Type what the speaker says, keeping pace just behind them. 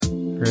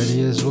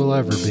Ready as we'll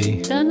ever be.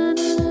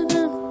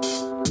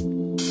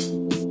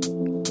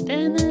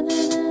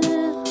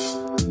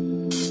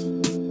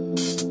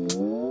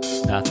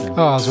 Nothing.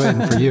 Oh, I was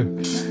waiting for you.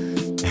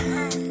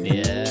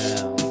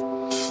 Yeah.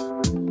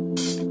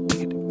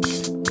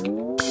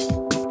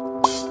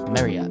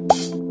 Marriott.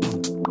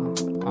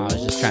 Oh, I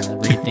was just trying to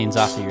read things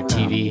off of your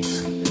TV.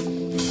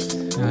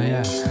 Oh,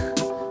 yeah.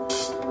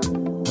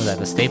 Was that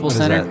the Staples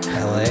What Center? is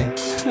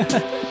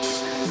that,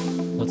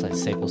 LA? Looks like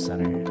Staples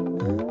Center.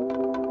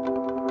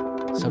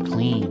 So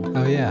clean.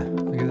 Oh, yeah.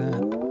 Look at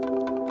that.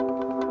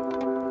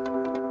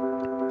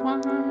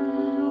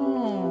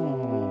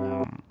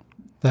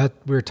 That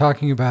we're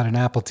talking about an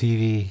Apple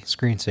TV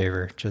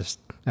screensaver, just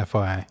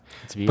FYI.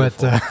 It's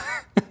beautiful. But,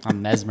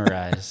 I'm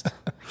mesmerized.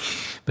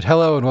 but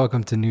hello and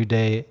welcome to New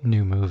Day,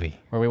 New Movie.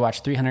 Where we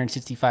watch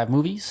 365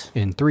 movies.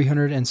 In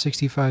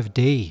 365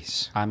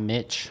 days. I'm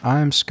Mitch.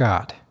 I'm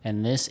Scott.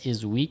 And this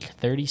is week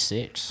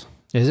 36.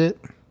 Is it?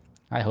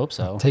 I hope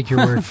so. Take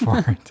your word for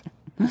it.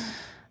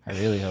 I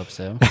really hope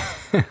so.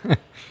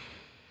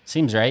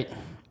 Seems right.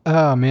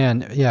 Oh,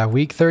 man. Yeah,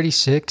 week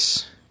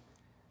 36.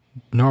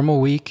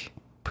 Normal week.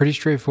 Pretty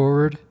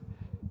straightforward.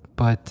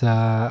 But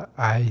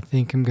I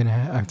think I'm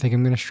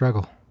gonna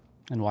struggle.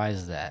 And why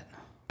is that?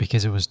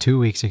 Because it was 2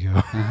 weeks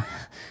ago.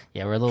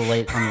 Yeah, we're a little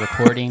late on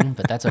recording,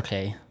 but that's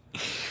okay.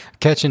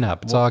 Catching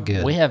up. It's all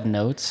good. We have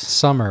notes.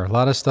 Summer. A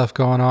lot of stuff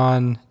going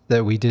on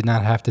that we did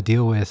not have to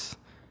deal with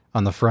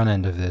on the front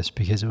end of this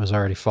because it was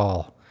already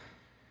fall.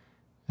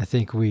 I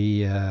think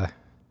we, I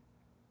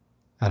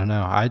don't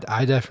know.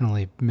 I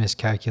definitely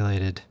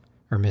miscalculated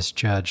or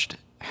misjudged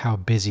how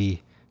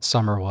busy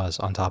summer was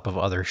on top of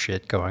other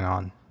shit going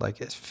on. Like,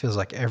 it feels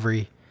like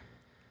every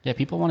Yeah,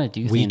 people want to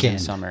do weekend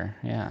things in summer.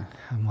 Yeah.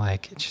 I'm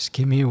like, just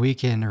give me a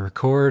weekend to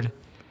record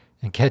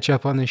and catch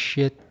up on this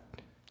shit.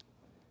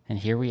 And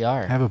here we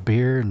are. Have a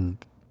beer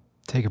and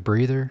take a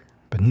breather.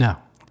 But no.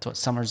 That's what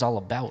summer's all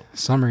about.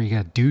 Summer, you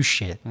gotta do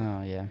shit.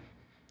 Oh, yeah.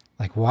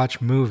 Like watch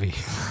movies.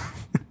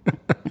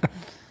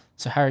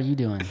 So how are you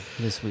doing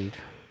this week?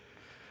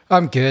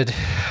 I'm good.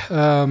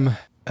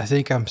 I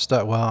think I'm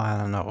stuck. Well, I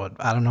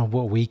don't know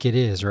what week it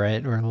is.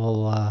 Right, we're a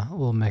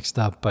little mixed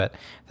up, but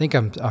I think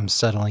I'm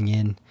settling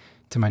in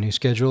to my new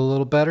schedule a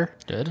little better.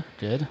 Good.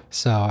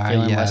 So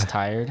Feeling less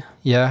tired?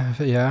 Yeah,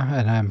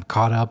 and I'm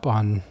caught up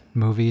on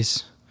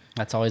movies.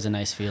 That's always a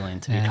nice feeling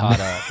to be caught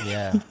up.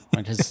 Yeah,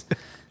 because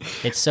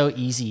it's so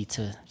easy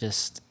to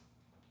just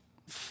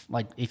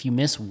like if you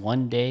miss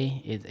one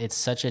day, it's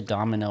such a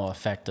domino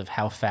effect of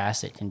how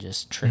fast it can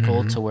just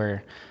trickle to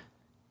where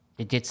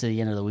it gets to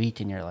the end of the week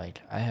and you're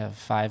like, I have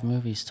 5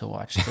 movies to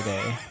watch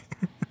today.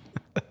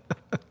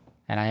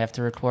 And I have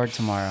to record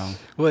tomorrow.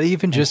 Well,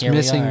 even And just here we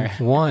missing are.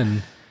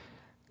 one,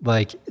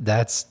 like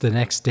that's the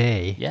next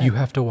day. Yeah. You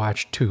have to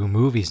watch 2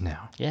 movies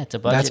now. Yeah, it's a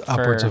budget. That's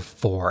upwards of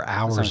 4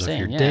 hours of saying,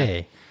 your yeah.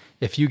 day.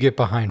 If you get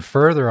behind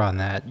further on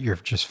that, you're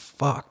just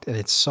fucked, and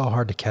it's so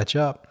hard to catch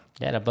up.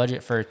 Yeah, to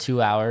budget for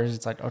 2 hours,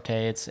 it's like,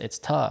 okay, it's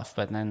tough.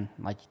 But then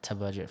like to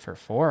budget for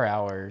 4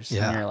 hours,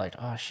 Yeah. and you're like,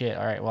 oh shit,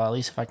 all right, well at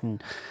least if I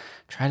can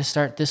try to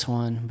start this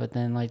one, but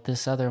then like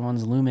this other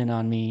one's looming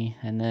on me,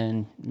 and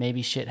then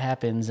maybe shit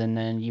happens, and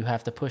then you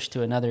have to push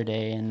to another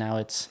day, and now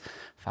it's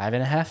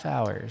 5.5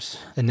 hours.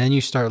 And then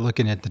you start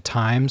looking at the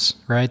times,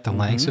 right? The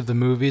lengths of the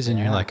movies, and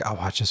you're like, I'll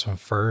watch this one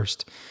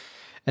first.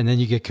 And then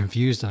you get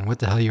confused on what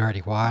the hell you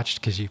already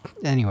watched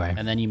anyway.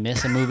 And then you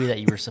miss a movie that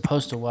you were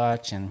supposed to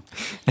watch, and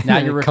now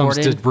you're it comes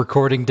recording. to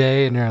recording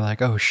day, and you're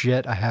like, oh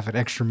shit, I have an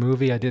extra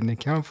movie I didn't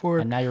account for.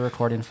 And now you're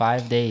recording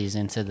 5 days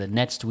into the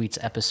next week's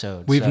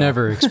episode. We've so,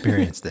 never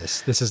experienced this.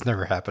 This has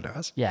never happened to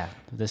us. Yeah,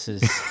 this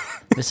is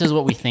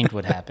what we think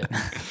would happen.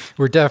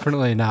 We're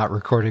definitely not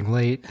recording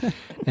late,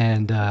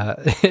 and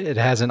it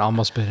hasn't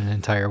almost been an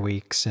entire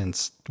week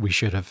since we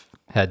should have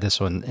had this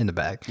one in the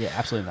bag. Yeah,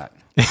 absolutely not.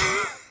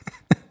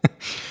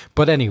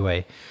 But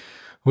anyway,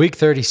 week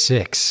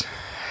 36.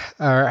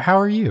 How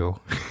are you?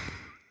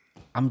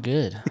 I'm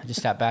good. I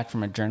just got back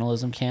from a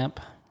journalism camp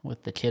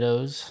with the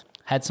kiddos.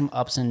 Had some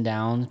ups and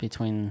downs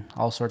between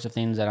all sorts of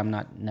things that I'm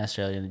not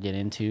necessarily going to get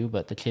into,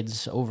 but the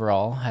kids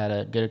overall had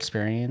a good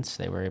experience.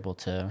 They were able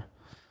to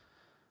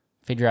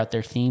figure out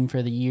their theme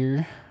for the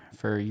year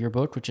for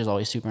yearbook, which is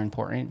always super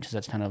important because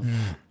that's kind of,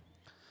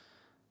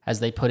 as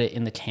they put it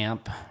in the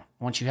camp,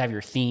 once you have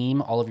your theme,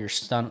 all of your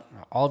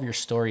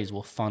stories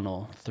will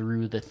funnel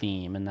through the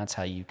theme, and that's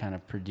how you kind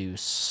of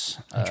produce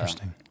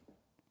Interesting.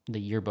 the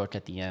yearbook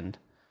at the end.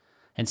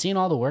 And seeing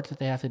all the work that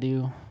they have to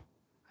do,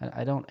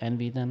 I don't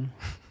envy them.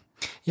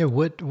 Yeah,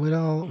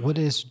 what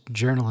is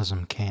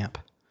journalism camp?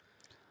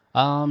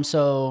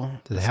 So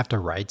Do they have to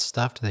write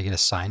stuff? Do they get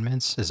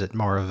assignments? Is it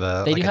more of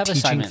a they do a have teaching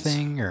assignments.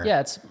 thing? Or?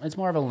 Yeah, it's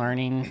more of a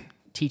learning,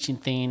 teaching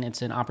thing.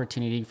 It's an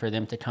opportunity for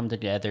them to come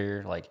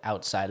together like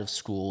outside of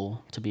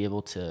school to be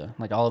able to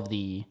like all of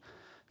the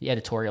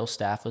editorial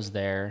staff was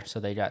there, so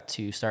they got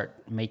to start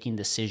making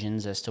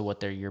decisions as to what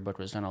their yearbook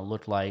was going to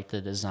look like,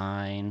 the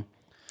design.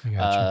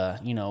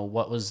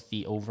 What was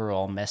the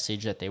overall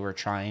message that they were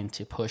trying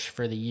to push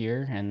for the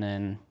year, and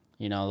then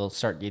they'll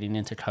start getting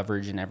into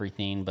coverage and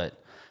everything,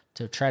 but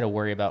to try to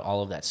worry about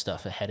all of that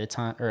stuff ahead of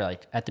time, or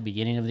like at the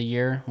beginning of the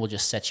year will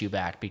just set you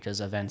back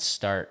because events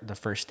start the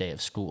first day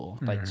of school.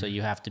 Like, so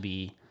you have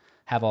to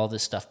have all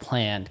this stuff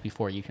planned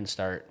before you can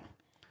start,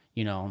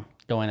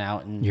 going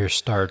out and Your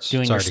start's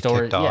doing your already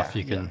story. kicked off.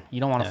 You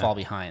don't want to fall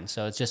behind.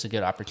 So it's just a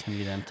good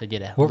opportunity then to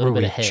get a What little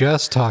were bit we ahead.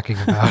 just talking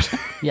about?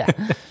 Yeah.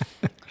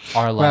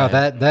 Our Wow,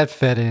 life. that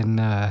fed in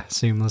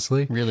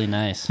seamlessly. Really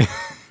nice.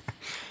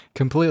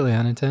 Completely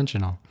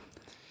unintentional.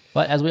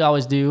 But as we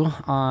always do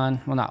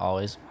not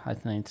always.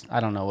 I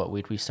don't know what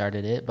week we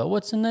started it, but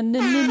what's in the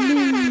news?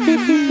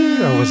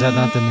 Or was that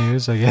not the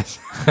news? I guess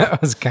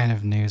that was kind of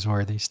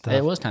newsworthy stuff.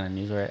 It was kind of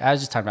newsworthy. I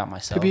was just talking about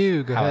myself. Go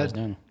how I ahead. was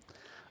doing.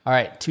 All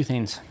right, two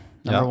things.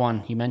 Number Yeah.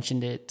 one, you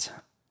mentioned it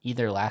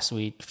either last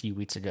week, a few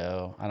weeks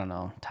ago. I don't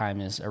know. Time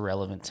is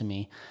irrelevant to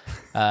me.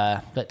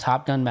 But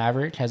Top Gun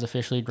Maverick has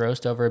officially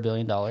grossed over $1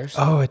 billion.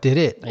 Oh, it did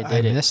it. It I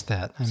did it. missed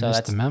that. I So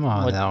missed the memo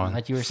on that one.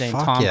 Like you were saying,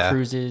 Fuck Tom yeah.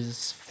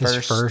 Cruise's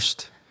His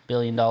first. $1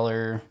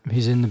 billion.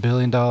 He's in the $1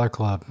 billion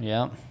club.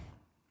 Yep.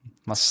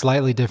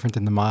 Slightly different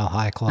than the Mile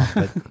High Club,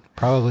 but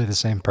probably the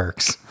same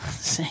perks.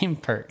 Same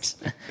perks.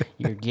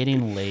 You're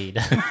getting laid.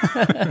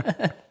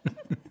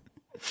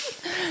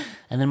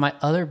 And then my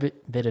other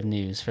bit of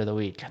news for the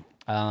week.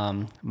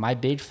 My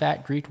Big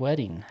Fat Greek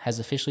Wedding has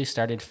officially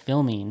started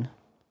filming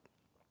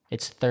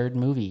its third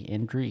movie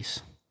in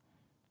Greece.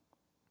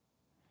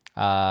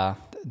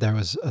 There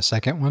was a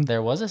second one?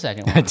 There was a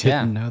second one. I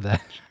didn't know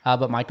that.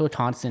 But Michael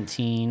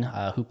Constantine,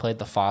 who played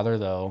the father,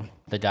 though,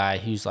 the guy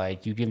who's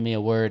like, you give me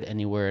a word,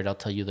 any word, I'll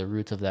tell you the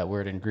roots of that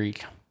word in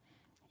Greek.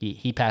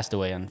 He passed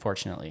away,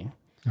 unfortunately.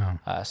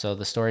 Oh. So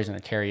the story's going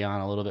to carry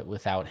on a little bit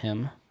without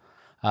him.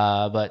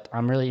 But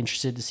I'm really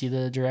interested to see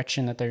the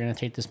direction that they're going to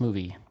take this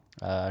movie.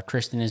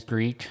 Kristen is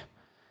Greek,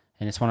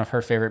 and it's one of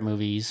her favorite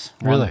movies.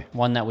 Really?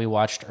 One that we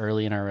watched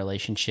early in our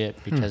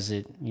relationship because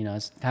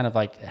it's kind of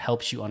like it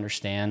helps you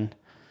understand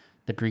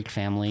the Greek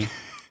family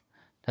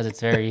because it's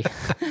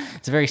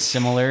very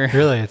similar.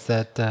 Really, it's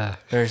that.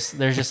 There's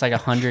just like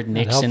 100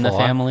 Nicks in the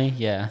helpful, huh? family.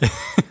 Yeah,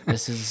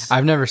 this is.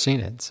 I've never seen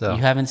it, so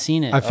You haven't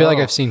seen it. I feel like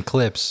Oh. I've seen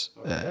clips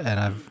and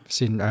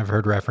I've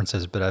heard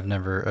references, but I've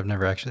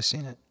never actually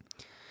seen it.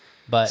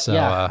 But So,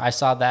 yeah, I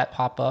saw that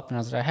pop up, and I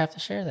was like, I have to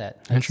share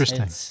that.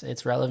 Interesting.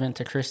 It's relevant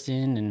to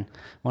Kristen and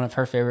one of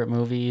her favorite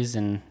movies,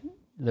 and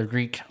the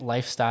Greek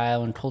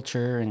lifestyle and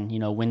culture, and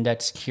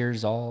Windex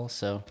cures all.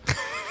 So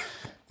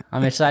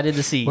I'm excited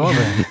to see. Well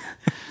then,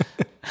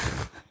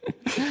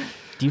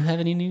 Do you have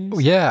any news?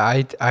 yeah,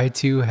 I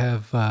too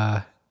have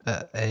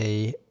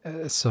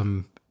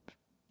some.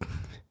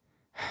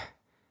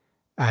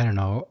 I don't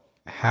know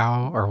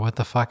how or what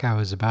the fuck I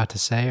was about to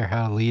say or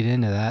how to lead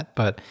into that,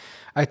 but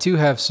I too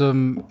have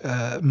some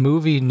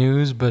movie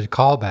news, but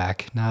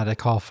callback, not a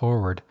call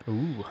forward.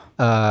 Ooh,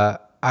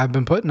 I've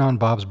been putting on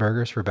Bob's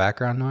Burgers for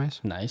background noise,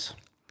 nice.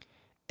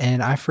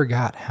 and I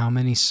forgot how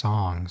many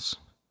songs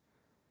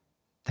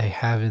they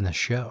have in the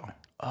show.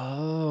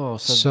 Oh,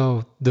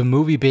 So the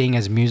movie being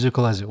as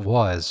musical as it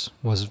was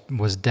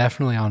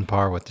definitely on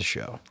par with the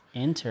show.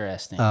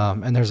 interesting.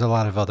 And there's a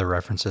lot of other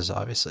references,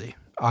 obviously.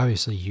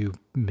 Obviously you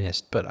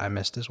missed, but I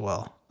missed as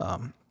well.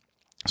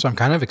 So I'm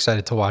kind of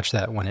excited to watch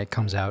that when it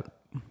comes out,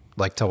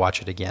 like to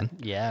watch it again.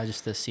 Yeah,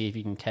 just to see if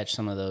you can catch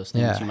some of those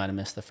things you might have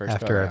missed the first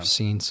After go I've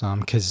seen some,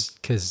 because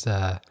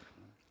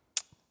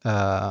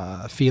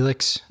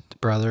Felix, the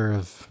brother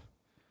of,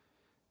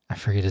 I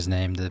forget his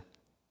name,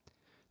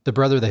 the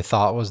brother they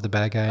thought was the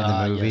bad guy in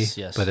the movie,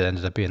 yes. but it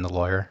ended up being the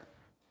lawyer.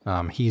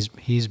 He's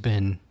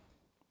been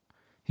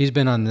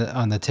on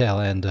the tail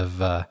end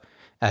of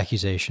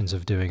accusations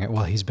of doing it.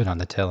 Well, he's been on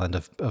the tail end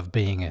of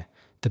being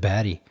the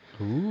baddie.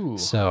 Ooh.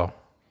 So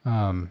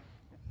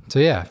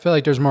yeah, I feel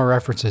like there's more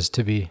references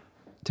to be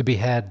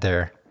had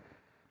there,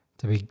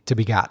 to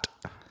be got,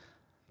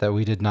 that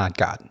we did not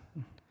got.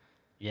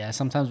 Yeah,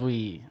 sometimes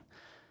we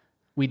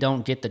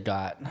don't get the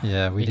dot.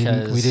 Yeah, we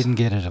because didn't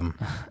get at them.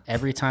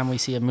 every time we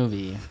see a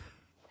movie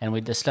and we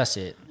discuss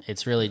it,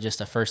 it's really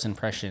just a first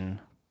impression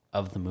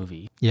of the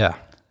movie. Yeah,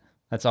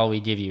 That's all we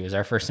give you is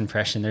our first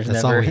impression. There's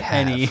That's never all we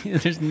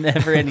have. there's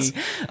never any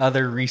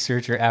other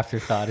research or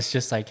afterthought. It's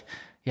just like,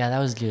 yeah, that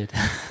was good.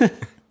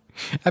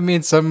 I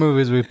mean, some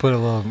movies we put a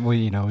little,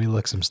 we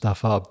look some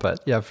stuff up,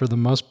 but yeah, for the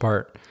most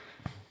part,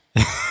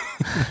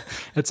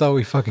 that's all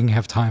we fucking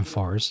have time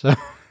for. So.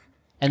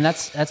 And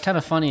that's kind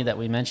of funny that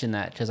we mentioned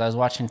that because I was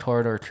watching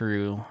Corridor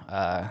Crew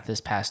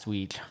this past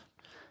week,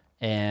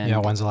 and Yeah,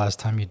 when's the last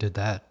time you did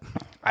that?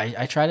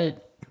 I try to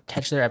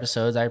catch their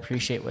episodes. I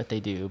appreciate what they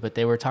do, but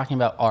they were talking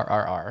about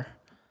RRR,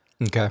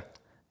 Okay.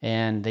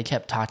 and they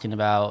kept talking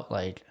about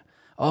like,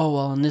 oh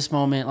well, in this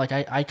moment, like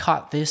I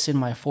caught this in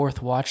my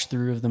fourth watch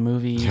through of the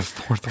movie. Your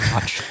fourth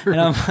watch. And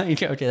I'm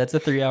like, okay, that's a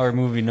 3-hour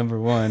movie, number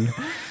one.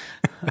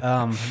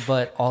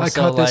 But also I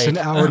caught this in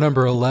like, hour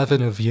number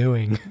 11 of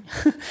viewing.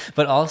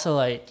 but also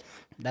like,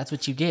 that's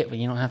what you get when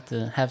you don't have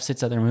to have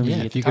 6 other movies. Yeah,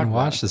 you get if to you talk can about.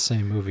 watch the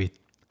same movie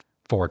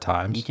 4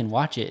 times. You can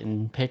watch it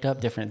and pick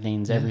up different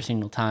things every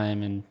single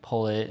time and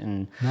pull it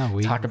and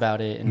we talk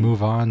about it and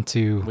move on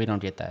to we don't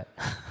get that.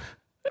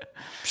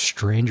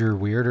 stranger,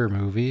 weirder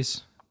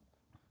movies.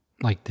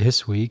 like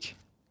this week.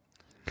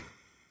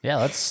 Yeah,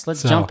 let's So,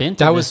 jump into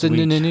that this was the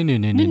week. news.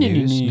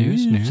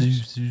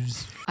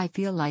 I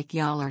feel like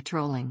y'all are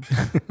trolling.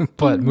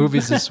 But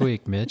movies this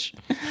week, Mitch.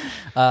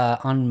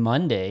 On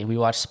Monday, we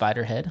watched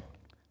Spiderhead.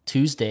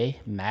 Tuesday,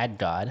 Mad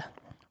God.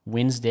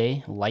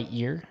 Wednesday,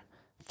 Lightyear.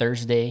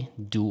 Thursday,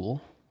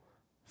 Duel.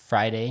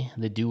 Friday,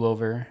 The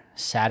Do-Over.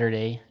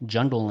 Saturday,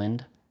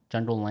 Jungleland.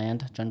 I'm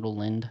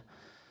going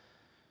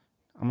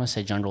to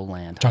say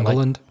Jungleland.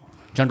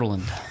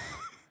 Jungleland.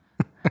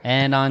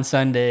 And on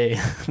Sunday,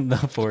 The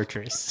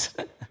Fortress.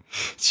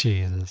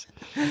 Jesus.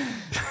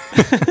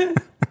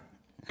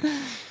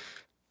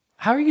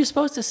 How are you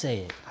supposed to say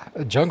it?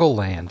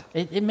 Jungleland.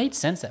 It made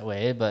sense that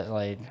way, but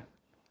like,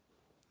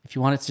 if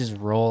you want it to just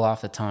roll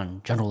off the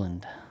tongue,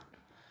 Jungleland.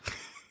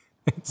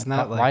 It's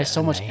not like why a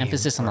so much name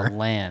emphasis on or- the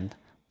land?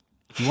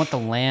 If you want the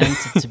land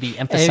to be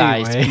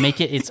emphasized, Anyway.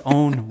 make it its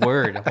own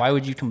word. Why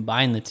would you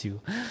combine the two?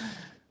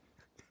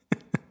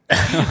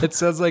 It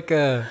sounds like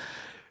a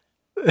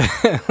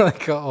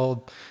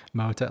old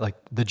motel, like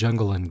the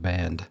Jungleland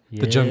band, the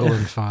Yeah.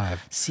 Jungleland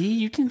 5. See,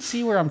 you can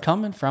see where I'm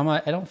coming from.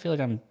 I don't feel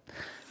like I'm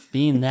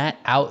being that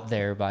out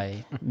there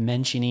by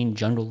mentioning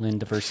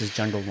Jungleland versus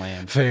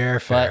Jungleland.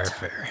 Fair. But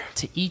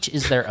to each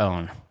is their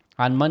own.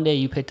 On Monday,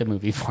 you picked a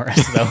movie for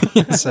us, though.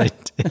 Yes, I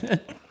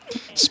did.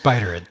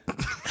 Spiderhead.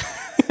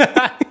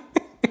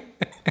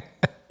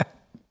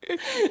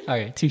 All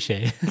right, touche.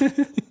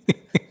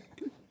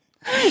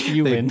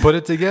 You They win. put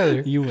it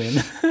together. You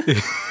win.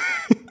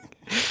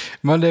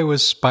 Monday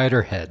was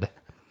Spiderhead.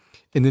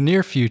 In the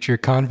near future,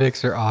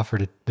 convicts are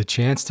offered the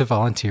chance to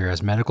volunteer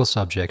as medical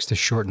subjects to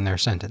shorten their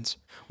sentence.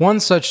 One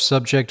such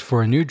subject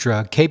for a new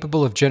drug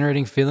capable of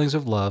generating feelings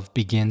of love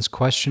begins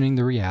questioning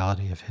the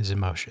reality of his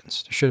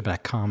emotions. There should have been a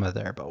comma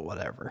there, but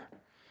whatever.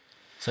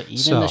 So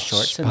even the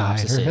short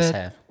synopsises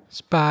have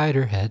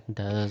Spiderhead.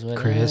 does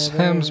whatever. Chris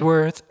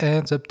Hemsworth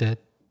ends up dead.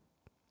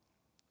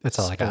 That's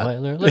all I got.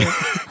 Spoiler alert.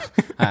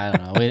 I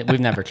don't know.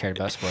 We've never cared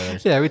about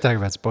spoilers. Yeah, we talk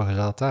about spoilers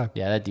all the time.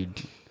 Yeah, that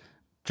dude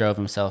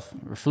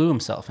flew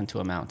himself into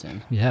a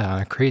mountain. Yeah,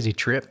 on a crazy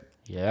trip.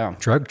 Yeah.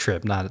 Drug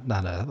trip, not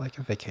a like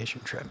a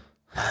vacation trip.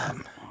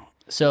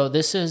 So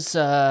this is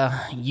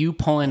you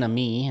pulling a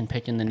me and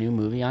picking the new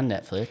movie on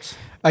Netflix.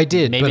 I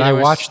did, Maybe but I there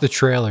was- watched the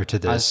trailer to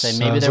this. I would say so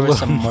maybe was there a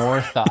was little some more-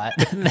 more thought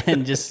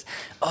than just,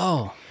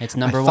 it's I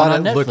number one thought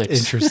on it Netflix. looked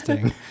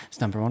interesting. It's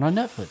number one on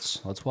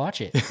Netflix. Let's watch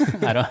it.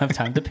 I don't have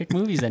time to pick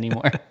movies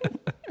anymore.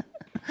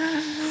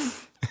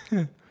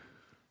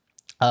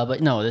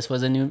 But no, this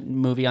was a new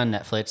movie on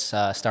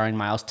Netflix starring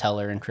Miles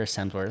Teller and Chris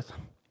Hemsworth.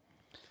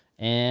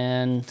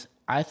 And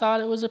I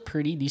thought it was a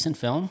pretty decent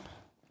film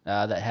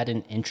that had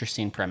an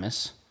interesting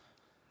premise.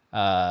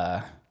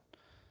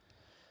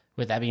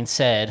 With that being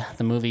said,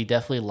 the movie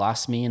definitely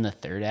lost me in the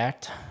third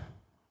act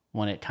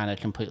when it kind of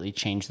completely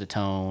changed the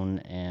tone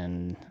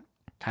and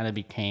kind of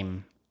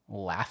became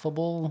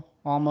laughable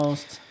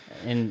almost.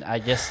 And I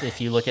guess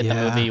if you look at the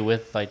Yeah. movie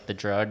with like the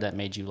drug that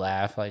made you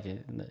laugh, like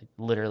it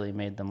literally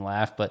made them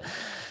laugh. But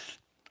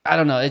I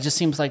don't know. It just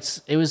seems like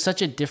it was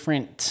such a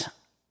different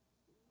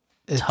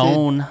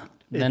tone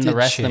than the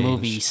rest of the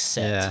movie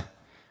set. Yeah,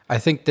 I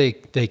think they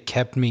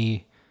kept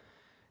me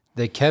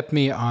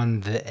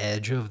on the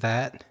edge of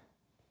that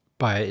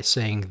by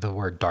saying the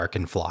word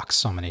Darkenflox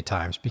so many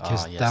times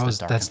because Oh, yes,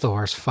 that's the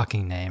worst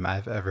fucking name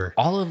I've ever.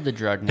 All of the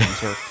drug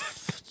names were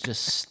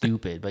just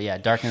stupid. But yeah,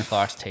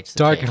 Darkenflox takes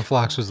the cake.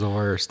 Darkenflox was the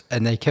worst,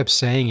 and they kept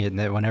saying it, and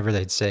that whenever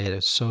they'd say it,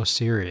 it's so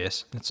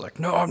serious. It's like,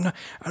 no, I'm not.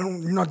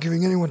 You're not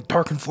giving anyone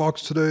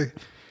Darkenflox today.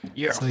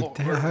 Yeah, It's like,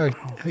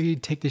 how you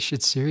take this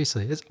shit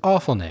seriously? It's an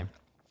awful name.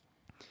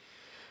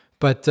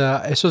 But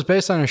this was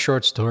based on a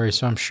short story,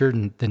 so I'm sure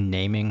the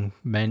naming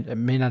may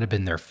not have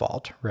been their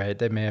fault, right?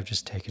 They may have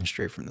just taken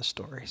straight from the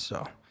story.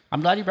 So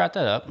I'm glad you brought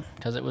that up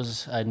because it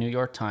was a New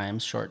York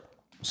Times short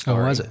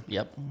story. Oh, was it?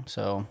 Yep.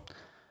 So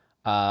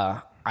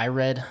I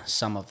read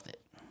some of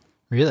it.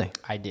 really,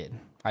 I did.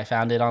 I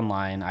found it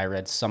online. I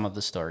read some of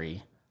the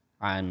story.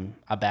 I'm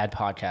a bad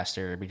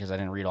podcaster because I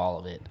didn't read all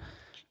of it.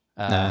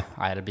 I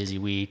had a busy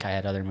week. I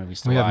had other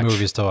movies to we watch. have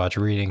movies to watch,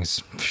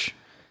 readings. Psh,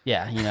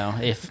 Yeah,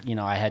 if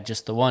I had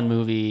just the one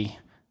movie,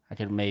 I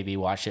could maybe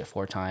watch it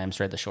 4 times,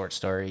 read the short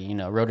story,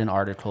 wrote an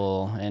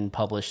article and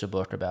published a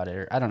book about it,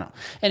 or I don't know.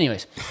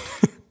 Anyways.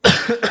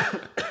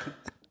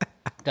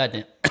 God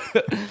damn.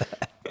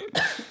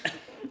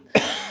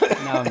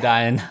 Now I'm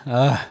dying.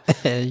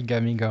 you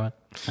got me going.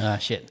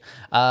 Shit.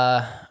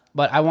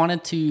 But I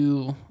wanted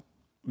to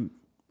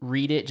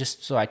read it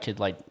just so I could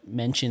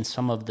mention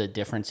some of the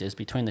differences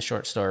between the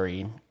short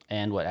story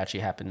and what actually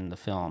happened in the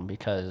film,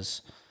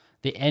 because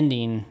the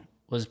ending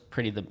was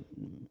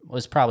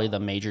probably the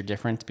major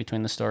difference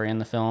between the story and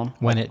the film.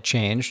 When it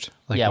changed,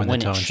 when the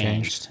tone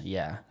changed.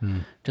 Yeah,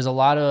 because a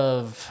lot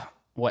of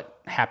what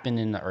happened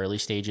in the early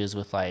stages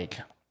with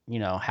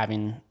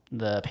having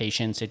the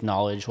patients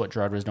acknowledge what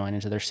drug was going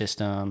into their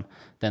system,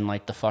 then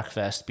the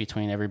fuckfest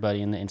between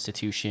everybody in the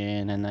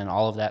institution, and then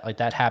all of that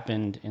that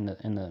happened in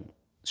the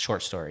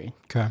short story.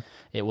 Okay.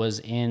 It was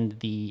in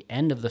the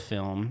end of the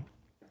film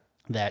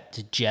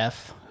that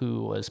Jeff,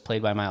 who was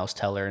played by Miles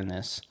Teller in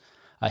this,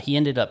 He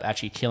ended up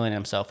actually killing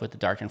himself with the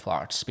Darkened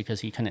Flocks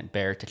because he couldn't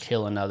bear to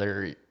kill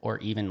another or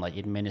even like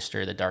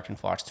administer the Darkened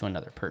Flocks to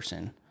another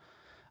person.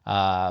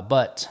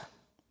 But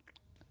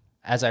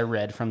as I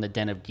read from the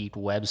Den of Geek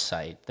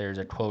website, there's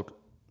a quote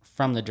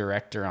from the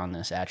director on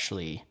this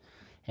actually,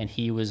 and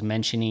he was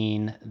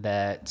mentioning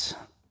that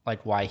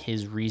like why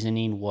his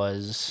reasoning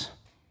was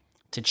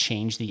to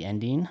change the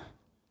ending.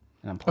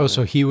 And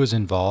so he was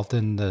involved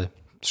in the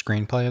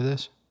screenplay of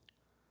this?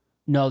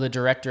 No, the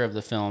director of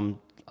the film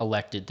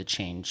elected to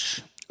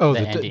change. Oh,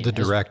 the ending, the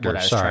director.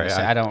 Sorry,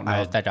 I don't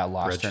know if that got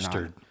lost or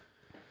not.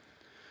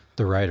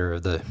 The writer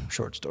of the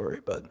short story,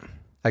 but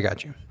I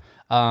got you.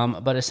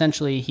 But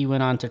essentially, he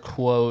went on to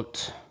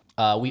quote,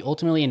 "We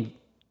ultimately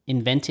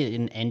invented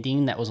an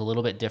ending that was a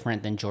little bit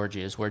different than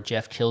George's, where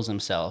Jeff kills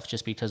himself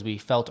just because we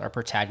felt our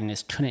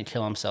protagonist couldn't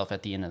kill himself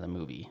at the end of the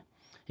movie.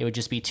 It would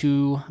just be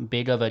too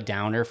big of a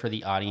downer for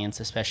the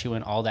audience, especially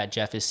when all that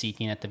Jeff is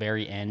seeking at the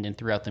very end and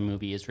throughout the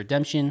movie is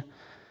redemption.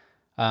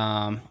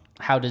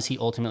 How does he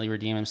ultimately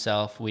redeem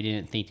himself? We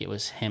didn't think it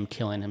was him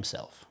killing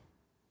himself."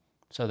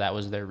 So that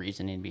was their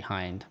reasoning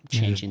behind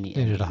changing the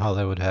ending. They did a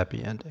Hollywood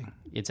happy ending.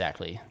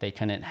 Exactly. They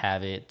couldn't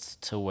have it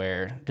to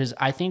where... Because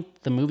I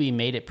think the movie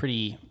made it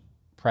pretty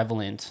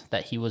prevalent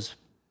that he was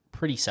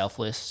pretty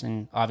selfless,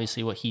 and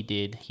obviously what he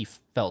did, he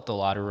felt a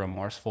lot of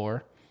remorse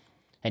for.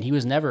 And he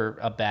was never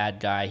a bad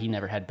guy. He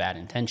never had bad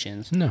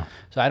intentions. No.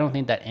 So I don't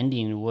think that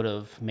ending would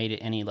have made it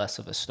any less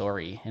of a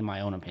story, in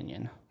my own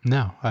opinion.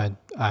 No, I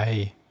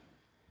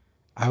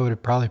would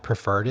have probably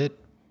preferred it,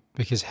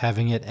 because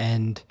having it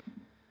end,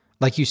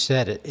 like you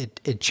said,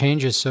 it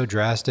changes so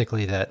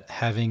drastically that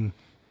having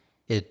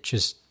it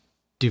just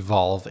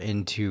devolve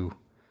into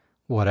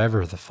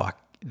whatever the fuck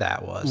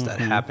that was that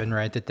happened,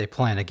 right? That they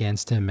plan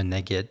against him, and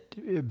they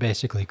get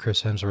basically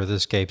Chris Hemsworth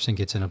escapes and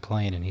gets in a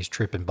plane, and he's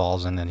tripping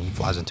balls, and then he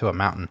flies into a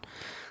mountain.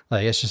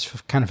 Like, it's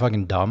just kind of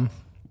fucking dumb.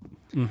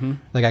 Mm-hmm.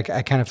 Like,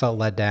 I kind of felt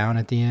let down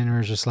at the end, where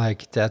it was just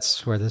like,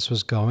 that's where this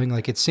was going.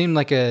 Like, it seemed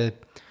like a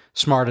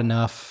smart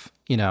enough,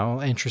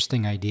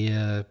 interesting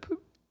idea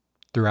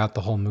throughout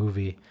the whole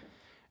movie,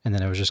 and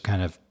then it was just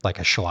kind of like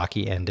a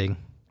schlocky ending.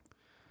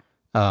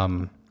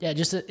 Yeah,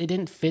 just it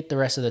didn't fit the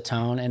rest of the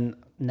tone, and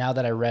now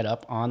that I read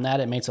up on that,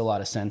 it makes a lot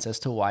of sense as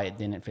to why it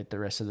didn't fit the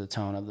rest of the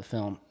tone of the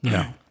film.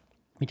 Yeah.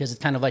 Because it's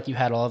kind of like you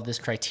had all of this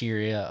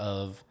criteria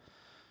of,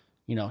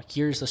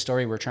 here's the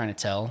story we're trying to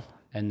tell,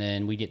 and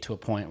then we get to a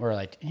point where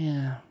like,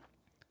 the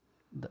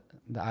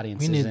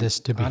audience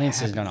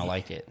isn't going to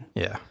like it.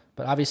 Yeah.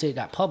 But obviously it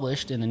got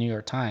published in the New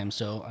York Times,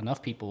 so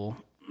enough people...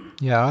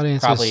 Yeah,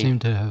 audiences seem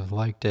to have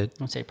liked it.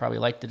 I'd say probably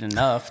liked it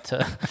enough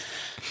to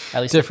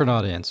at least... Different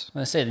audience.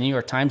 Let's say the New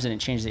York Times didn't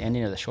change the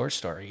ending of the short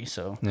story,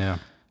 so... Yeah.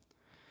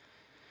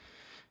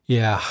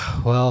 Yeah,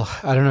 well,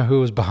 I don't know who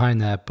was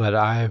behind that, but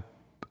I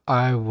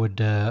would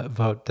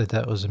vote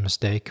that was a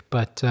mistake.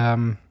 But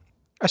I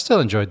still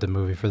enjoyed the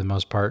movie for the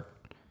most part.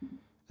 I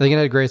think it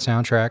had a great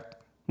soundtrack.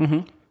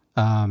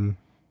 Mm-hmm.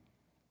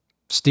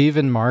 Steve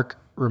and Mark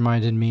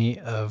reminded me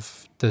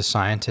of the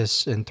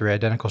scientists in Three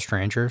Identical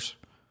Strangers.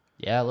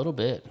 Yeah, a little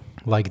bit.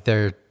 Like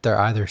they're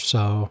either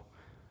so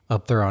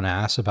up their own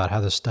ass about how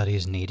the study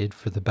is needed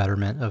for the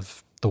betterment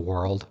of the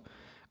world,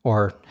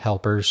 or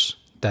helpers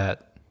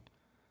that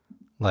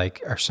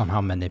like are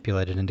somehow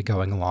manipulated into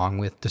going along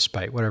with,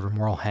 despite whatever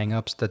moral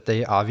hangups that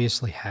they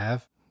obviously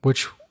have.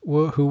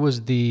 Who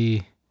was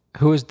the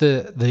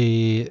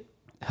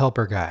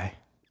helper guy?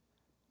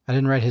 I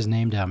didn't write his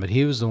name down, but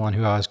he was the one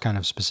who I was kind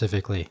of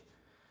specifically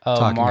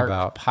talking Mark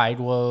about.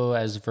 Pydwo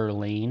as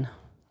Verlaine. Is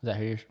that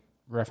who you're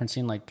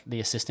referencing? Like the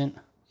assistant?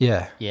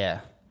 Yeah. Yeah.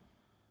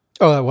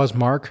 Oh, that was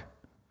Mark?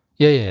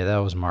 Yeah, that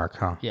was Mark,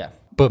 huh? Yeah.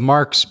 But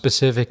Mark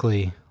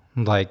specifically,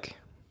 like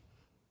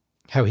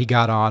how he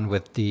got on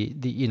with the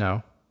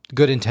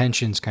good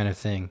intentions kind of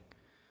thing.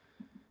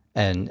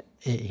 And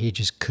he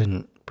just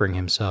couldn't bring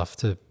himself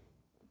to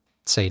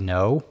say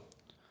no,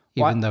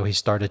 even though he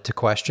started to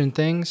question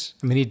things.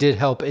 I mean, he did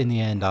help in the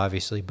end,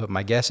 obviously, but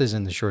my guess is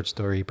in the short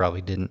story, he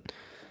probably didn't.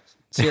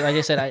 See, like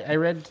I said, I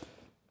read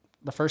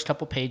the first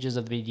couple pages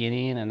of the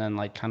beginning and then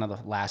like kind of the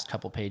last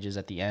couple pages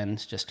at the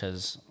end, just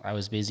because I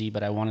was busy,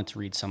 but I wanted to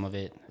read some of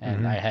it.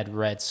 And I had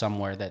read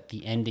somewhere that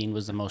the ending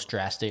was the most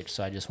drastic,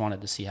 so I just wanted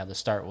to see how the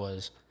start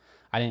was.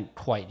 I didn't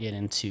quite get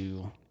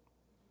into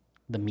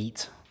the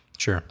meat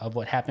of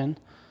what happened.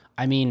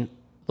 I mean,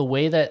 the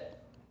way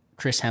that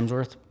Chris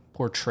Hemsworth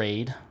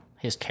portrayed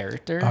his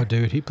character. Oh,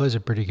 dude, he plays a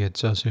pretty good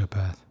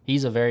sociopath.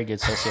 He's a very good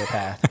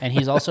sociopath. And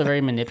he's also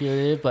very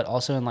manipulative, but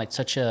also in like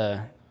such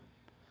a...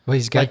 Well,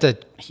 he's got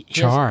that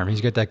charm. He's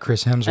got that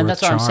Chris Hemsworth charm, and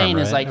that's what I'm saying,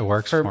 right? is like it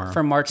works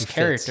for Mark's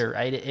character,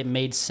 right? It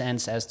made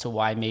sense as to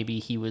why maybe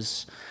he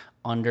was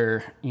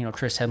under,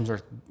 Chris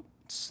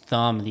Hemsworth's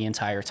thumb the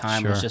entire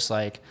time. It was just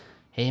like,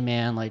 hey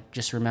man, like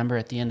just remember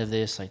at the end of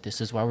this, like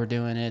this is why we're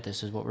doing it.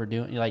 This is what we're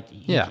doing. Like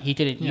he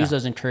could use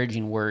those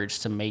encouraging words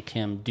to make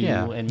him do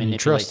and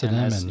manipulate him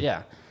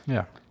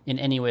in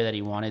any way that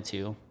he wanted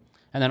to.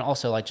 And then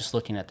also like just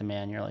looking at the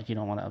man, you're like, you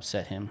don't want to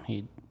upset him.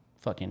 He'd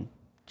fucking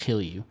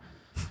kill you.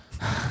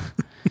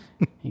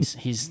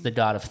 He's the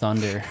god of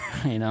thunder,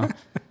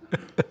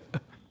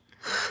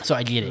 So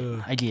I get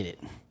it. I get it.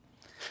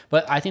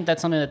 But I think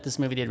that's something that this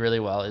movie did really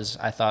well. Is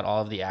I thought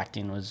all of the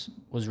acting was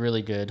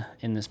really good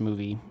in this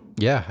movie.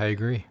 Yeah, I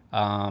agree.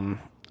 I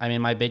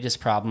mean, my biggest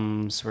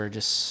problems were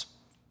just,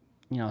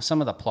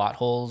 some of the plot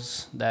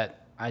holes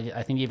that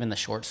I think even the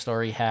short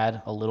story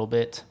had a little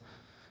bit.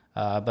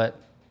 But,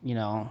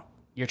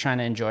 you're trying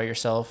to enjoy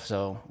yourself,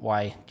 so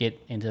why get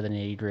into the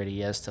nitty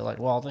gritty as to like,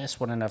 well, this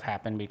wouldn't have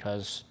happened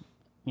because,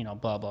 blah,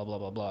 blah, blah,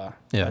 blah, blah.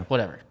 Yeah. Like,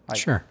 whatever. Like,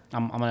 Sure.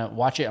 I'm going to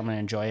watch it, I'm going to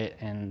enjoy it,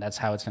 and that's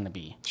how it's going to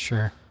be.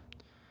 Sure.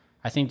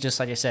 I think just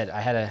like I said,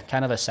 I had a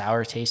kind of a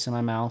sour taste in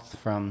my mouth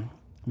from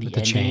the With the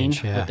ending,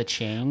 change, yeah. with the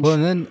change. Well,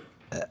 and then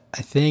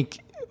I think,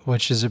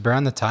 which is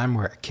around the time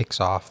where it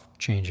kicks off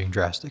changing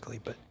drastically,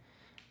 but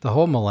the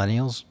whole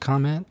millennials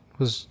comment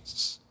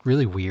was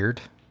really weird.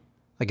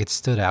 Like, it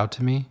stood out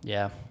to me.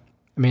 Yeah.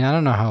 I mean, I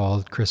don't know how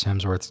old Chris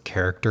Hemsworth's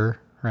character,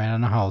 right? I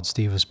don't know how old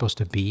Steve was supposed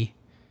to be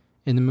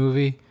in the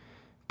movie,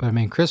 but I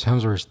mean, Chris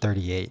Hemsworth's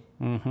 38,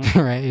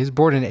 right? He's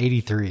born in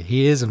 83.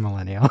 He is a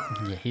millennial.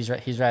 Yeah, he's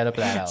right up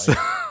that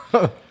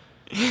alley.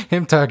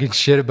 Him talking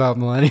shit about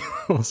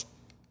millennials.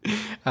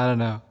 I don't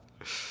know.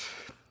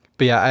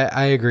 But yeah,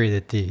 I agree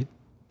that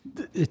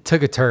it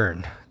took a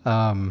turn.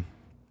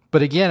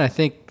 But again, I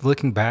think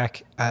looking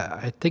back,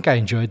 I think I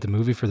enjoyed the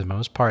movie for the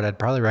most part. I'd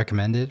probably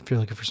recommend it if you're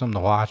looking for something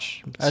to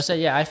watch. I would say,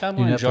 yeah, I found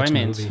more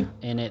enjoyment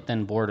in it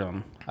than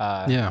boredom.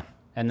 Yeah.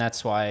 And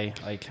that's why,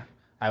 like,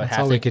 I would That's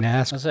have all to... we can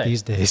ask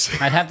these days.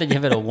 I'd have to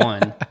give it a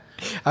 1.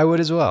 I would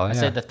as well, I'd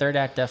yeah. say the third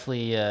act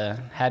definitely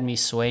had me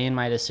sway in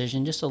my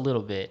decision just a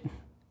little bit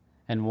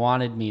and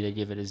wanted me to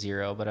give it a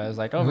 0. But I was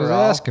like, overall...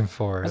 I was asking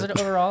for it. I was like,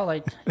 overall,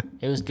 like,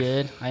 it was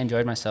good. I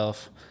enjoyed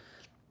myself.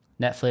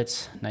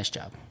 Netflix, nice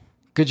job.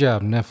 Good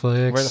job,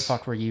 Netflix. Where the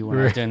fuck were you when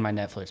I was doing my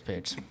Netflix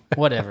pitch?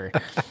 Whatever.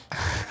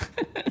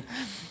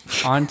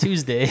 On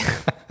Tuesday,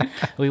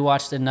 we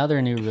watched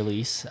another new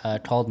release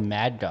called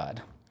Mad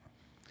God.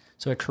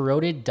 So a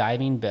corroded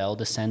diving bell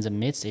descends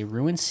amidst a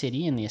ruined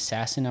city, and the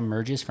assassin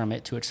emerges from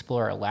it to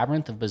explore a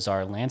labyrinth of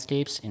bizarre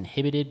landscapes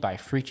inhabited by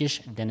freakish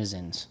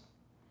denizens.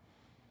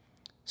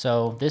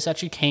 So this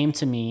actually came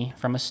to me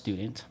from a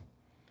student.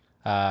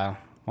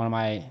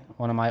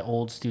 One of my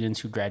old students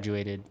who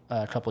graduated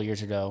a couple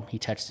years ago, he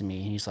texted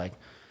me. He's like,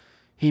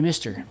 "Hey,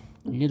 mister,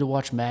 you need to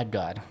watch Mad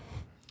God."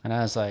 And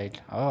I was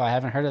like, "Oh, I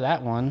haven't heard of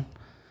that one.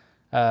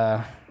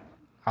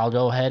 I'll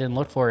go ahead and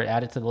look for it,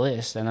 add it to the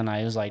list." And then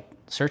I was like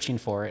searching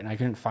for it, and I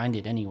couldn't find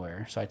it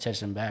anywhere. So I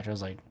texted him back. I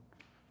was like,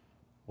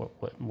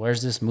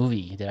 "Where's this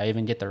movie? Did I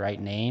even get the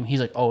right name?" He's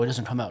like, "Oh, it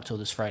doesn't come out till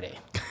this Friday."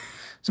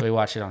 So we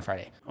watched it on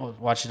Friday. We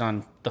watched it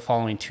on the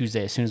following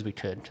Tuesday as soon as we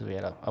could because we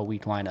had a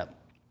week lineup.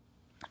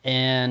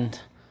 And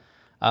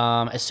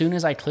as soon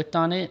as I clicked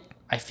on it,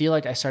 I feel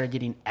like I started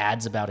getting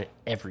ads about it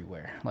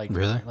everywhere. Like,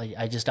 really? Like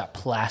I just got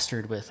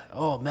plastered with,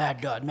 "Oh,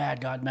 Mad God,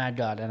 Mad God, Mad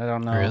God," and I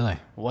don't know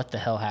what the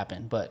hell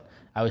happened, but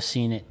I was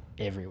seeing it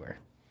everywhere.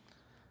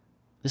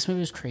 This movie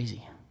was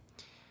crazy.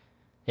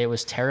 It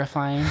was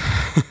terrifying,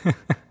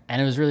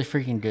 and it was really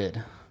freaking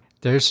good.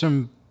 There's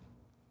some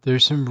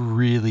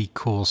really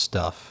cool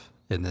stuff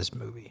in this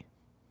movie.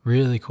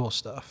 Really cool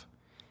stuff.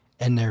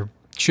 And there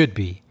should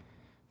be,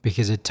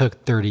 because it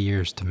took 30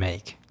 years to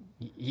make.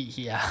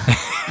 Yeah.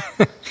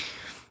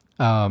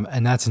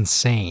 And that's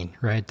insane,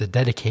 right? The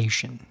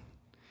dedication.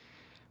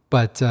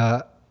 But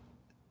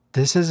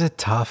this was a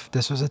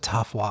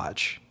tough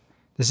watch.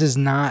 This is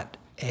not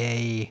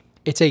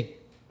it's a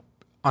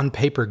on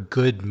paper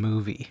good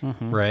movie,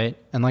 right?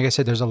 And like I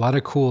said, there's a lot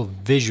of cool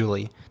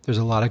there's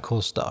a lot of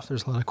cool stuff.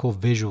 There's a lot of cool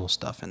visual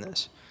stuff in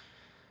this.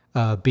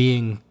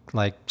 Being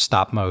like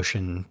stop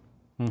motion,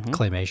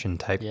 claymation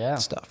type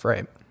stuff,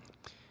 right?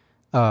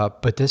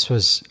 But this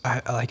was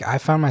I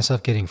found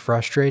myself getting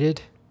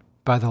frustrated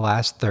by the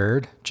last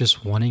third,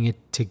 just wanting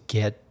it to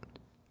get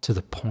to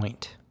the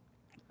point.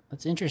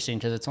 That's interesting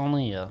because it's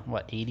only a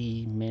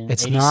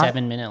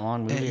 87 minute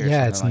long movie.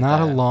 Yeah, it's like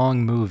not that. a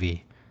long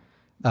movie,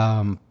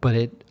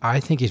 but I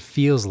think it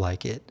feels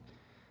like it,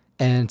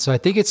 and so I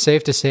think it's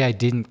safe to say I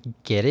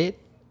didn't get it.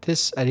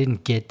 I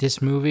didn't get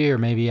this movie, or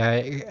maybe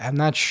I'm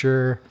not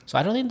sure. So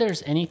I don't think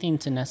there's anything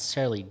to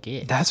necessarily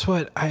get. That's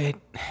what I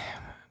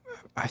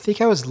think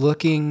I was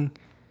looking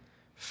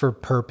for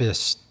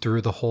purpose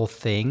through the whole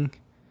thing.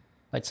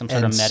 Like some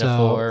sort of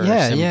metaphor.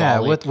 Yeah.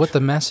 What the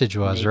message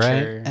was, nature,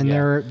 right? And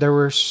there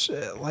were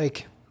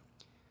like,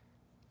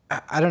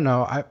 I don't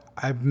know.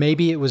 I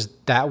maybe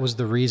that was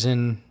the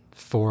reason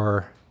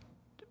for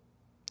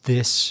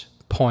this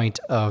point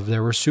of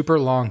there were super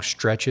long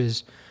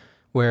stretches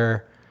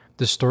where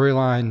the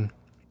storyline,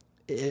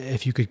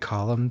 if you could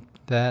call them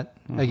that,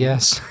 I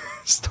guess,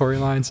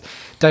 storylines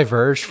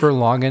diverged for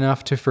long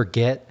enough to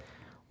forget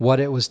what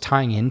it was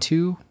tying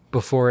into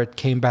before it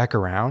came back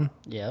around.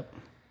 Yep.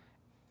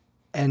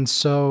 And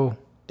so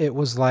it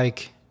was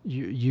like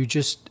you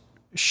just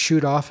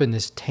shoot off in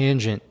this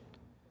tangent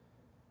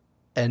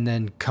and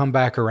then come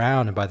back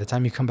around. And by the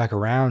time you come back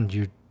around,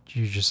 you're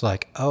just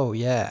like, oh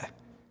yeah,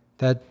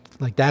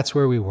 that's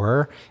where we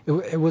were.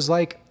 It was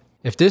like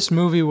if this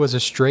movie was a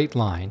straight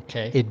line,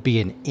 it'd be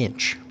an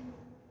inch.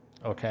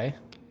 Okay.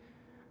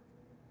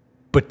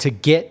 But to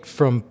get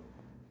from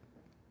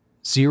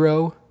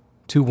 0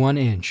 to 1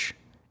 inch,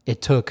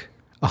 it took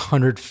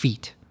 100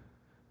 feet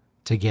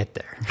to get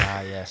there.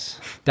 Ah, yes.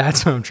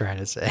 That's what I'm trying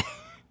to say.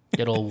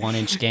 Good old 1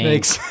 inch game.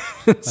 Makes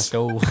Let's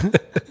go.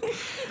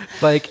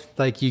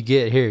 like you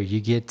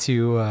get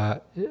to I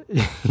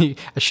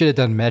should have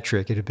done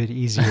metric. It'd have been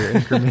easier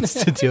increments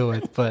to deal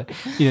with, but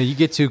you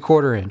get to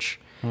 1/4 inch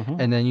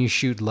and then you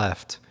shoot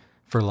left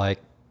for like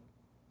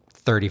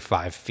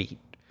 35 feet.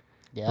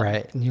 Yeah.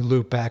 Right. And you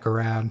loop back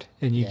around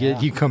and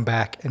you come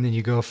back and then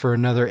you go for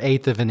another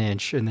 1/8 of an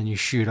inch and then you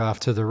shoot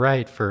off to the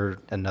right for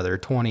another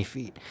 20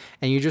 feet.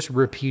 And you just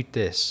repeat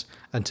this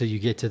until you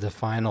get to the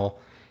final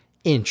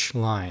inch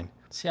line.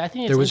 See, I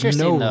think it's there was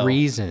interesting, no though,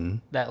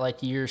 reason that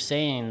like you're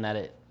saying that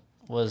it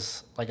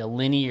was like a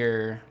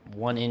linear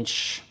 1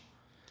 inch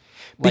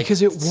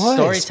because it was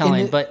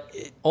storytelling, but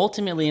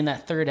ultimately in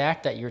that third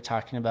act that you're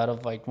talking about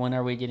of like when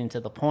are we getting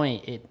to the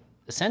point, it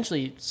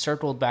essentially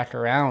circled back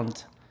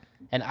around.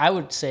 And I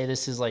would say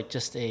this is like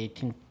just a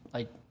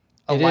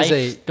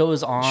life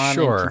goes on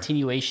and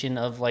continuation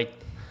of like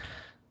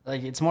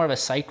it's more of a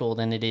cycle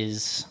than it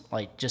is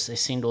like just a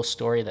single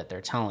story that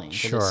they're telling.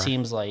 Because it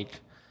seems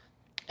like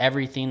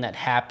everything that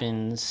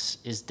happens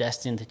is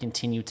destined to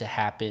continue to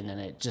happen,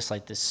 and it just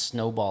like this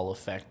snowball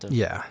effect of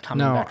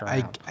coming back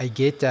around. I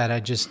get that. I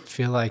just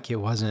feel like it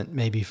wasn't,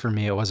 maybe for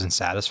me, it wasn't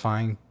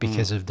satisfying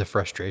because of the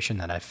frustration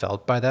that I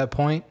felt by that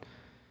point.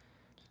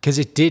 Because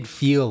it did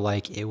feel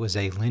like it was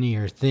a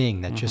linear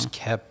thing that just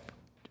kept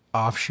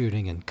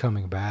offshooting and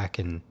coming back,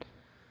 and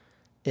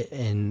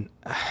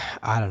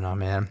I don't know,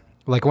 man.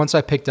 Like once I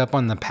picked up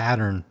on the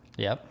pattern,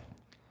 it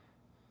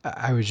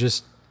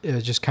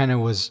just kind of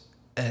was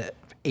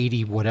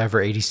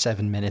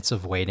 87 minutes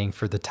of waiting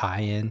for the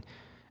tie-in,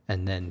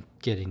 and then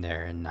getting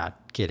there and not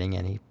getting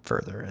any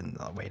further, and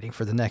waiting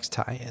for the next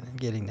tie-in and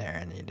getting there,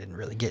 and you didn't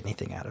really get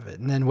anything out of it,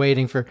 and then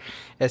waiting for.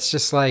 It's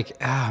just like,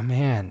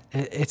 man,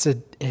 it's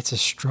a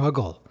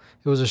struggle.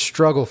 It was a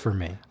struggle for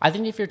me. I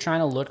think if you're trying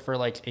to look for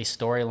like a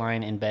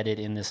storyline embedded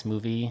in this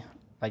movie,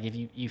 like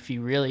if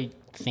you really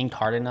think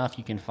hard enough,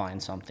 you can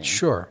find something.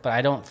 Sure, but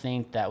I don't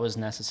think that was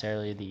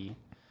necessarily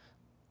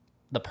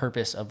the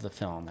purpose of the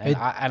film, and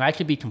I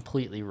could be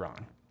completely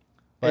wrong.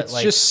 But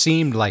it just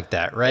seemed like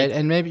that, right?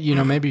 And maybe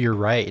you're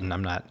right, and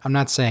I'm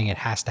not saying it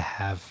has to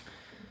have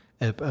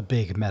a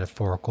big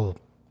metaphorical,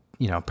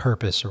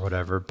 purpose or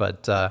whatever,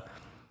 but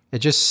it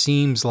just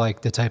seems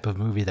like the type of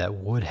movie that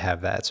would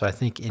have that. So I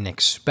think in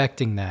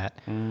expecting that,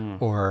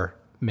 or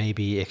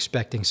maybe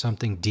expecting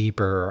something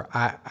deeper,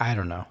 I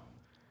don't know.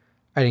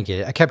 I didn't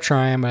get it. I kept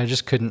trying, but I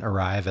just couldn't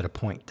arrive at a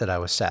point that I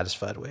was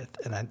satisfied with,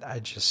 and I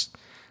just,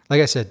 like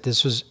I said,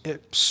 this was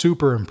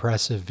super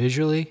impressive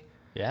visually.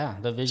 Yeah,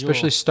 the visual.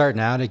 Especially starting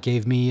out, it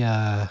gave me,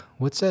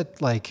 what's that,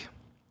 like,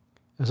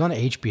 it was on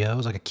HBO, it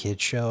was like a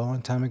kid's show a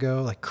long time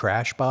ago, like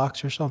Crash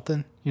Box or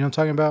something. You know what I'm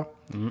talking about?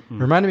 It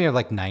reminded me of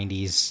like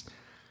 90s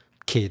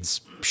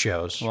kids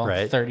shows,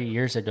 right? 30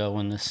 years ago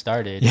when this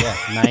started,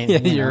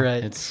 you're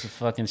right. It's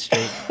fucking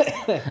straight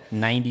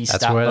 90s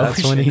stop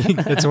motion.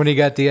 That's when he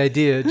got the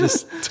idea. It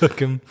just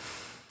took him.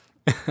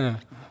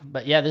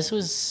 But yeah, this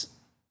was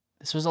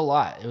a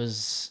lot. It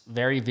was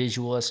very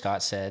visual, as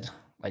Scott said.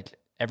 Like,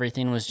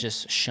 everything was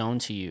just shown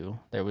to you.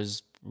 There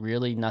was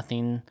really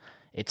nothing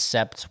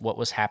except what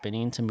was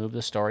happening to move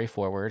the story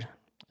forward,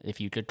 if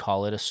you could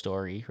call it a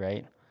story,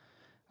 right?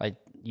 Like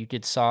you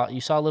saw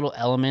little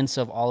elements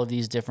of all of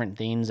these different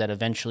things that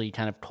eventually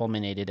kind of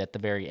culminated at the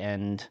very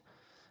end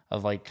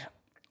of, like,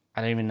 I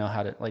don't even know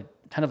how to, like,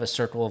 kind of a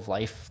circle of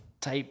life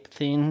type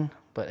thing.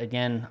 But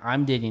again,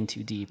 I'm digging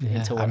too deep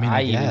into what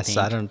I even think.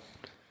 I don't.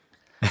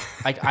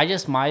 Like,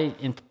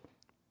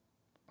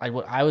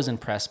 what I was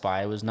impressed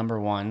by was, number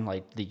one,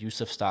 like the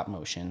use of stop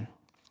motion.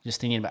 Just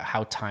thinking about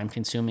how time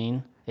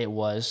consuming it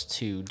was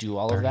to do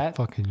all of that.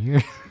 Fucking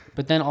year.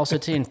 But then also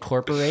to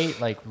incorporate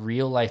like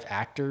real life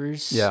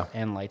actors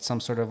and like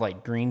some sort of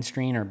like green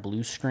screen or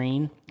blue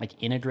screen, like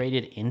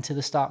integrated into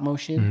the stop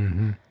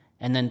motion.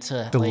 And then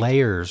to the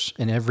layers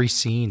in every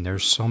scene.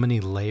 There's so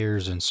many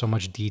layers and so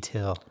much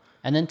detail.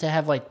 And then to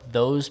have like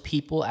those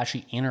people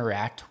actually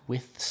interact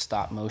with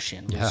stop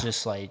motion was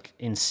just like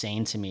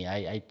insane to me.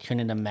 I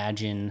couldn't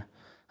imagine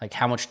like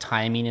how much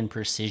timing and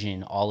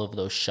precision all of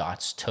those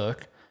shots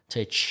took to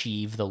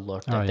achieve the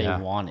look that they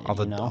wanted. All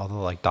the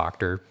like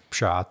doctor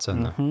shots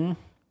and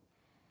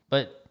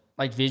But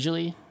like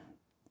visually,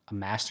 a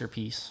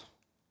masterpiece.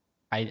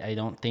 I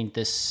don't think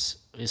this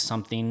is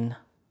something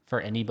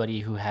for anybody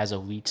who has a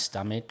weak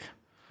stomach.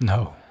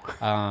 No.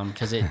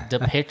 Because it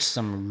depicts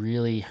some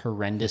really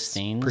horrendous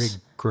things. Pretty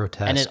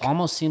grotesque. And it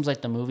almost seems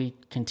like the movie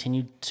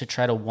continued to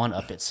try to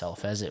one-up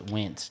itself as it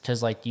went.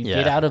 Because, like, you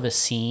get out of a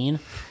scene,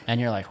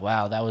 and you're like,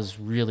 wow, that was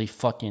really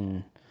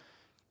fucking,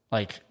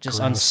 like, just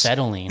gross.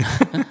 Unsettling.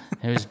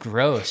 It was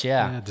gross,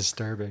 yeah.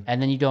 Disturbing.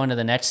 And then you go into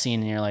the next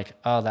scene, and you're like,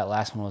 oh, that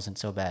last one wasn't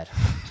so bad.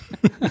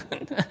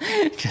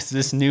 Because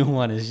this new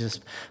one is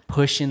just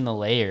pushing the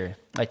layer.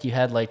 Like, you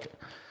had, like,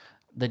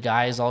 the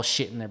guys all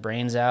shitting their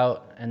brains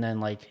out, and then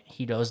like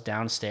he goes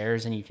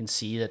downstairs and you can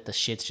see that the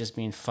shit's just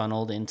being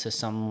funneled into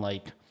some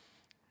like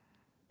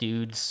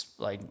dude's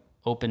like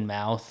open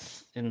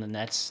mouth in the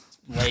next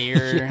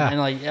layer, and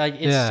like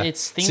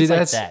it's things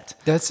like that.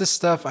 That's the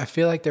stuff. I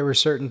feel like there were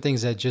certain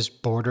things that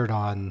just bordered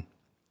on,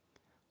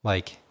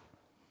 like,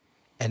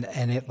 and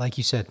it, like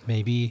you said,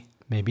 maybe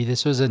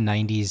this was a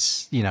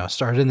 90s,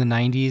 started in the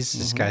 90s.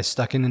 This guy's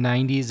stuck in the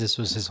 90s. This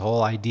was his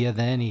whole idea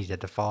then. He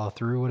had to follow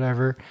through,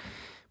 whatever.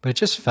 But it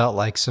just felt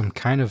like some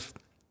kind of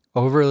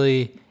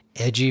overly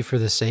edgy for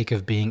the sake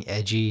of being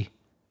edgy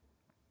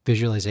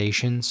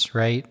visualizations,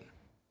 right?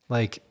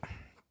 Like,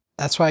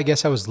 that's why I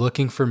guess I was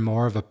looking for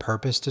more of a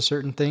purpose to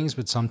certain things,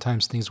 but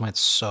sometimes things went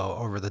so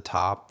over the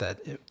top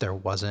that there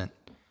wasn't,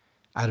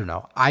 I don't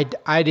know. I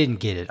didn't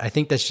get it. I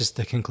think that's just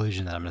the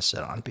conclusion that I'm going to sit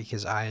on,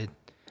 because I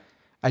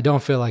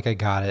don't feel like I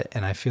got it,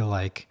 and I feel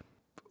like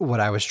what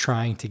I was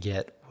trying to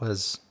get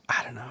was,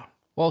 I don't know.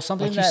 Well,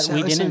 something that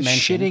we didn't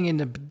mention. Shitting in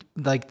the,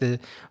 like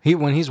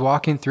when he's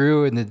walking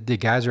through and the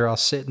guys are all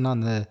sitting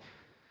on the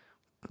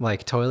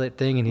like toilet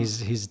thing, and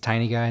he's a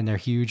tiny guy and they're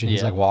huge, and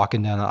he's like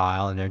walking down the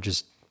aisle and they're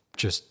just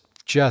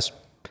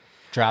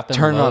dropping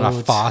turn loads. on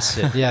a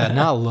faucet. Yeah,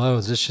 not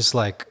loads. It's just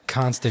like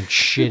constant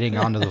shitting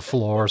onto the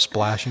floor,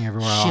 splashing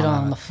everywhere. Shit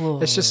on the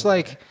floor. It's just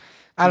like,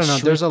 I don't know.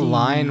 There's a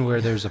line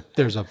where there's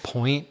a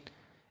point,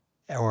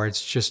 or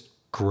it's just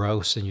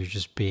gross and you're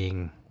just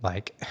being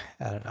like,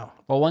 I don't know.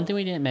 Well, one thing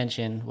we didn't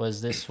mention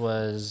was this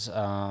was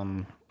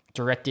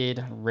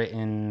directed,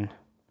 written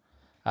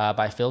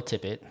by Phil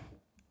Tippett.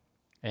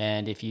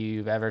 And if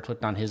you've ever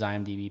clicked on his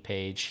IMDb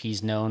page,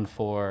 he's known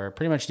for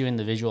pretty much doing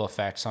the visual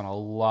effects on a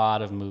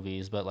lot of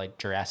movies, but like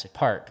Jurassic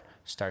Park,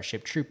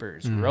 Starship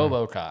Troopers,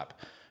 RoboCop,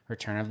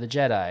 Return of the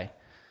Jedi.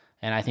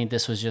 And I think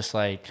this was just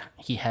like,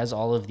 he has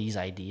all of these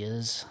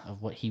ideas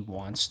of what he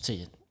wants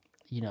to,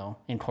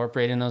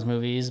 incorporate in those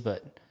movies,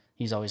 but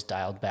he's always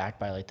dialed back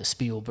by like the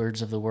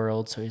Spielbergs of the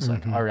world. So he's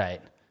like, all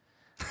right.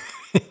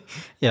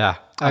 Yeah,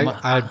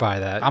 I'd buy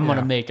that. I'm going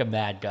to make a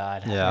mad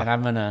god. Yeah. And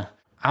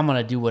I'm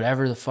gonna do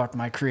whatever the fuck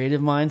my creative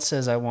mind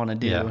says I want to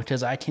do,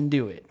 because I can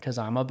do it, because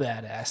I'm a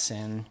badass,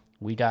 and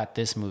we got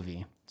this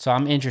movie. So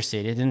I'm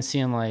interested. It didn't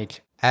seem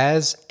like,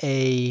 as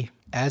a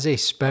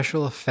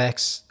special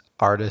effects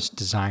artist,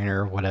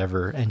 designer,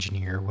 whatever,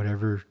 engineer,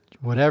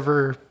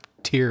 whatever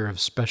tier of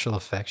special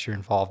effects you're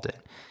involved in,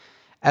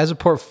 as a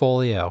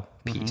portfolio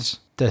piece,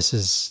 this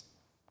is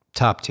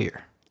top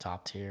tier.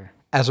 Top tier.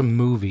 As a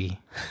movie,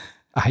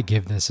 I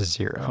give this a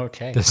 0.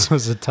 Okay. This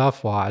was a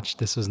tough watch.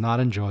 This was not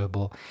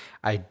enjoyable.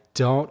 I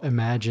don't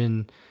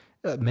imagine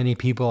many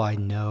people I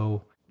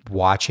know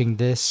watching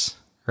this,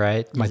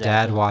 right? My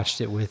dad watched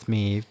it with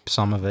me,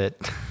 some of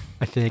it,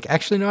 I think.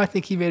 Actually, no, I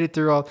think he made it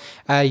through all.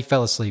 He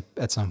fell asleep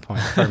at some point,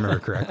 if I remember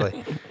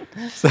correctly.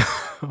 So,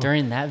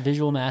 during that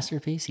visual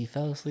masterpiece, he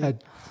fell asleep?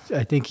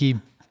 I think he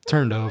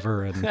turned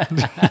over and,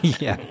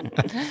 yeah.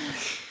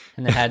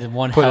 And then had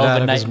one Put hell it of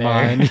out a of his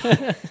nightmare.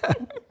 mind.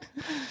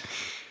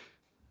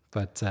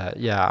 But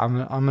yeah,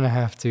 I'm gonna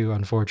have to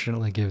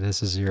unfortunately give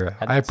this a 0.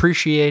 I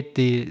appreciate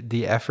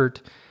the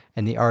effort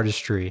and the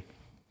artistry,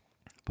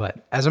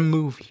 but as a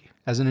movie,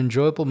 as an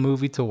enjoyable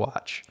movie to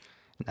watch,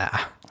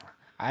 nah.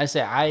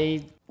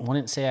 I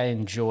wouldn't say I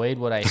enjoyed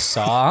what I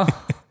saw,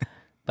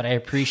 but I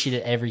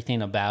appreciated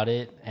everything about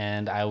it,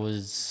 and I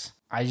was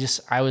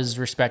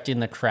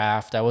respecting the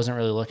craft. I wasn't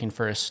really looking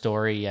for a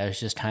story. I was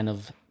just kind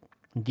of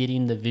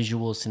getting the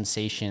visual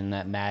sensation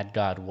that Mad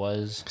God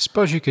was. I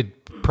suppose you could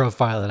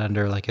profile it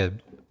under like a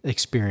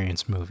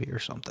experience movie or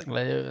something.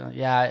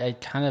 Yeah, I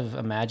kind of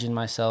imagined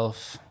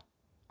myself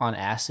on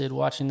acid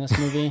watching this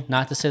movie.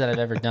 Not to say that I've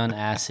ever done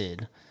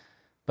acid,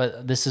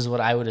 but this is what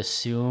I would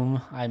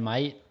assume I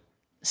might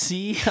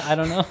see. I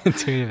don't know.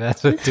 Dude, if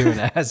that's what doing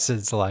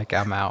acid's like,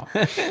 I'm out.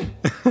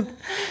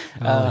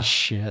 Oh,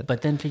 shit.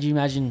 But then could you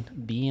imagine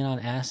being on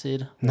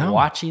acid No.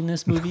 watching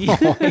this movie?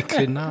 No, I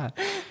could not.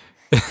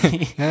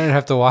 I don't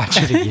have to watch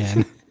it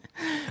again.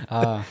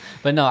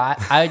 But no,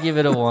 I would give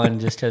it a 1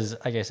 just because,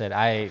 like I said,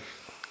 I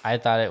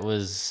thought it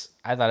was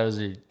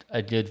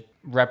a good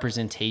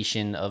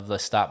representation of the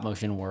stop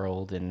motion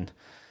world and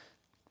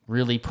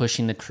really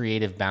pushing the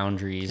creative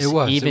boundaries. It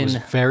was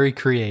very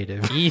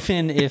creative.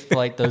 Even if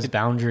like those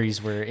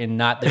boundaries were in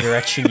not the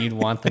direction you'd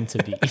want them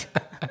to be.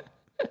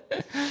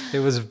 It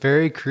was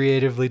very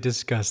creatively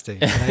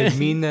disgusting. And I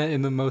mean that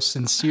in the most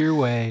sincere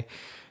way,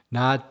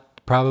 not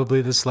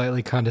probably the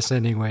slightly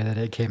condescending way that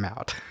it came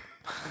out.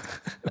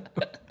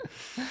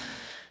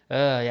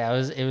 Yeah,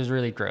 it was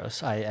really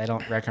gross. I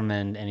don't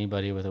recommend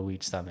anybody with a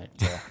weak stomach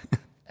to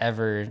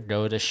ever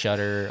go to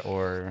Shudder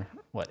or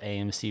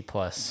AMC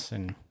Plus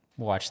and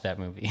watch that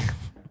movie.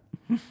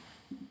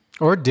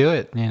 Or do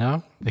it,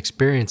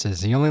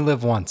 experiences. You only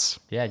live once.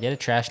 Yeah, get a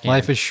trash can.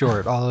 Life is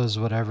short. All those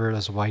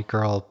white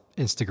girl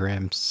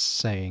Instagram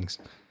sayings.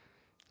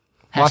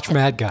 Watch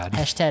Mad God.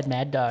 Hashtag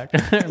Mad Dog.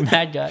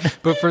 Mad God.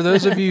 But for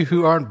those of you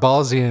who aren't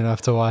ballsy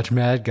enough to watch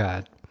Mad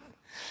God,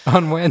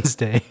 on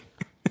Wednesday,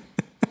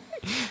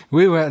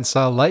 we went and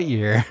saw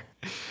Lightyear.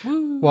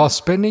 Woo. While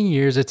spending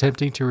years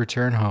attempting to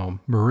return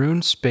home,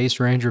 marooned Space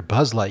Ranger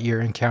Buzz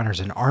Lightyear encounters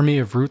an army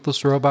of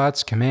ruthless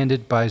robots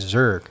commanded by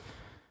Zurg,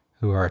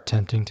 who are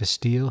attempting to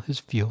steal his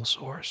fuel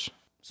source.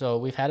 So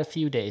we've had a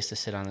few days to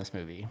sit on this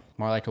movie,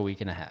 more like a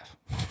week and a half.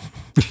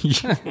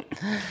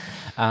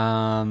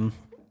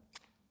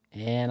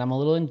 And I'm a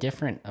little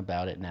indifferent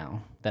about it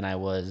now than I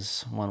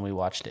was when we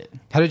watched it.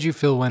 How did you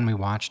feel when we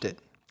watched it?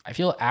 I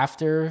feel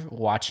after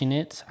watching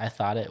it, I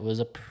thought it was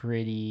a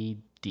pretty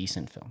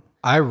decent film.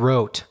 I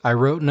wrote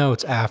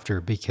notes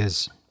after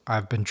because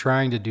I've been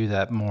trying to do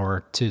that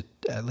more to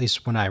at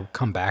least when I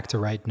come back to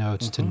write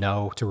notes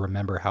to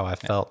remember how I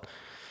felt.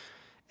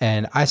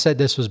 And I said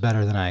this was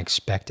better than I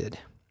expected.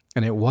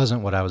 And it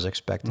wasn't what I was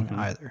expecting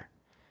either.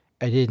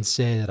 I didn't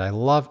say that I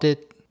loved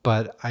it,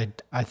 but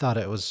I thought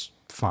it was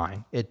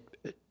fine. It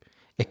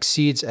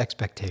exceeds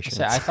expectations.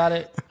 So I thought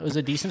it was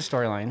a decent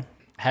storyline,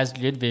 has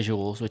good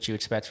visuals, which you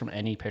expect from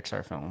any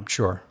Pixar film.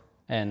 Sure.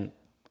 And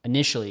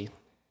initially,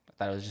 I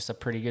thought it was just a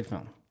pretty good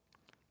film.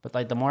 But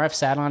like the more I've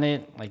sat on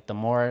it, like the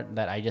more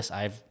that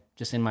I've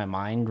just in my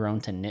mind grown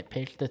to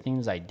nitpick the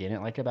things I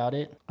didn't like about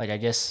it. Like I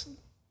guess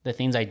the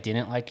things I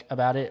didn't like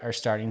about it are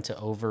starting to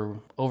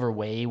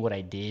overweigh what I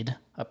did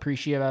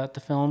appreciate about the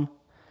film.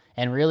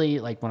 And really,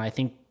 like when I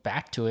think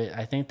back to it,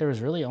 I think there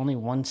was really only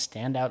one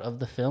standout of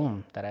the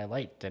film that I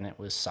liked, and it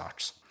was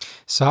Socks.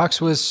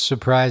 Socks was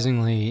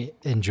surprisingly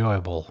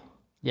enjoyable.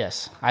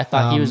 Yes, I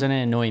thought he was going to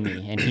annoy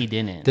me, and he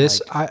didn't.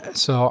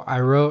 So I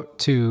wrote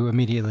to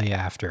immediately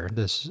after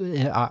this,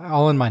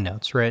 all in my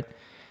notes, right?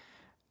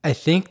 I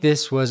think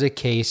this was a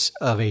case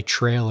of a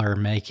trailer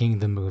making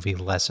the movie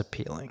less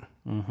appealing.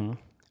 Mm-hmm.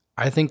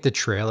 I think the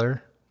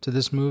trailer to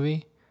this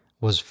movie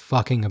was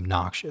fucking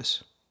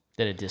obnoxious.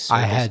 Did a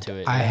disservice to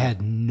it. I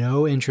had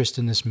no interest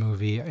in this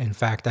movie. In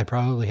fact, I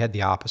probably had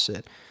the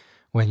opposite.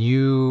 When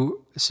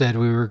you said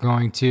we were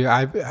going to,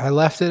 I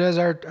left it as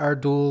our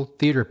dual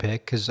theater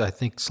pick because I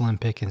think slim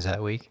pickings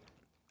that week.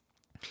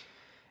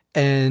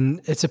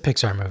 And it's a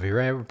Pixar movie,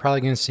 right? We're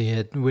probably going to see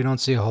it. We don't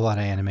see a whole lot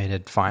of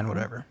animated. Fine,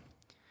 whatever.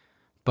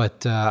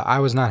 But I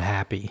was not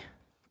happy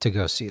to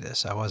go see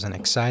this. I wasn't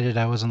excited.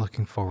 I wasn't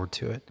looking forward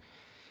to it.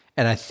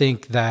 And I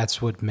think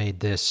that's what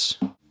made this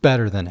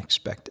better than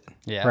expected.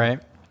 Yeah.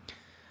 Right?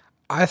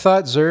 I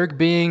thought Zurg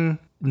being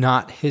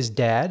not his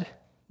dad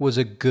was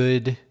a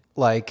good,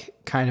 like,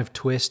 kind of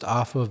twist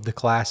off of the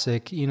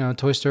classic.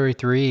 Toy Story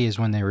 3 is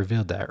when they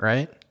revealed that,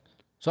 right?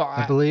 So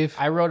I believe.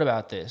 I wrote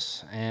about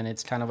this, and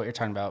it's kind of what you're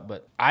talking about,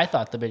 but I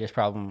thought the biggest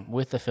problem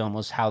with the film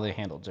was how they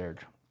handled Zurg.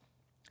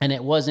 And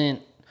it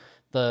wasn't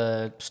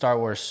the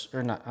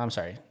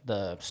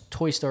the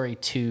Toy Story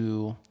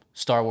 2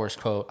 Star Wars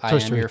quote, I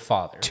am your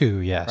father. 2,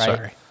 yeah, right?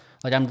 sorry.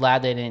 Like, I'm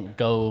glad they didn't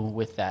go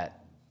with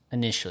that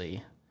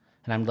initially.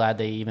 And I'm glad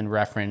they even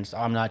referenced,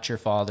 I'm not your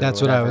father.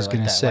 That's what I was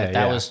going to say. Like,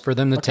 that was for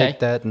them to take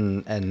that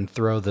and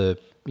throw the,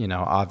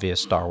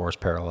 obvious Star Wars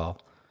parallel.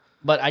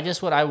 But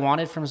what I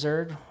wanted from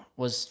Zurg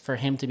was for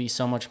him to be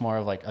so much more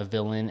of like a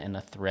villain and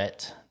a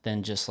threat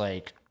than just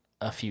like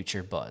a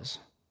future Buzz.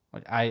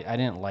 Like I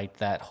didn't like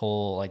that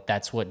whole, like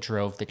that's what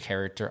drove the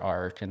character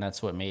arc and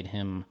that's what made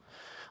him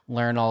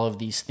learn all of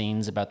these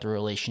things about the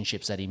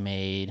relationships that he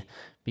made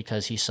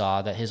because he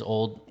saw that his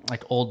old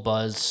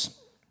Buzz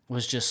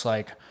was just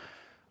like,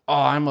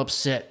 oh, I'm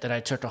upset that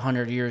I took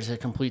 100 years to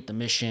complete the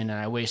mission and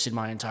I wasted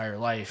my entire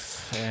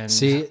life. And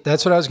see,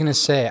 that's what I was going to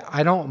say.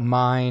 I don't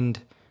mind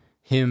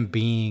him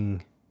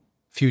being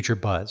future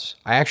Buzz.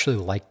 I actually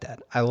like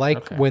that. I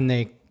like when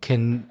they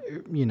can,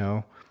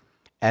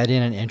 add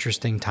in an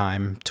interesting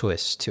time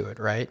twist to it,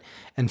 right?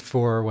 And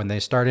for when they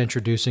start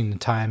introducing the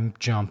time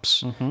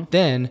jumps,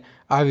 then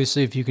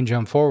obviously if you can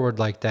jump forward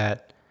like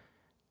that,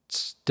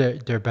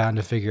 they're bound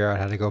to figure out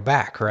how to go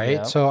back, right?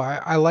 Yeah. So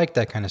I like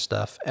that kind of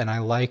stuff, and I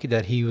like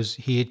that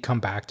he had come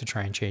back to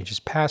try and change his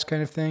past,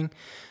 kind of thing.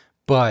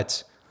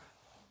 But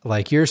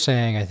like you're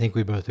saying, I think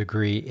we both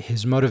agree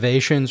his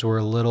motivations were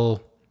a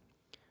little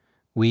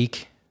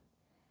weak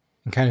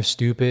and kind of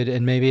stupid,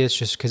 and maybe it's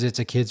just because it's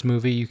a kids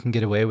movie, you can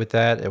get away with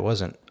that. It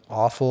wasn't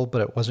awful,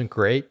 but it wasn't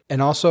great.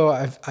 And also,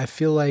 I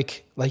feel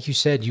like you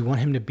said, you want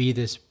him to be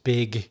this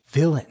big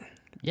villain,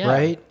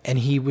 right? And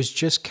he was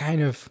just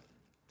kind of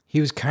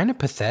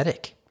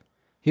pathetic.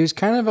 He was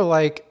kind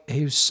of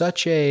he was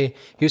such a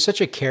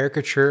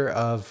caricature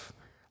of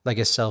like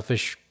a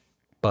selfish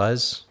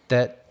Buzz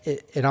that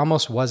it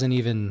almost wasn't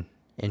even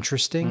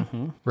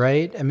interesting,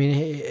 right? I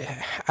mean,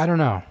 I don't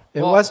know.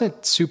 It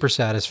wasn't super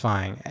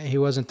satisfying. He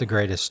wasn't the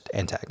greatest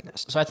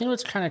antagonist. So I think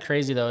what's kind of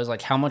crazy though is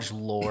like how much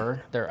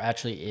lore there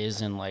actually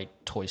is in like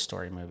Toy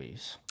Story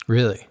movies.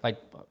 Really? Like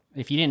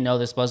if you didn't know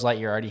this, Buzz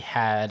Lightyear already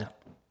had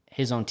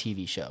his own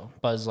TV show.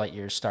 Buzz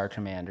Lightyear's Star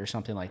Command or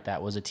something like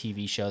that was a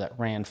TV show that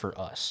ran for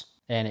us.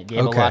 And it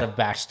gave a lot of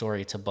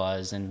backstory to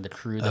Buzz and the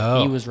crew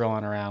that he was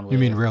rolling around with. You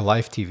mean real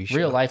life TV show?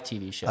 Real life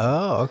TV show.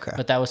 Oh, okay.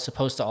 But that was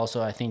supposed to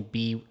also, I think,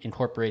 be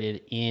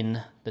incorporated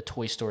in the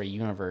Toy Story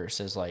universe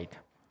as like,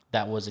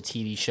 that was a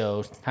TV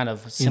show kind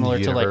of similar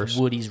to like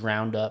Woody's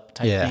Roundup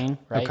type thing,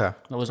 right? Okay.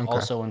 That was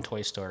also in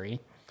Toy Story.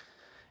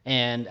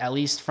 And at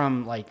least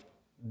from like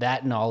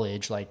that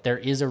knowledge, like there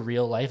is a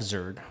real life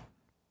Zurg.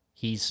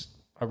 He's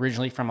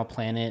originally from a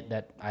planet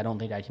that I don't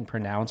think I can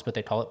pronounce, but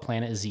they call it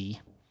Planet Z.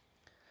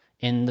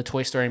 in the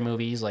Toy Story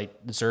movies,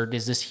 like Zurg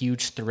is this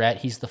huge threat.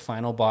 He's the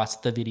final boss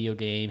of the video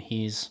game.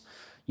 He's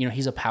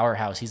a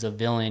powerhouse. He's a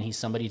villain. He's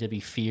somebody to be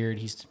feared.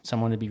 He's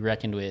someone to be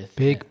reckoned with.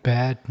 Big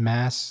bad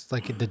mass,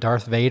 like the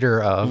Darth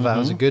Vader of. That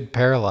was a good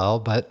parallel,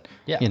 but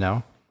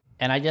yeah.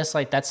 And I guess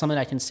like that's something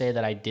I can say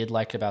that I did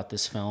like about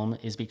this film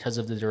is because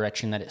of the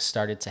direction that it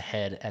started to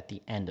head at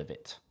the end of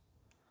it.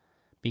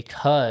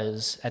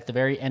 Because at the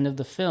very end of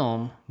the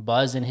film,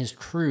 Buzz and his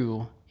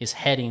crew is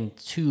heading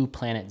to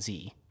Planet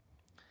Z.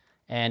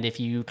 And if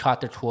you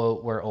caught the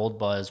quote where old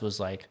Buzz was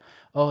like,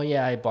 "Oh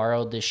yeah, I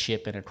borrowed this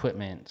ship and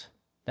equipment,"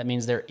 that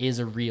means there is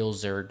a real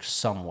Zurg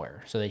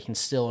somewhere, so they can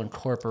still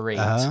incorporate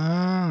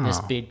this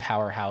big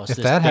powerhouse. If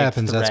this that big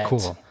happens, threat, that's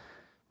cool.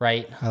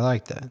 Right? I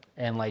like that.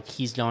 And like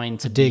he's going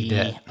to dig be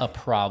that. a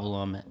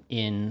problem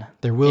in.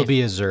 There will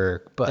be a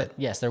Zurg, but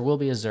yes, there will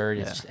be a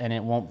Zurg, and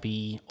it won't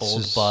be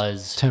old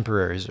Buzz.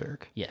 Temporary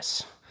Zurg.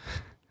 Yes.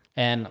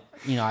 And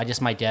I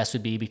just my guess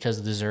would be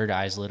because the Zurg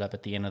eyes lit up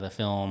at the end of the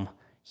film,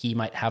 he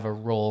might have a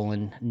role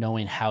in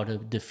knowing how to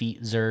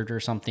defeat Zurg or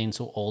something.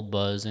 So old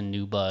Buzz and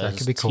new Buzz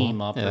could be team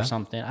cool. up or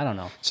something. I don't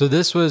know. So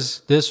this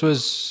was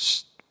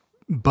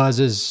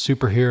Buzz's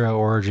superhero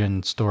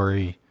origin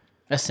story.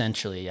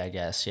 Essentially, I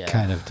guess, yeah.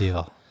 Kind of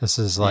deal. This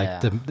is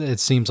like it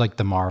seems like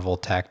the Marvel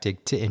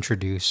tactic to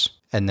introduce,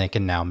 and they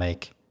can now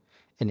make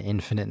an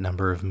infinite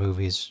number of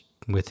movies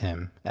with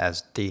him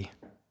as the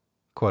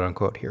quote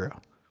unquote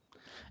hero.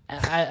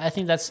 I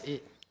think that's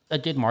a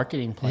good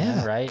marketing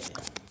plan, right?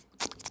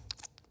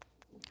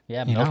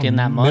 Yeah, You milking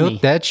know, that money.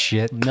 Milk that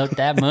shit. Milk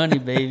that money,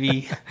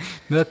 baby.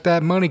 Milk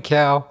that money,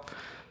 cow.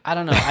 I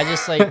don't know. I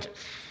just like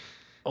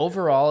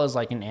overall as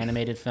like an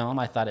animated film,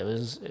 I thought it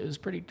was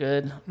pretty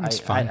good. It's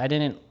fun. I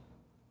didn't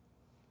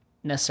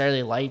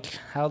necessarily like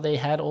how they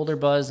had older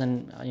Buzz,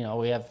 and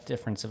we have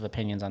difference of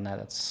opinions on that.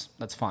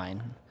 That's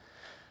fine.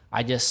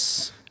 I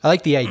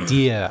like the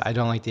idea. I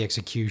don't like the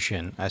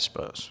execution, I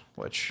suppose.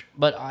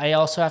 But I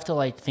also have to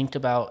like think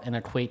about and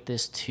equate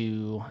this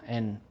to,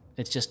 and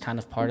it's just kind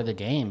of part of the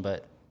game,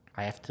 but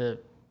I have to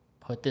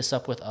put this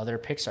up with other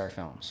Pixar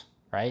films,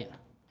 right?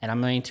 And I'm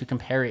going to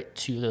compare it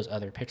to those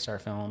other Pixar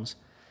films.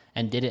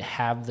 And did it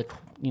have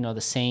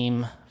the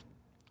same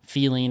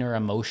feeling or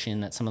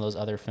emotion that some of those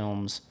other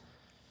films,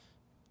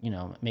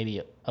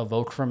 maybe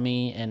evoke from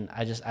me? And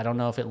I don't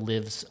know if it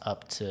lives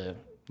up to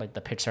like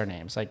the Pixar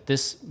names. Like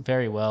this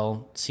very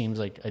well seems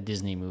like a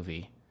Disney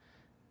movie.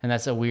 And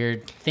that's a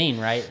weird thing,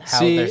 right? How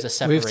there's a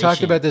separation. We've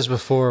talked about this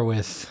before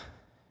with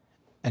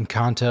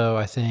Encanto,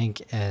 I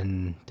think,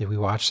 and did we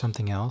watch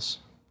something else?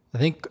 I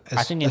think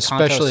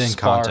especially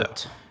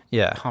Encanto.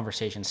 Yeah.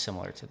 Conversations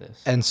similar to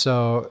this. And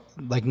so,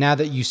 like, now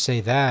that you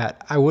say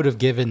that, I would have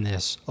given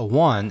this a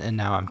 1, and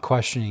now I'm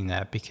questioning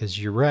that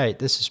because you're right.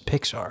 This is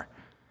Pixar.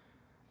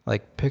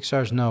 Like,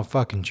 Pixar's no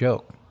fucking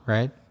joke,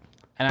 right?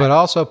 But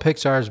also,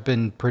 Pixar's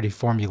been pretty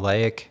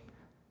formulaic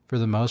for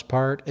the most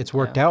part. It's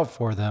worked out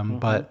for them,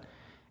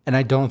 and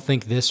I don't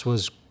think this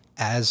was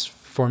as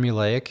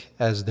formulaic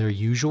as their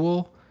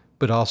usual,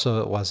 but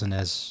also it wasn't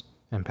as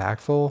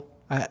impactful.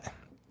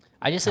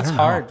 It's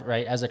hard,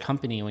 right, as a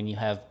company when you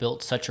have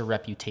built such a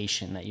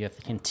reputation that you have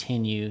to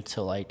continue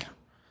to like,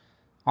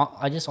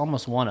 I just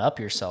almost one up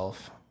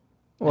yourself.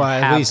 Well,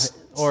 at least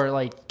or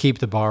like keep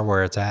the bar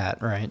where it's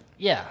at, right?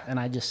 Yeah, and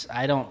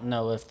I don't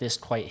know if this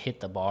quite hit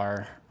the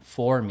bar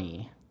for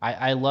me.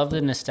 I love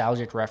the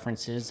nostalgic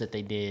references that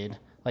they did,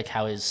 like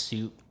how his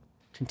suit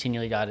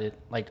continually got it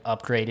like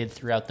upgraded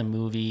throughout the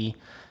movie.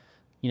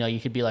 You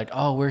could be like,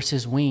 oh, where's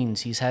his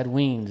wings? He's had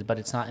wings, but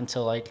it's not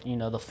until like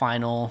the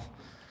final.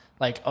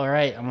 Like, all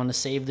right, I'm going to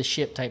save the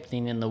ship type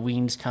thing, and the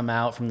wings come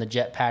out from the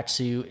jetpack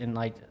suit, and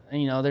like,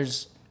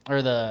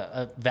 or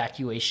the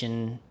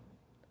evacuation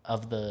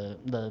of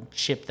the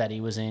ship that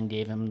he was in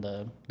gave him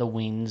the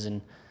wings,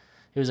 and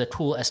it was a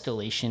cool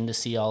escalation to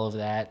see all of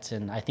that.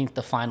 And I think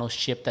the final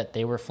ship that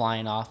they were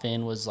flying off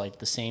in was like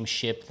the same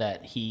ship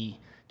that he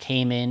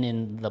came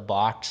in the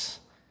box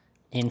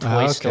in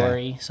Toy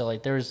Story. So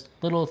like there's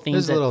little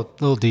things,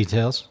 little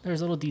details.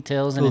 There's little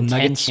details and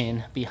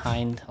intention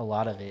behind a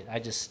lot of it.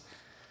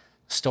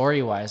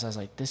 Story-wise, I was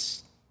like,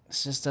 this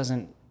just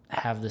doesn't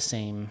have the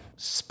same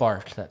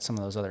spark that some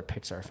of those other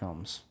Pixar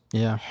films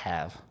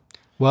have.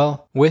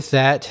 Well, with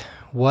that,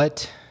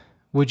 what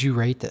would you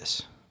rate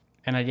this?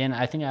 And again,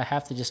 I think I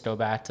have to just go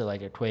back to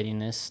like equating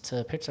this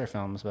to Pixar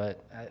films,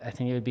 but I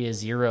think it would be a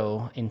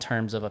 0 in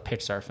terms of a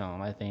Pixar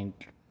film. I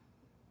think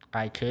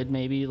I could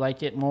maybe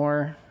like it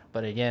more,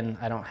 but again,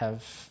 I don't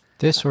have...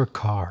 This or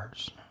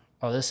Cars?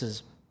 Oh, this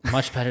is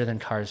much better than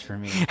Cars for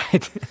me.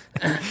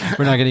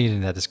 We're not going to get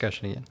into that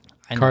discussion again.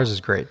 Cars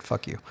is great.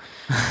 Fuck you.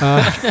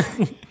 All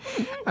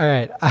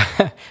right.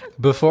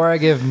 Before I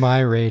give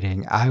my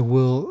rating, I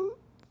will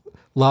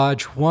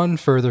lodge one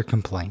further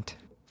complaint.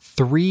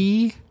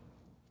 3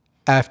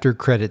 after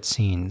credit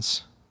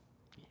scenes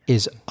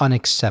is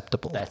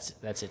unacceptable.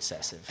 That's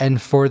excessive.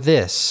 And for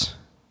this,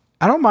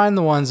 I don't mind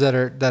the ones that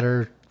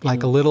are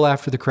like a little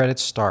after the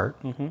credits start.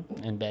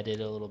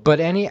 Embedded a little bit. But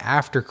any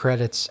after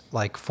credits,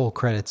 like full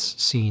credits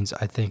scenes,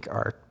 I think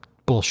are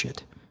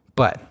bullshit.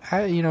 But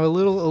a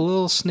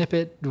little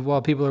snippet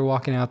while people are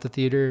walking out the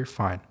theater,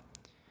 fine.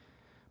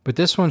 But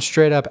this one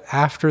straight up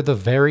after the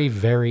very,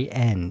 very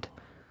end.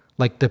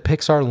 Like the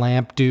Pixar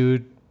lamp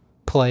dude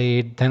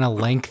played, then a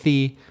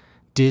lengthy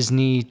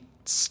Disney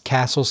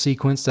castle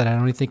sequence that I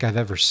don't even think I've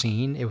ever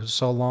seen. It was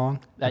so long.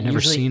 I've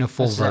never seen a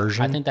full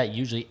version. I think that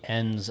usually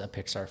ends a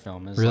Pixar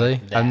film. Really?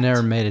 Like that. I've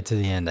never made it to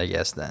the end, I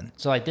guess, then.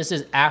 So like this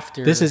is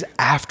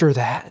after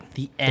that.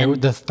 The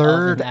end. The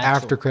third of an actual-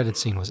 after credit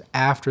scene was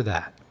after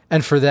that.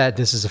 And for that,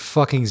 this is a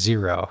fucking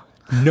 0.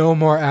 No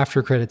more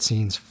after credit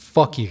scenes.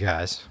 Fuck you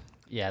guys.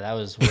 Yeah, that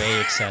was way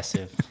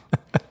excessive.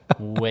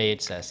 Way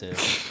excessive.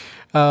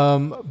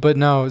 But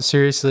no,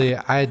 seriously,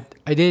 I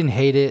didn't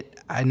hate it.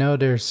 I know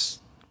there's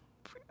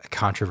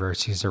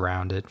controversies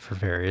around it for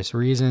various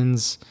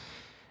reasons,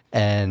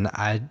 and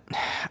I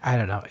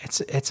don't know.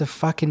 It's a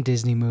fucking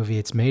Disney movie.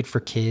 It's made for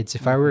kids.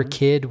 If I were a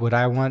kid, would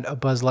I want a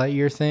Buzz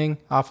Lightyear thing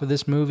off of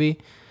this movie?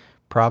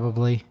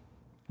 Probably.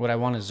 Would I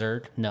want a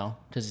Zurg? No,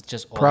 because it's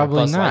just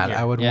Probably Buzz not. Lightyear.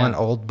 I would want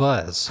old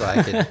Buzz, so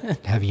I could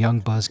have young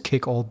Buzz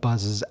kick old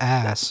Buzz's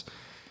ass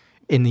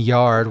in the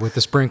yard with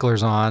the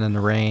sprinklers on in the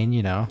rain.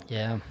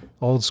 Yeah.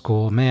 Old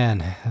school,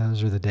 man.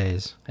 Those were the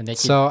days. And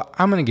So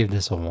I'm gonna give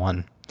this a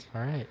 1.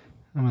 All right.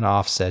 I'm gonna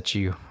offset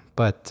you,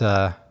 but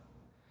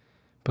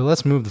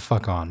let's move the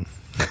fuck on.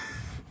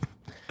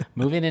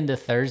 Moving into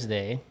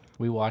Thursday,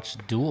 we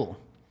watched Duel.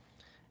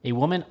 A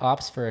woman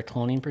opts for a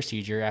cloning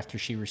procedure after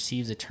she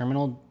receives a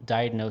terminal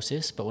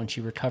diagnosis, but when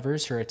she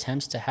recovers, her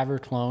attempts to have her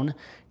clone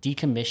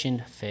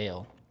decommissioned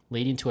fail,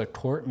 leading to a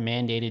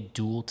court-mandated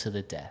duel to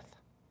the death.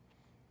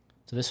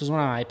 So this was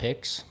one of my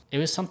picks. It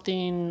was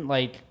something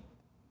like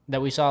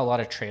that we saw a lot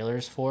of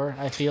trailers for,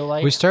 I feel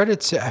like.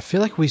 I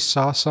feel like we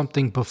saw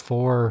something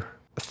before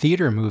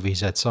theater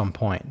movies at some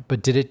point,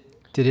 but did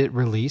it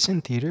release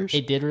in theaters?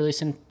 It did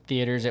release in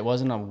theaters. It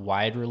wasn't a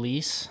wide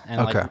release, and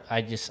Okay.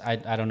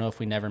 I don't know if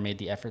we never made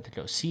the effort to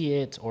go see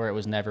it, or it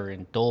was never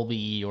in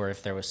Dolby, or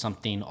if there was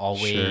something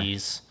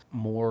always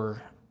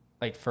more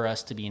like for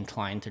us to be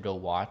inclined to go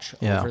watch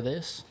over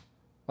this.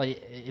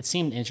 Like it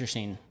seemed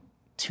interesting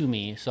to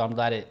me, so I'm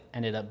glad it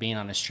ended up being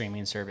on a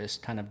streaming service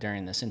kind of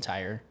during this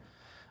entire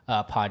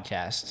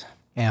podcast.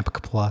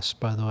 AMC Plus,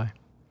 by the way.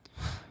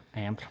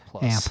 AMC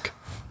Plus. AMC.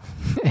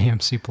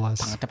 AMC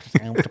Plus.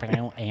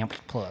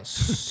 AMC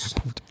Plus.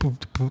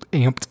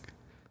 Amped.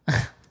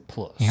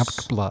 Plus.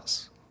 AMC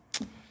Plus.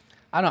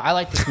 I don't know. I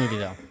like this movie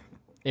though.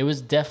 It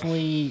was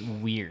definitely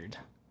weird.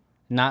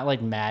 Not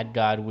like Mad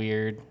God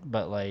weird,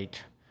 but like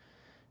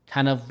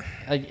kind of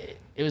like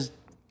it was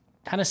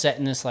kind of set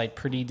in this like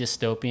pretty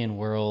dystopian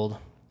world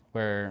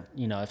where,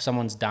 if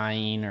someone's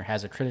dying or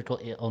has a critical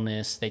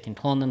illness, they can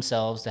clone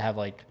themselves to have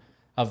like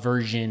a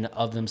version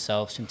of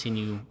themselves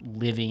continue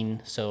living.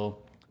 So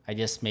I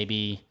guess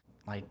maybe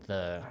like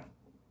It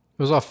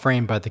was all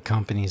framed by the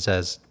companies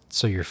as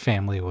so your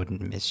family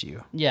wouldn't miss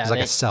you. Yeah, It's like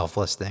a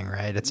selfless thing,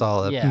 right? It's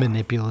all a Yeah.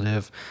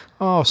 manipulative.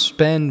 Oh,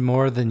 spend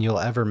more than you'll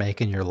ever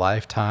make in your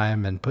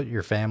lifetime and put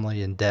your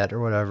family in debt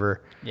or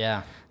whatever.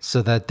 Yeah.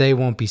 So that they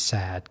won't be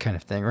sad kind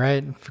of thing,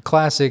 right? For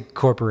classic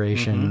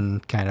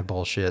corporation kind of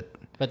bullshit.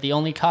 But the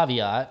only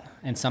caveat,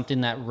 and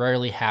something that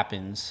rarely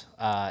happens,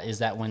 is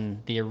that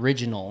when the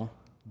original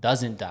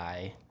doesn't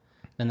die,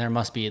 then there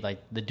must be like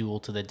the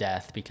duel to the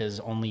death because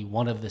only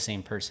one of the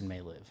same person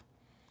may live.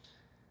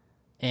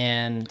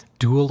 And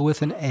Duel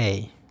with an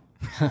A.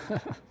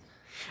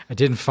 I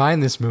didn't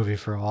find this movie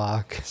for a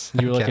while.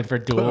 You were looking for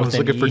Duel I was with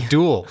an looking for E?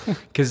 duel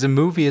because the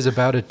movie is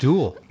about a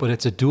duel, but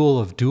it's a duel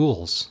of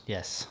duels.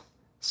 yes,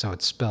 So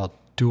it's spelled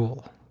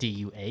duel.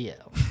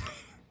 DUAL.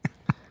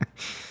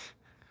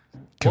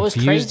 What was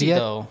Confused crazy yet?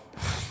 though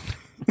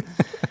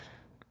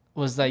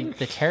was like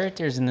the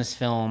characters in this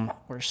film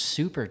were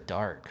super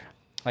dark.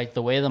 Like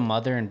the way the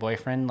mother and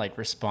boyfriend like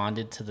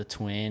responded to the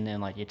twin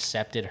and like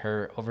accepted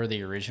her over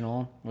the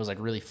original was like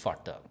really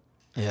fucked up.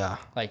 Yeah.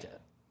 Like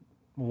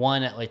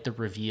one at like the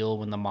reveal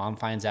when the mom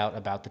finds out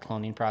about the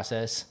cloning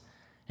process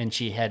and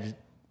she had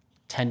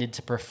tended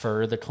to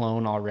prefer the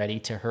clone already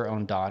to her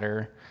own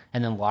daughter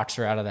and then locks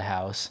her out of the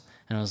house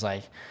and was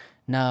like,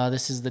 no,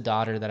 this is the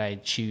daughter that I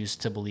choose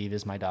to believe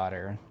is my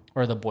daughter.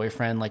 Or the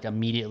boyfriend like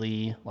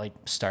immediately like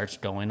starts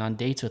going on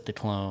dates with the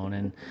clone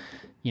and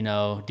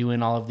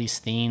doing all of these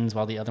things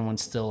while the other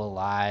one's still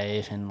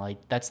alive. And like,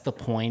 that's the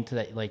point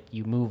that like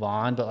you move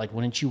on, but like,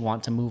 wouldn't you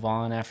want to move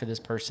on after this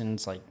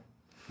person's like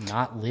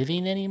not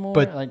living anymore?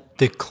 But like,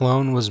 the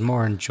clone was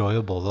more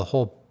enjoyable. The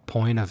whole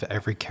point of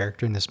every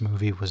character in this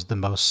movie was the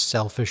most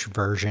selfish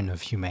version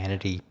of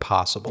humanity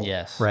possible.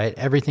 Yes. Right?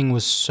 Everything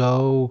was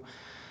so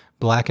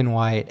black and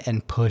white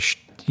and pushed,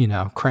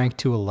 cranked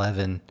to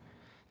 11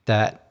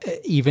 that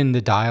even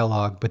the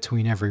dialogue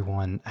between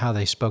everyone, how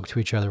they spoke to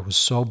each other was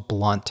so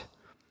blunt.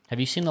 have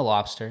you seen The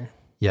Lobster?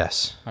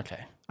 Yes.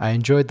 Okay. I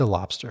enjoyed The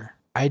Lobster.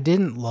 I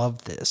didn't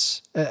love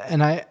this.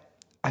 And I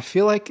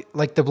feel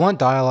like the blunt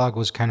dialogue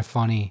was kind of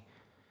funny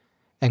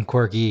and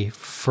quirky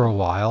for a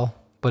while,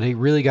 but it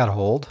really got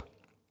old.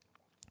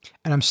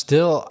 And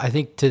I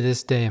think to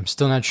this day, I'm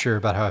still not sure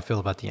about how I feel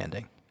about the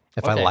ending,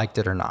 if I Okay. liked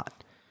it or not.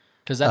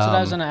 Because that's what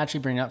I was going to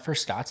actually bring up for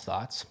Scott's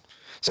thoughts.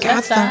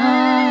 Scott's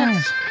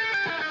thoughts!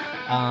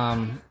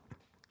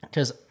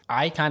 Because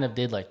I kind of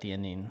did like the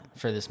ending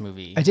for this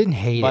movie. I didn't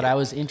hate it. But I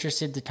was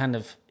interested to kind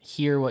of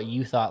hear what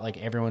you thought like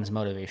everyone's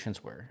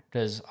motivations were.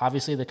 Because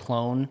obviously the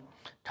clone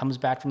comes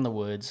back from the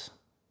woods,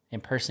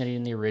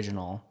 impersonating the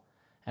original.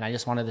 And I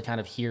just wanted to kind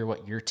of hear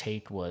what your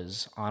take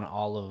was on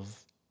all of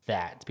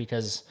that.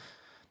 Because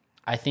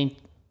I think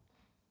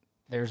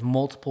there's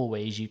multiple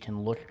ways you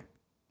can look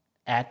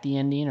at the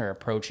ending or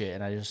approach it.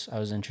 And I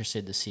was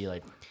interested to see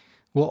like,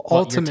 well,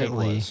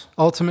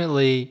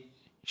 ultimately,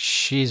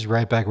 she's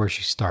right back where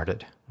she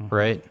started,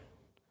 right?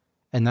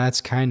 And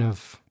that's kind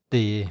of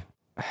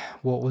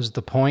what was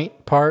the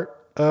point part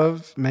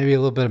of maybe a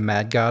little bit of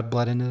Mad God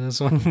blood into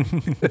this one.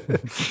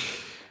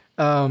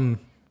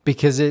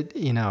 Because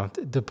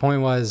the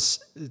point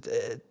was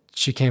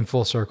she came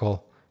full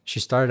circle.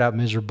 She started out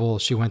miserable.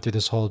 She went through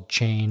this whole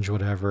change,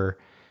 whatever.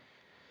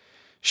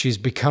 She's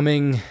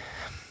becoming,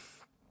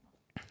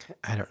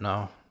 I don't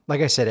know.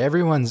 Like I said,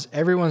 everyone's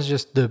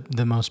just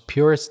the most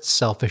purest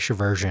selfish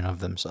version of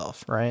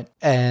themselves, right?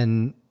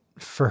 And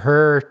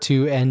for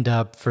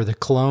the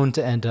clone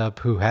to end up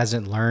who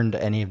hasn't learned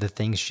any of the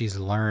things she's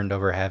learned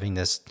over having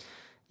this,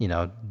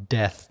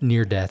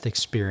 near death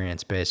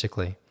experience,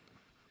 basically,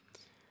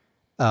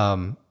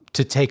 to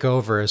take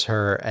over as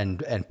her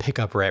and pick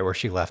up right where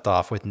she left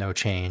off with no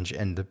change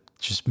and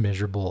just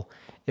miserable.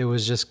 It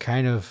was just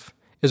kind of,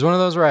 it was one of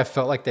those where I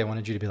felt like they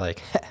wanted you to be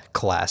like,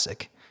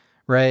 classic,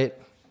 right?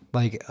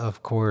 Like,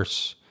 of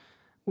course,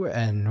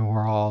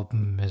 we're all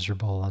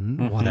miserable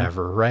and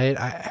whatever, right?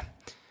 I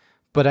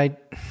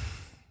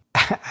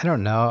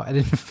don't know. I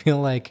didn't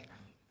feel like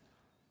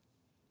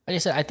I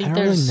said, I think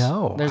there's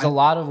a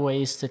lot of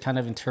ways to kind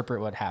of interpret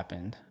what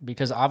happened.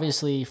 Because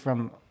obviously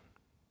from,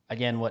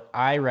 again, what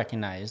I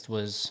recognized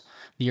was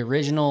the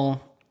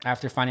original,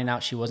 after finding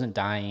out she wasn't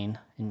dying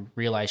and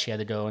realized she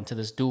had to go into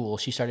this duel,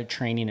 she started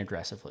training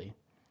aggressively.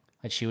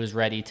 Like she was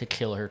ready to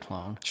kill her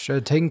clone. She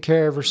started taking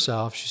care of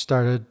herself. She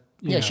started...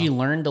 she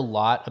learned a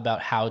lot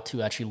about how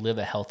to actually live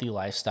a healthy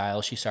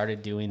lifestyle. She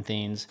started doing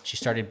things. She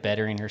started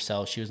bettering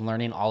herself. She was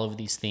learning all of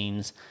these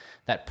things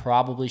that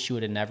probably she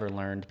would have never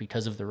learned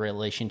because of the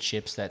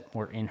relationships that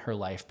were in her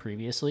life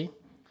previously.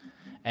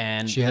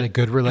 And she had a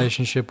good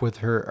relationship with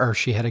her, or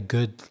she had a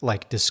good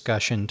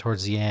discussion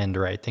towards the end,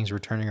 right? Things were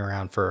turning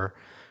around for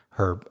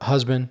her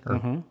husband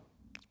or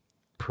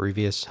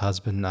previous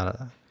husband,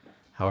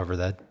 however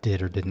that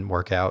did or didn't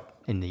work out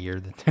in the year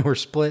that they were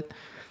split.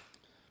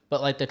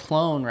 But the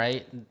clone,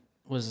 right,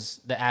 was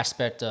the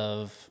aspect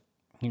of,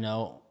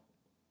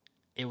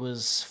 it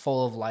was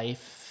full of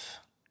life,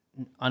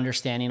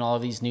 understanding all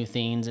of these new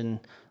things. And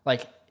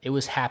it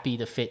was happy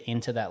to fit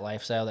into that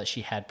lifestyle that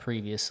she had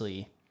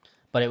previously.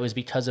 But it was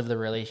because of the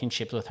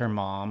relationships with her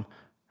mom,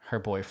 her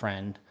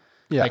boyfriend.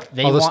 Yeah,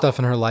 all the stuff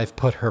in her life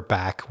put her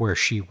back where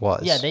she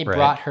was. Yeah, they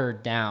brought her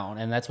down.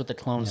 And that's what the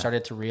clone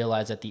started to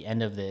realize at the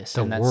end of this.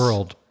 The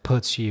world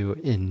puts you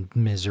in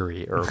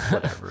misery or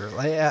whatever.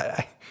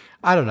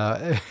 I don't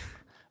know.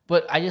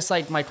 But I just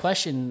my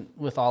question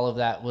with all of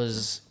that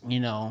was,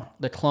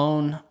 the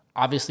clone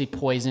obviously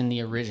poisoned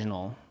the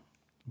original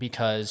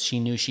because she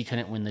knew she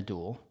couldn't win the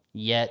duel.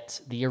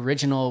 Yet the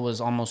original was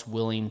almost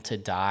willing to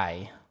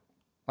die.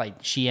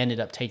 She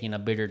ended up taking a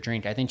bitter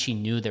drink. I think she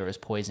knew there was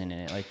poison in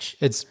it.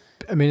 It's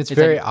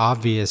very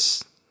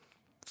obvious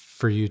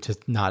for you to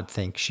not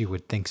think she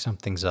would think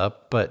something's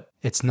up, but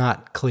it's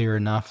not clear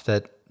enough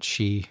that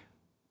she...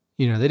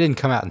 they didn't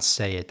come out and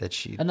say it, that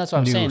she and that's what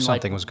I'm knew saying.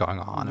 Something was going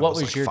on. What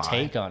was your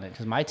take on it?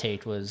 Because my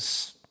take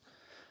was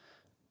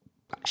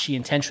she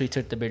intentionally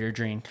took the bitter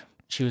drink.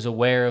 She was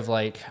aware of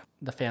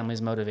the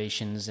family's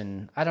motivations,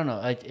 and I don't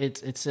know.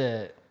 It's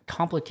a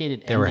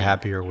complicated. They were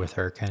happier with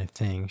her, kind of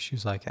thing. She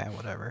was like,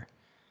 whatever.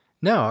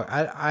 No,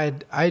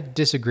 I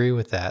disagree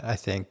with that. I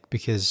think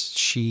because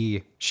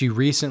she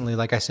recently,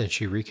 like I said,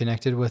 she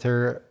reconnected with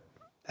her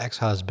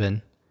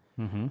ex-husband,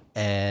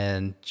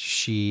 and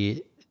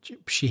she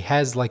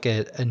has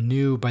a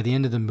new, by the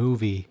end of the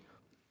movie,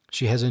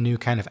 she has a new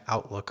kind of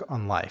outlook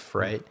on life,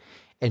 right?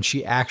 And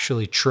she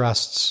actually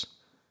trusts,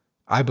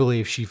 I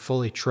believe she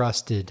fully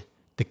trusted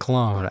the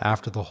clone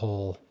after the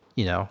whole,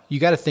 you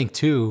got to think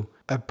too,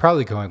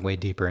 probably going way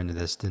deeper into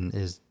this than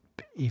is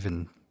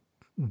even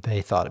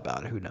they thought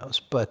about it, who knows?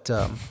 But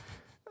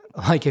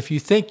if you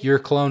think your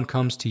clone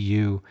comes to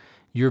you,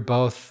 you're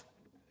both,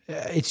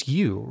 it's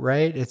you,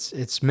 right?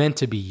 It's meant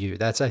to be you.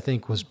 That's, I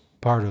think, was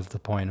part of the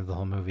point of the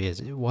whole movie, is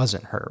it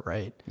wasn't her,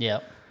 right? Yeah.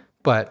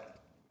 But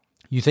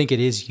you think it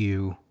is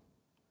you.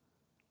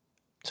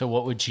 So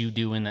what would you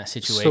do in that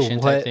situation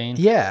type thing?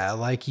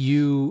 Yeah,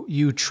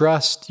 you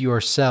trust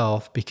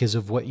yourself because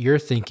of what you're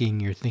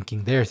thinking,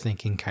 they're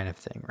thinking kind of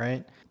thing,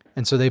 right?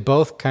 And so they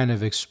both kind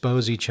of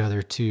expose each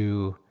other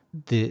to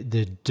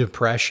the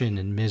depression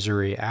and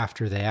misery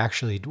after they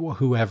actually,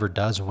 whoever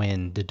does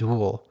win the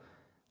duel,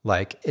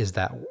 is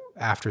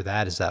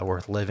that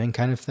worth living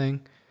kind of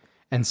thing?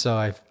 And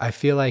so I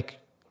feel like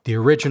the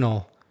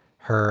original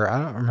her,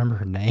 I don't remember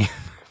her name.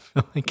 I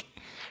feel like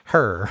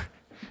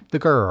the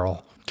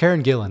girl,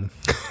 Karen Gillan.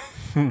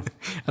 I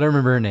don't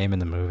remember her name in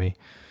the movie,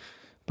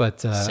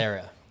 but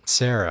Sarah.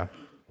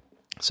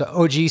 So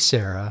OG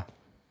Sarah,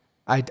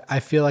 I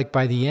feel like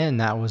by the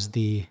end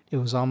it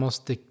was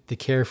almost the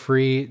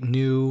carefree,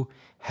 new,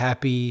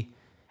 happy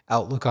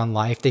outlook on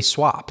life. They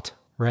swapped,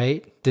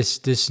 right?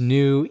 This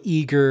new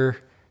eager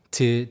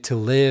to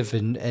live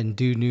and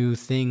do new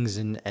things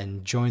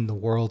and join the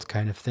world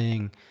kind of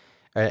thing,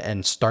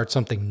 and start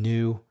something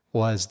new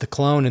was the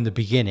clone in the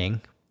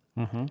beginning.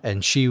 Mm-hmm.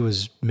 And she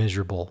was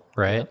miserable,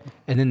 right? Yep.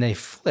 And then they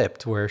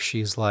flipped where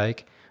she's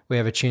like, we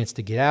have a chance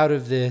to get out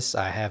of this.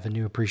 I have a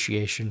new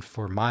appreciation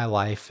for my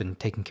life and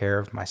taking care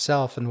of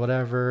myself and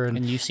whatever.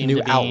 And you seem new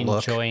to be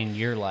outlook. Enjoying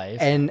your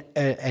life.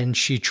 And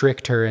she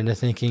tricked her into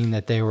thinking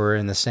that they were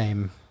in the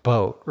same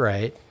boat,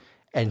 right?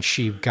 And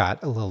she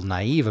got a little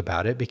naive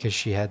about it because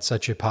she had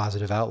such a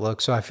positive outlook.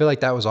 So I feel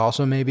like that was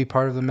also maybe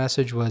part of the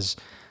message was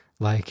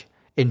like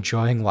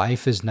enjoying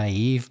life is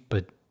naive,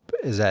 but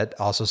is that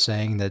also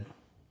saying that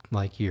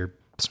like you're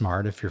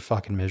smart if you're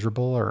fucking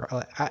miserable,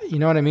 or you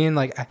know what I mean?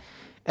 Like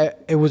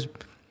it was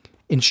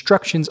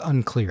instructions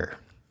unclear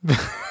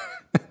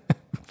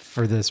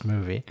for this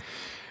movie,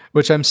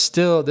 which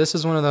this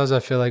is one of those I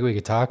feel like we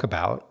could talk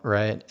about,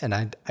 right? And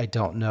I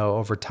don't know,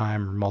 over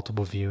time or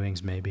multiple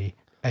viewings, maybe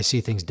I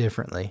see things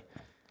differently.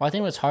 Well, I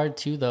think what's hard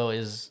too though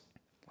is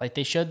like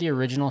they showed the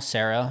original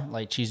Sarah,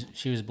 like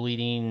she was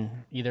bleeding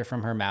either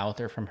from her mouth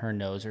or from her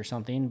nose or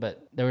something,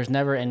 but there was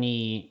never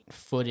any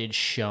footage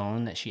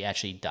shown that she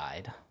actually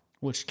died,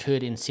 which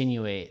could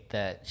insinuate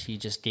that she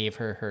just gave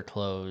her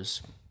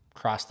clothes,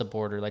 crossed the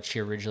border like she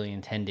originally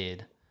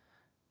intended,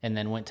 and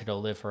then went to go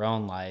live her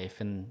own life.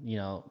 And, you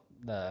know,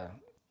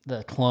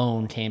 the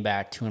clone came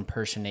back to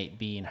impersonate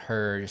being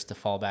her just to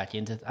fall back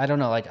into, I don't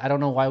know, like, I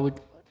don't know why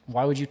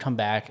would you come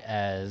back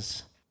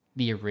as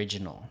the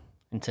original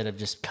instead of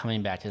just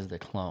coming back as the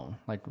clone?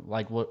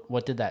 Like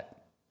what did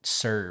that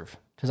serve?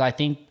 Because I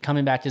think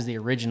coming back as the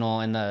original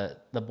and the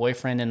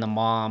boyfriend and the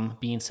mom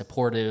being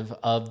supportive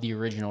of the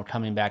original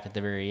coming back at the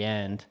very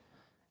end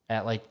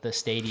at like the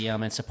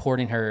stadium and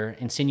supporting her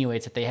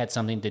insinuates that they had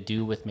something to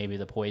do with maybe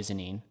the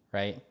poisoning,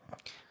 right?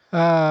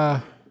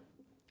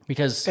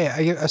 Because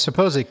I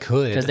suppose it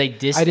could. Because they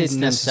distanced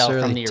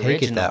themselves from the original.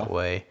 Take it that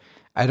way.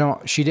 I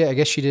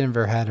guess she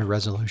never had a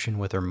resolution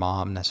with her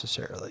mom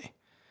necessarily.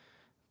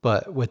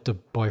 But with the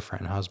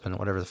boyfriend, husband,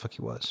 whatever the fuck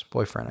he was.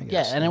 Boyfriend, I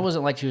guess. Yeah, and it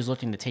wasn't like she was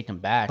looking to take him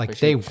back. Like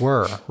they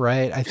were,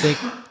 right?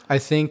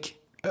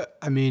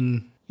 I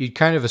mean, you'd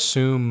kind of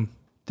assume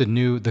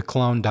the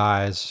clone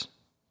dies,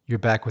 you're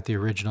back with the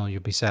original,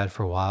 you'll be sad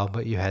for a while,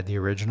 but you had the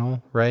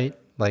original, right?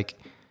 Like,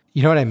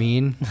 you know what I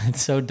mean?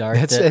 It's so dark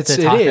to talk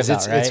about, right?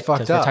 It's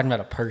fucked up. We're talking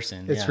about a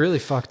person. It's really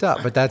fucked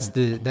up, but that's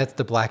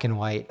the black and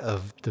white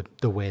of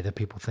the way that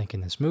people think in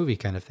this movie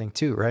kind of thing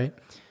too, right?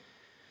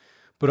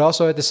 But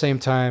also at the same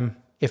time,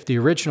 if the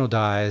original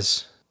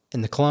dies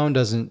and the clone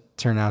doesn't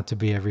turn out to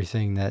be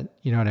everything that,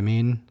 you know what I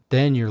mean?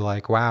 Then you're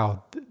like,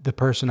 wow, the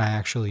person I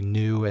actually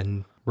knew,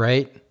 and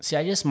right? See,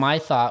 I guess my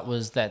thought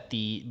was that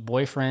the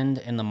boyfriend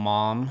and the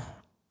mom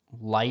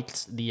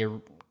liked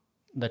the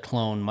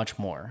clone much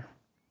more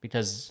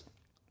because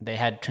they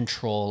had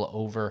control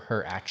over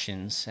her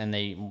actions and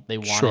they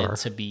wanted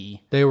to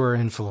be... They were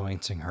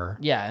influencing her.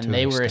 Yeah, and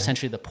they were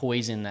essentially the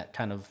poison that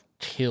kind of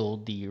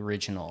killed the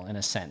original in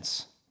a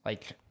sense.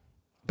 Like...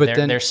 But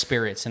their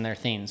spirits and their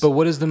things. But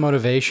what is the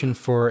motivation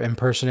for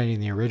impersonating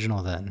the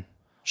original then?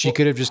 She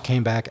could have just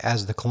came back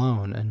as the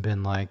clone and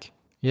been like,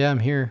 yeah, I'm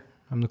here.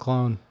 I'm the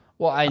clone.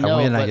 Well, I know,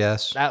 win, but I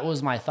guess. That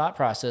was my thought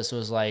process,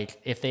 was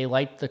like, if they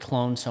liked the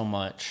clone so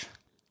much,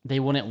 they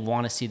wouldn't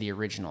want to see the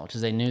original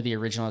because they knew the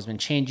original has been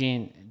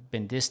changing,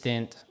 been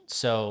distant.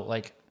 So,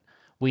 like,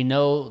 we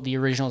know the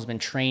original has been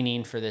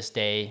training for this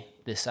day.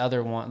 This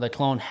other one, the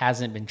clone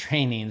hasn't been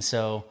training.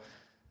 So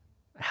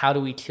how do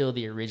we kill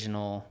the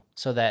original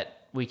so that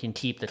we can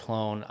keep the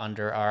clone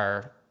under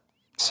our...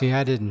 See,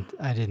 I didn't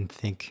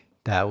think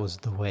that was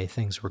the way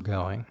things were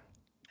going.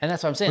 And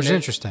that's what I'm saying. Which is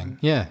interesting,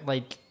 yeah.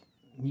 Like,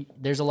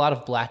 there's a lot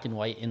of black and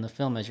white in the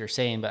film, as you're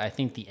saying, but I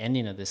think the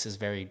ending of this is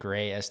very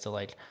gray as to,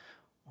 like,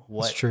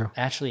 what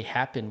actually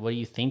happened. What do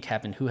you think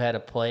happened? Who had a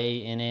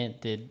play in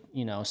it? Did,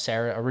 you know,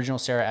 original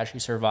Sarah actually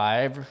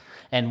survive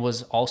and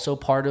was also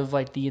part of,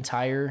 like, the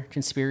entire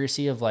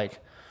conspiracy of, like,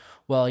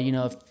 well, you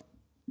know,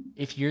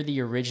 if you're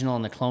the original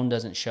and the clone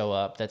doesn't show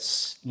up,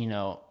 that's, you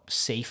know,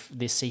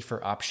 the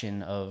safer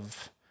option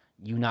of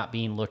you not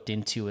being looked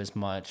into as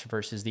much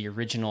versus the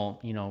original,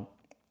 you know,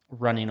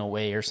 running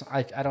away or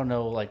something. I don't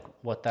know, like,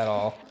 what that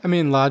all... I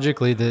mean,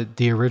 logically,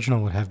 the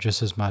original would have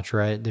just as much,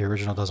 right? The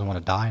original doesn't want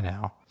to die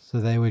now. So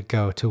they would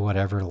go to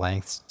whatever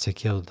lengths to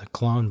kill the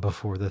clone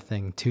before the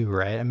thing too,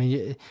 right? I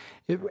mean,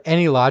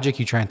 any logic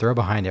you try and throw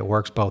behind it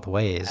works both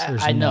ways.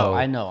 I know.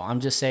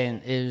 I'm just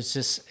saying it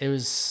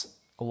was...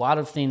 A lot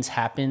of things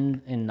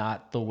happen in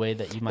not the way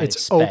that you might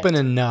expect. It's open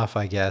enough,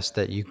 I guess,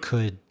 that you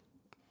could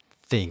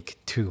think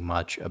too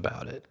much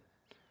about it.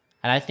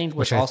 And I think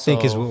which I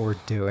think is what we're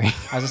doing. I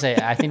was going to say,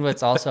 I think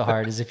what's also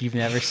hard is if you've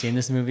never seen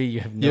this movie, you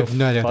have no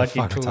idea what the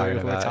fuck we're talking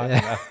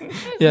about.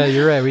 Yeah,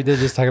 you're right. We did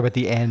just talk about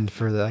the end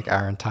for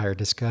our entire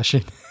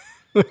discussion.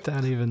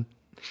 without even.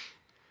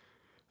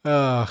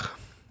 Well,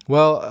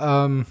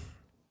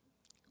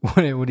 what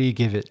do you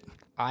give it?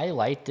 I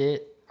liked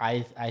it.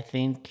 I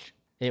think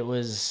it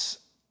was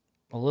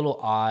a little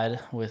odd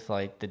with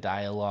like the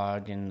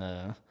dialogue and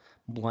the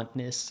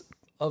bluntness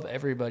of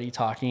everybody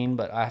talking,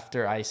 but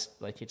after I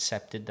like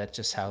accepted that's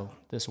just how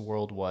this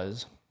world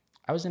was,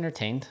 I was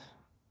entertained,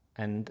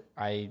 and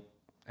I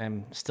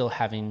am still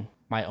having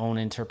my own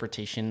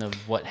interpretation of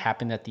what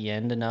happened at the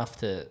end enough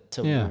to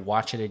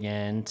watch it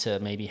again, to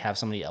maybe have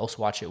somebody else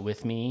watch it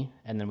with me,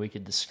 and then we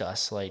could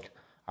discuss like,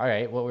 all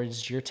right, what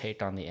was your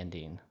take on the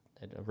ending?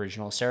 Did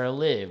original Sarah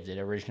live? Did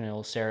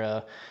original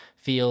Sarah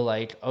feel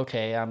like,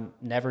 okay, I'm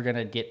never going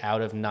to get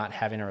out of not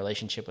having a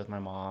relationship with my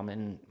mom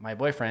and my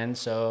boyfriend,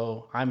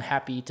 so I'm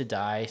happy to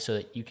die so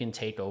that you can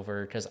take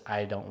over because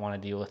I don't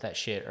want to deal with that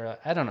shit? Or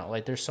I don't know,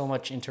 like there's so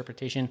much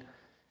interpretation.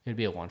 It'd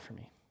be a 1 for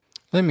me.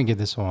 Let me give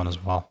this a 1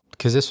 as well,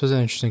 because this was an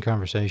interesting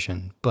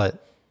conversation,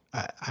 but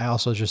I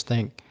also just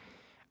think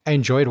I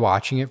enjoyed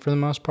watching it for the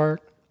most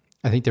part.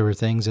 I think there were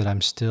things that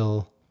I'm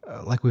still,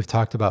 like we've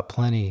talked about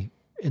plenty,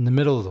 in the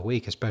middle of the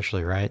week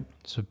especially, right?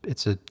 So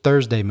it's a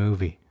Thursday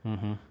movie.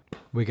 Mm-hmm.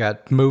 We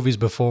got movies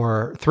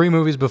before, 3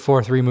 movies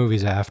before, 3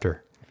 movies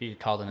after. If you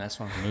call the next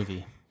one a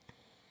movie.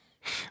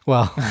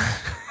 Well,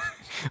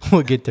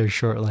 we'll get there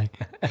shortly.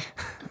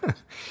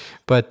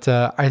 But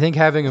I think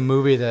having a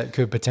movie that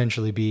could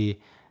potentially be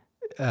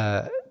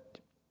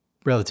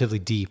relatively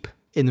deep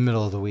in the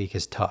middle of the week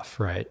is tough,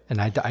 right?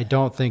 And I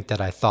don't think that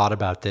I thought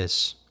about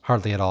this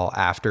hardly at all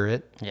after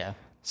it. Yeah.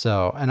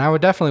 So, and I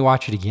would definitely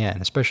watch it again,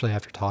 especially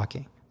after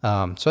talking.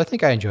 So I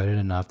think I enjoyed it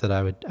enough that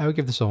I would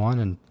give this a 1,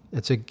 and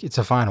it's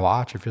a fine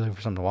watch if you're looking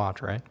for something to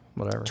watch, right?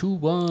 Whatever. 2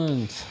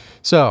 1s.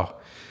 So,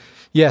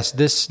 yes,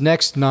 this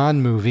next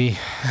non-movie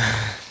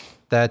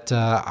that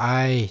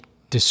I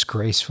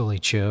disgracefully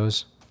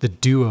chose, The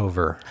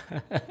Do-Over,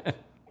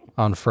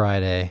 on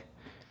Friday.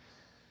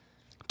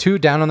 2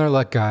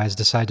 down-on-their-luck guys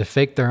decide to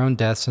fake their own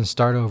deaths and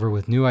start over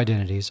with new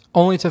identities,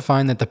 only to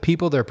find that the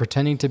people they're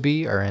pretending to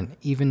be are in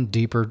even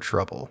deeper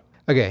trouble.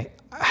 Okay.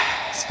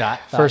 Scott?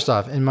 First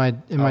off, in my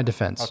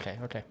defense.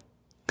 Okay.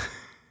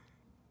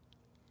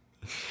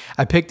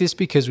 I picked this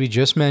because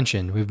we've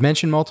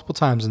mentioned multiple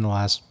times in the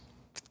last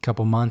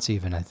couple months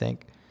even, I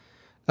think,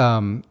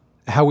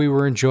 how we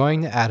were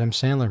enjoying the Adam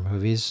Sandler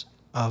movies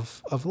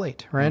of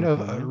late, right?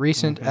 Mm-hmm. Of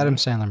recent Adam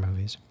Sandler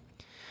movies.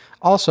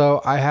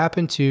 Also, I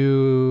happened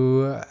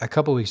to, a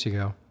couple weeks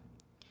ago,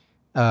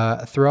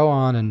 throw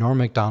on that Norm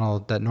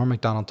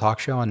Macdonald talk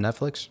show on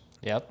Netflix.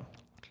 Yep.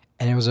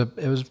 And it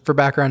was for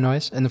background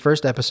noise. And the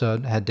first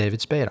episode had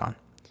David Spade on.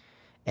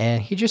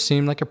 And he just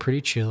seemed like a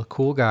pretty chill,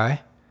 cool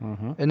guy.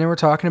 Mm-hmm. And they were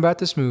talking about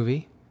this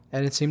movie,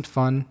 and it seemed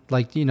fun.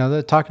 Like,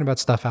 they're talking about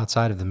stuff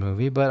outside of the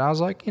movie. But I was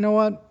like, you know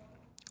what?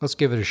 Let's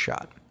give it a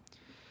shot.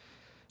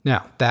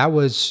 Now, that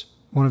was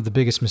one of the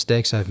biggest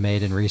mistakes I've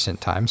made in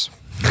recent times.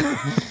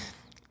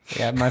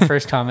 Yeah, my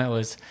first comment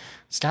was,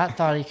 Scott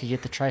thought he could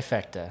get the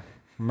trifecta.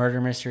 Murder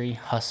mystery,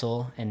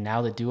 hustle, and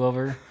now the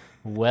do-over.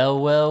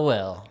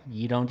 Well,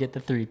 you don't get the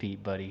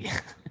 3-peat, buddy.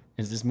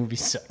 As this movie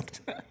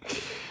sucked.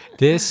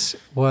 This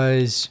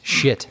was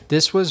shit.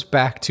 This was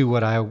back to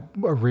what I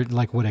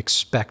would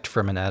expect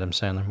from an Adam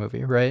Sandler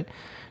movie, right?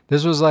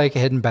 This was like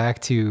heading back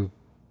to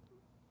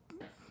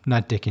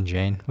not Dick and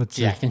Jane. What's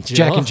Jack and Jill.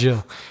 Jack and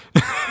Jill.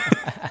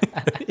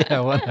 Yeah,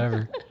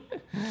 whatever.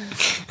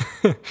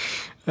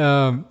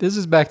 This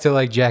is back to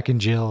like Jack and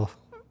Jill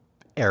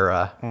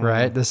era,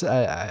 right? This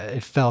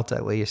it felt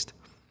at least.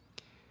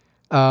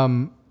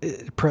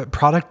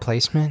 Product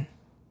placement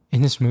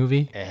in this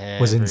movie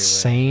was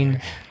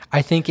insane.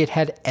 I think it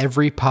had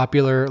every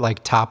popular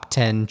like top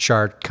 10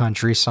 chart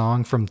country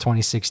song from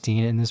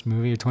 2016 in this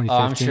movie or 2015. Oh,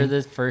 I'm sure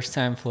the first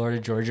time Florida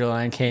Georgia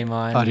Line came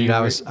on, oh, dude,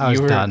 I was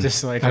done.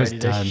 Just like I was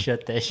ready done. to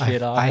shut that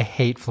shit off. I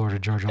hate Florida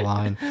Georgia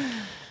Line,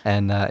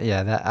 and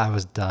I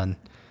was done.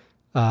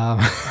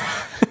 And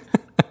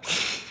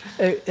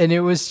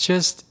it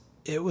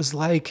was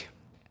like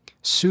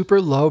super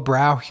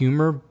lowbrow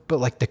humor, but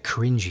like the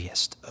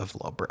cringiest of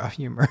lowbrow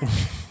humor.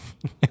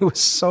 It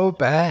was so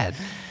bad.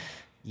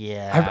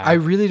 Yeah. I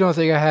really don't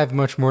think I have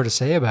much more to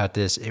say about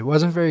this. It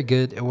wasn't very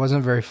good. It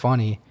wasn't very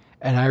funny,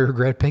 and I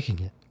regret picking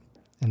it.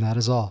 And that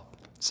is all.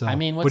 So, I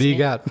mean, what do you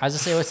got? I was gonna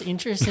say, what's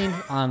interesting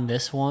on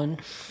this one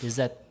is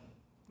that,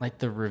 like,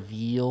 the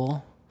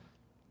reveal,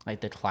 like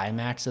the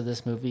climax of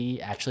this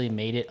movie, actually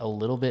made it a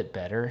little bit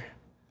better.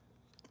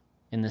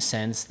 In the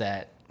sense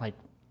that, like,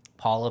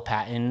 Paula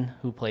Patton,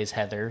 who plays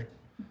Heather,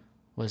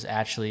 was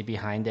actually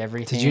behind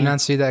everything. Did you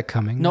not see that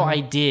coming? No, I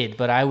did,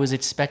 but I was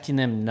expecting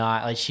them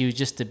not. Like, she was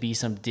just to be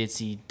some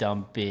ditzy,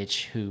 dumb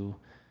bitch who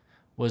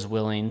was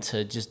willing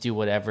to just do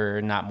whatever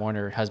and not mourn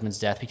her husband's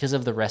death because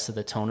of the rest of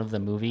the tone of the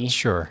movie.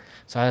 Sure.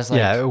 So I was like...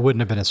 Yeah, it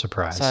wouldn't have been a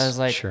surprise. So I was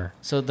like... Sure.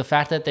 So the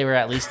fact that they were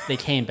at least... They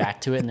came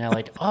back to it and they're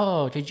like,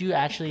 oh, did you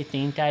actually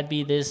think I'd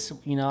be this?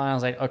 You know, and I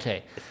was like,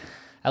 okay.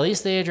 At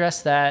least they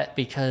addressed that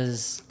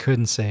because...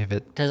 Couldn't save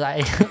it. Because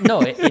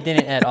No, it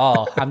didn't at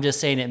all. I'm just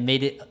saying it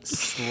made it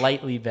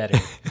slightly better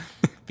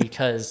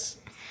because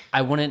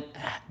I wouldn't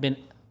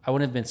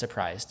have been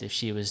surprised if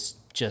she was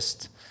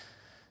just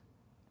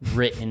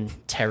written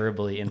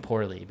terribly and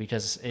poorly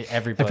because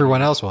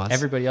everyone else was.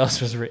 Everybody else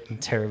was written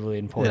terribly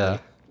and poorly. Yeah.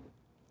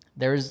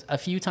 There was a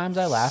few times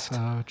I laughed.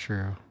 So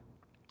true.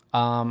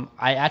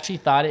 I actually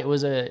thought it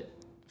was a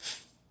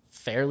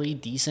fairly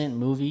decent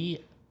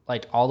movie,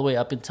 like all the way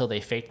up until they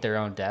faked their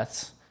own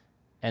deaths,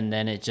 and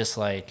then it just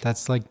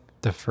that's like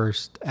the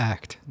first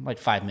act, like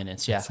 5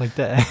 minutes. Yeah, it's like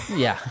that.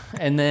 Yeah,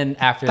 and then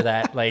after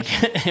that, like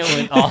it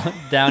went all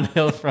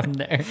downhill from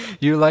there.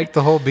 You like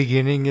the whole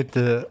beginning at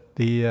the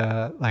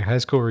like high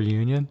school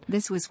reunion?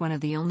 This was one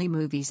of the only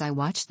movies I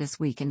watched this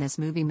week, and this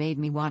movie made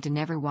me want to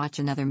never watch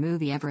another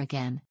movie ever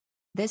again.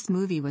 This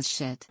movie was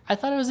shit. I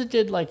thought it was a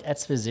good like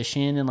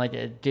exposition and like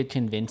a good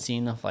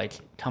convincing of like,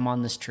 come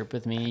on this trip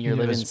with me. You're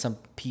living some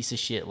piece of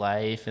shit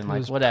life and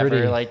like whatever.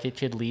 Pretty. Like it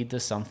could lead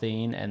to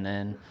something, and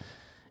then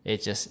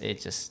it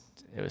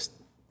was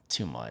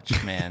too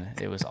much, man.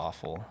 It was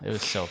awful. It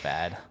was so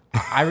bad.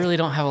 I really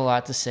don't have a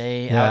lot to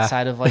say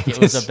outside of like it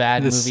was a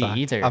bad movie sucked.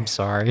 either. I'm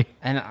sorry.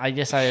 And I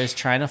guess I was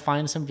trying to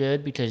find some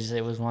good because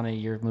it was one of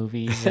your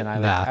movies, and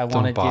I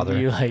want to bother.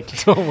 give you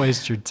like Don't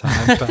waste your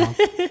time, pal.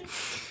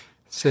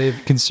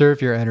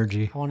 Conserve your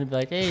energy. I want to be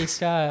like, hey,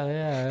 Scott,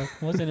 yeah, it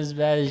wasn't as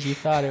bad as you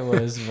thought it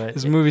was, but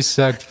This movie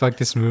sucked. Fuck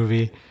this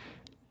movie.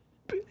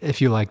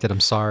 If you liked it, I'm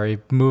sorry.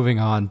 Moving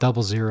on.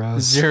 Double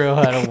zeros. 0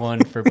 out of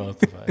 1 for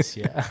both of us.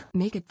 Yeah.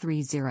 Make it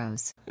 3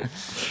 zeros.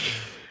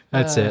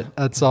 That's it.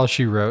 That's all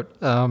she wrote.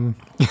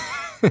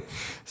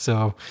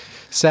 So,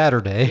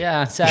 Saturday.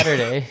 Yeah,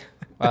 Saturday,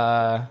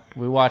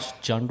 we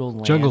watched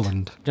Jungleland.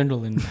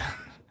 Jungleland.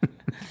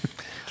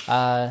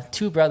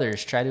 Two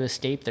brothers try to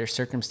escape their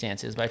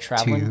circumstances by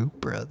traveling.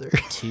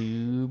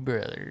 Two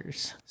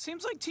brothers.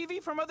 Seems like TV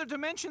from other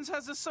dimensions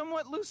has a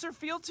somewhat looser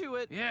feel to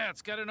it. Yeah,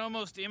 it's got an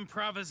almost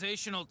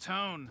improvisational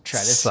tone. Try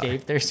to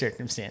escape their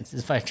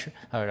circumstances by...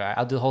 All right,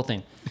 I'll do the whole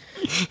thing.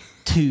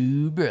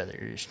 Two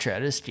brothers try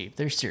to escape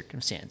their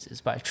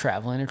circumstances by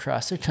traveling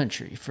across the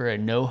country for a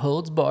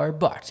no-holds-barred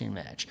boxing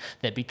match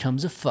that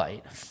becomes a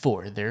fight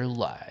for their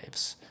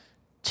lives.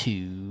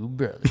 Two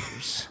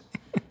brothers.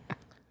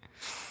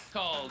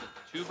 Called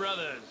Two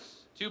Brothers.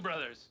 Two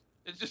Brothers.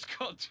 It's just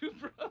called Two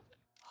Brothers.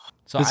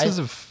 So This I is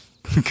was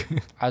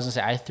going to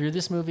say, I threw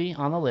this movie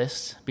on the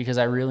list because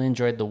I really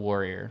enjoyed The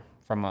Warrior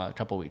from a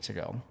couple weeks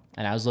ago.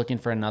 And I was looking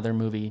for another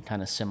movie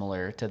kind of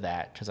similar to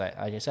that because, like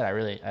I said,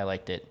 I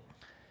liked it.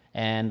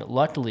 And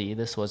luckily,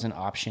 this was an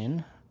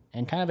option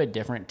and kind of a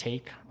different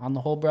take on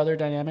the whole brother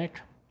dynamic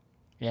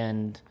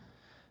and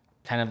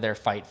kind of their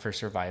fight for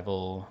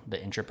survival, the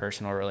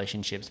interpersonal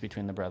relationships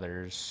between the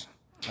brothers.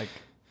 Like,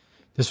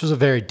 This was a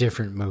very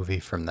different movie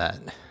from that.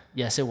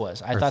 yes, it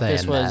was. I thought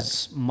this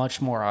was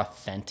much more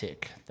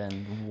authentic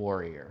than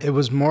Warrior. This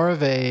was more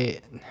of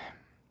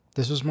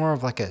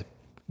like a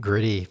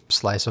gritty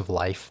slice of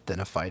life than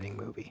a fighting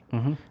movie.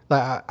 Mm-hmm.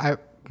 Like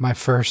my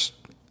first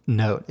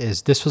note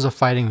is this was a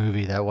fighting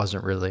movie that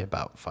wasn't really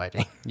about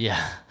fighting.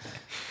 Yeah.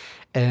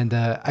 And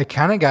I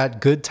kind of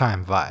got Good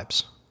Time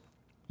vibes.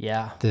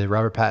 Yeah. The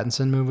Robert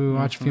Pattinson movie we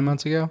watched a few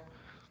months ago.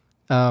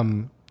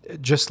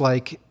 Just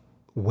like,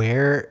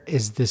 where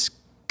is this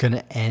going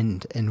to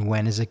end and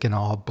when is it going to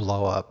all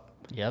blow up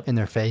in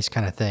their face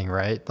kind of thing,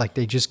 right? Like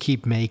they just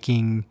keep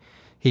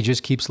he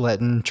just keeps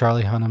letting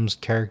Charlie Hunnam's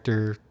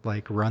character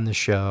like run the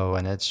show,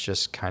 and it's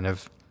just kind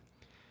of,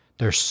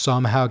 they're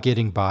somehow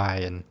getting by,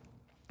 and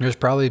there's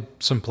probably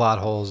some plot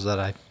holes that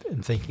I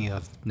am thinking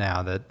of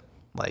now that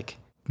like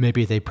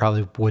maybe they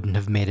probably wouldn't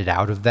have made it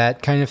out of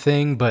that kind of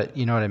thing, but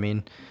you know what I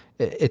mean?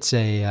 It's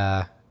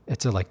a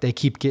like they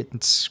keep getting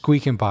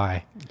squeaking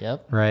by.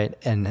 Yep. Right.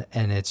 And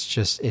it's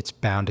just, it's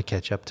bound to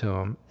catch up to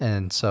them.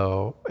 And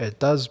so it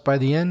does by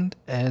the end.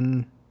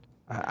 And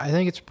I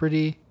think it's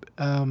pretty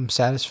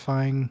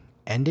satisfying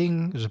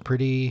ending. It was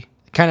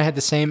kind of had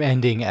the same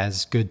ending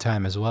as Good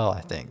Time as well,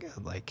 I think.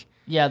 Like,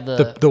 yeah,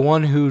 the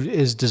one who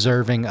is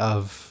deserving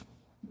of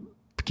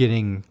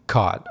getting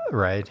caught,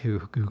 right?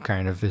 Who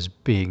kind of is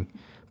being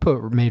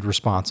made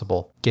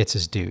responsible gets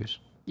his dues.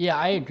 Yeah,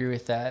 I agree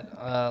with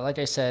that. Like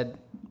I said,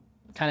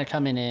 kind of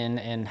coming in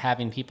and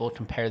having people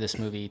compare this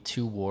movie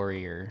to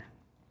Warrior.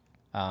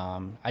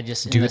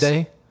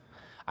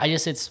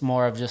 It's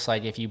more of just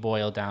like if you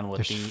boil down what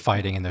there's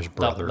fighting and there's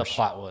brothers. The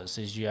plot was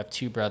is you have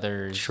two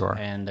brothers, sure,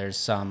 and there's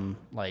some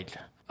like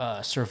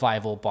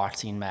survival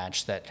boxing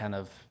match that kind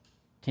of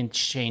can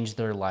change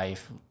their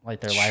life, like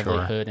their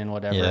livelihood and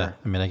whatever. Yeah,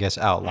 I mean, I guess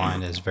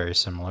outline is very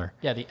similar.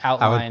 Yeah, the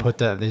outline. I would put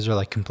that, these are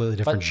like completely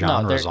different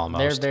genres almost.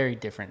 They're very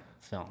different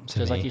films.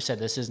 Because like you said,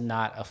 this is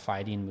not a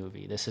fighting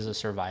movie. This is a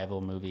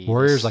survival movie.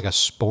 Warrior's like a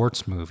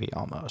sports movie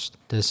almost.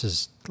 This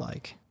is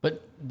like...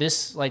 But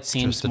this like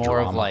seems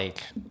more of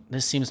like...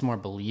 This seems more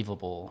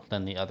believable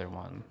than the other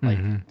one.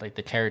 Like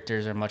the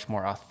characters are much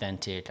more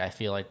authentic. I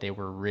feel like they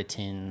were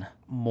written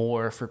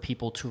more for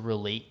people to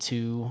relate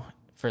to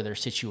for their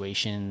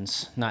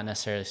situations, not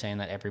necessarily saying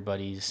that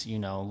everybody's,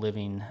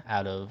 living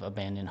out of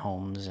abandoned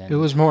homes. And, it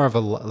was more of a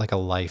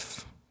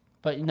life.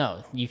 But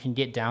no, you can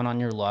get down on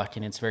your luck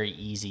and it's very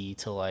easy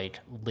to like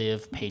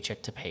live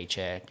paycheck to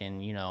paycheck.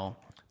 And,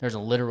 there's a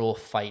literal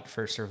fight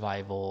for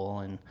survival,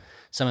 and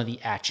some of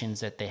the actions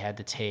that they had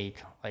to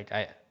take. Like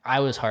I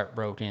was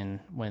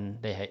heartbroken when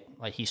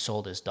he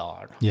sold his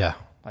dog. Yeah.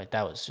 Like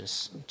that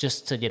was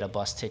just to get a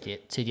bus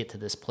ticket to get to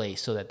this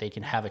place so that they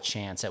can have a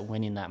chance at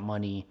winning that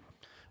money,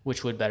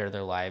 which would better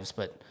their lives.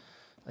 But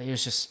it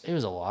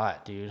was a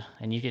lot, dude.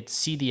 And you could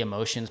see the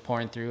emotions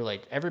pouring through.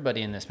 Like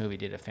everybody in this movie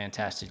did a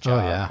fantastic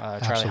job. Oh, yeah.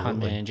 Charlie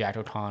Absolutely. Hunnam, Jack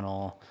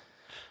O'Connell.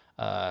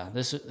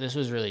 This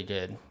was really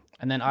good.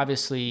 And then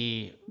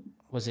obviously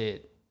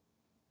it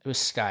was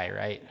Sky,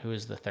 right? Who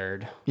was the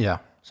third? Yeah.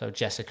 So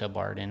Jessica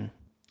Barden.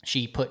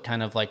 She put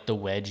kind of like the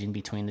wedge in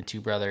between the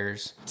two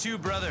brothers. Two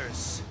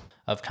brothers.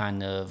 Of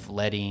kind of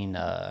letting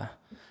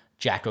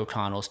Jack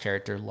O'Connell's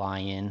character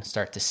Lion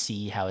start to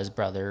see how his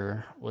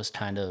brother was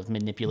kind of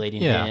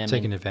manipulating him.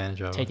 Taking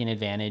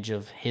advantage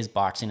of his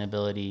boxing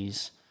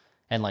abilities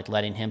and like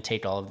letting him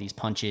take all of these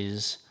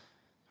punches,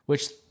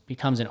 which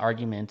becomes an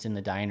argument in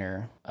the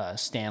diner.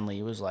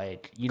 Stanley was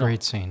like,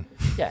 Great scene.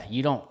 Yeah,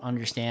 you don't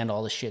understand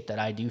all the shit that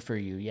I do for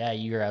you. Yeah,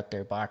 you're out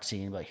there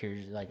boxing, but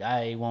here's like,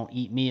 I won't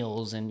eat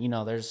meals. And,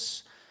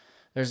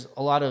 there's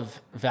a lot of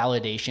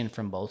validation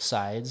from both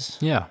sides.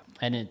 Yeah.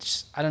 And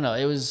I don't know,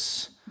 it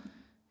was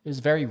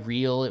very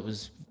real. It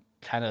was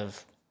kind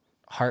of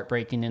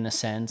heartbreaking in a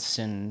sense.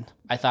 And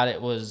I thought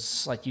it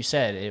was, like you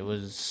said, it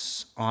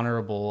was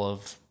honorable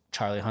of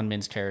Charlie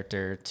Hunnam's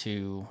character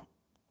to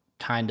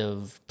kind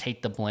of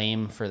take the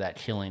blame for that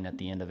killing at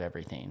the end of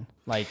everything.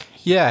 Like,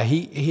 yeah,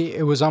 he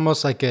it was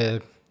almost like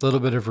a little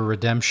bit of a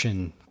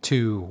redemption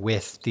too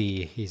with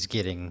he's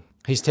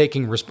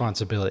taking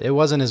responsibility. It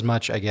wasn't as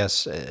much, I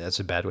guess, that's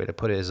a bad way to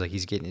put it, as like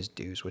he's getting his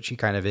dues, which he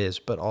kind of is,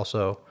 but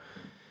also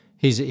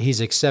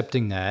he's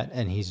accepting that,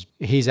 and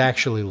he's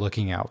actually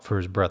looking out for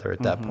his brother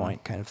at that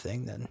point, kind of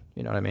thing. Then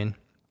you know what I mean?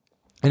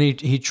 And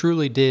he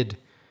truly did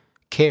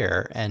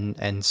care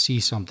and see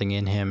something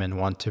in him and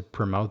want to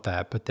promote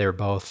that. But they're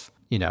both,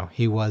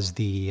 he was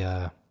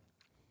the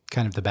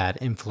kind of the bad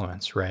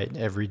influence, right?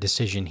 Every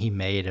decision he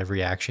made,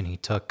 every action he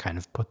took, kind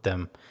of put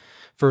them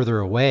further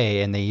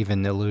away. And they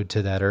even allude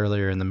to that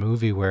earlier in the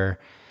movie, where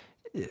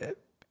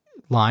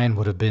Lion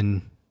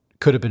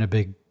could have been a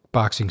big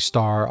boxing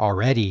star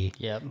already.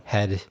 Yep.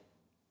 Had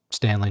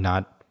Stanley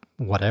not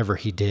whatever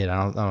he did.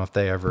 I don't know if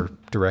they ever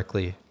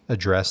directly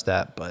addressed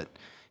that, but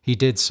he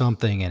did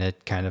something and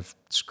it kind of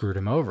screwed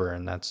him over.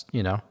 And that's,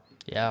 yeah,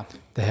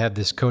 they have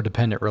this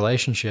codependent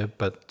relationship,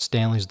 but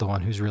Stanley's the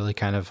one who's really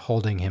kind of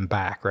holding him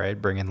back,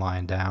 right? Bringing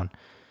Lion down.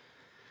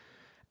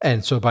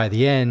 And so by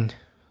the end,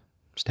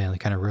 Stanley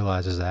kind of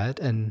realizes that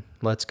and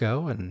lets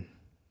go. And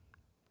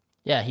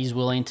yeah, he's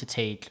willing to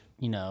take,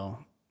 the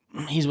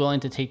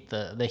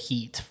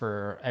heat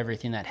for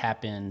everything that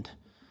happened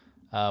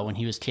when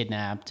he was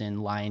kidnapped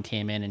and Lion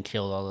came in and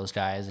killed all those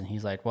guys. And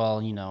he's like,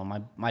 well,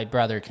 my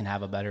brother can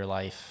have a better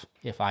life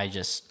if I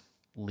just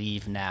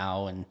leave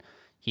now, and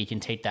he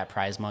can take that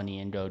prize money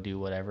and go do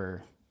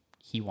whatever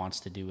he wants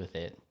to do with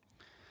it.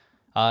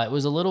 It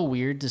was a little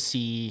weird to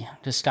see,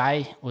 because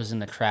Sky was in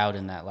the crowd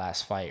in that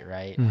last fight,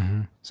 right?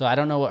 Mm-hmm. So I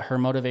don't know what her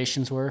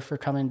motivations were for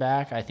coming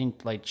back. I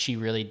think like she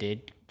really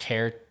did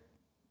care,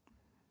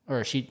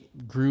 or she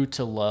grew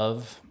to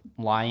love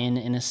Lion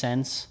in a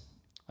sense.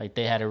 Like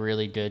they had a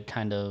really good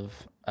kind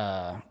of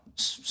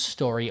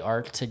story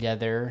arc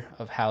together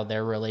of how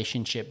their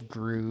relationship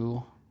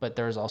grew. But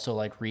there was also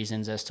like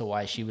reasons as to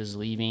why she was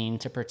leaving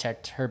to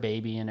protect her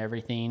baby and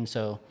everything.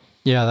 So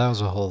yeah, that was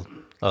a whole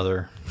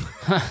other.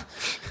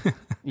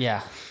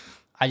 Yeah.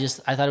 I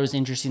thought it was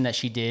interesting that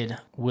she did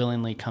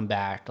willingly come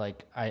back.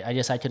 Like I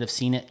guess I could have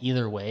seen it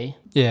either way.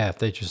 Yeah, if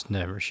they just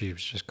she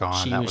was just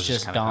gone. She was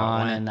just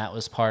gone, and that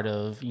was part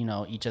of,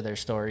 each of their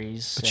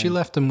stories. But she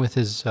left him with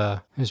his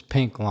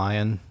pink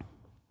lion.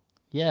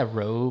 Yeah,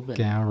 robe.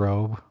 Gown,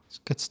 robe. It's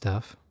good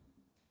stuff.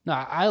 No,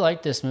 I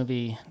liked this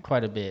movie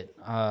quite a bit.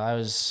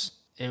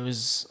 It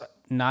was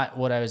not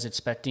what I was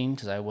expecting,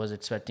 because I was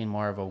expecting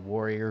more of a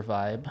warrior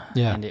vibe.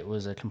 Yeah. And it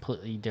was a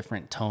completely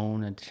different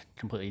tone, a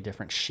completely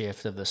different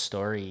shift of the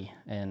story.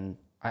 And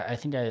I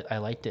think I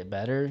liked it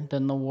better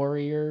than the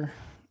warrior.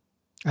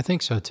 I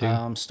think so too.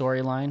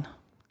 Storyline.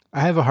 I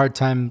have a hard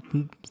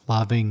time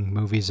loving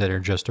movies that are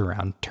just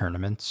around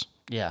tournaments.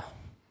 Yeah.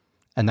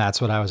 And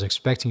that's what I was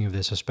expecting of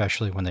this,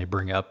 especially when they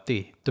bring up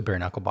the bare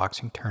knuckle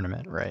boxing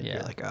tournament, right? Yeah.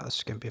 You're like, oh, this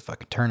is going to be a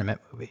fucking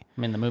tournament movie. I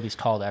mean, the movie's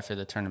called after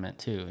the tournament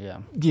too, yeah.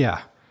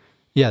 Yeah.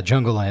 Yeah,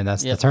 Jungleland,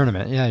 that's the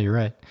tournament. Yeah, you're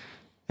right.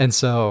 And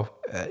so,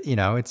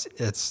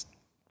 it's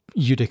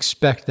you'd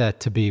expect that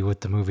to be what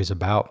the movie's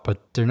about,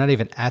 but they're not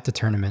even at the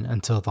tournament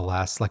until the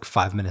last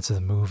 5 minutes of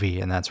the movie,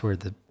 and that's where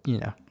the,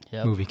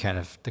 movie kind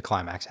of, the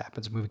climax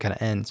happens, the movie kind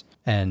of ends.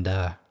 And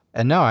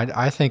no,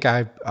 I think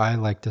I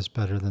like this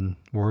better than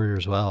Warrior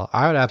as well.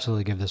 I would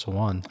absolutely give this a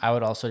 1. I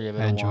would also give it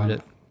a 1. I enjoyed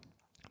it.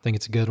 I think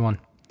it's a good one.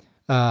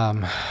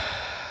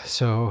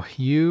 So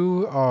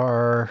you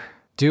are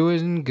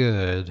doing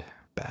good,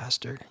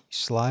 bastard. You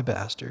sly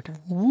bastard.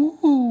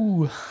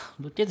 Woo!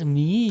 Look at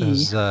me.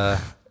 Those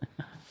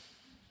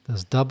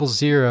double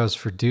zeros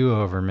for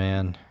do-over,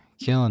 man.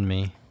 Killing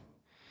me.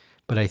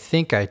 But I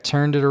think I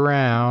turned it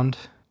around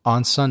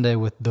on Sunday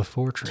with The Turn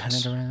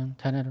Fortress. it around,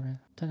 turn it around,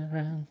 turn it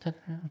around, turn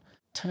it around.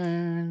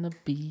 Turn the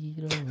beat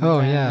around.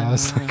 Oh, yeah. I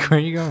was like, where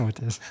are you going with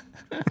this?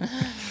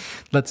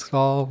 Let's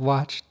all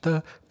watch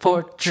The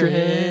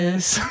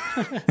Fortress.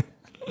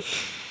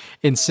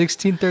 In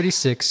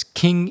 1636,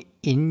 King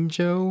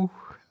Injo,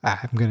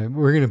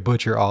 we're gonna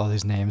butcher all of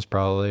these names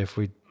probably if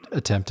we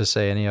attempt to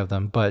say any of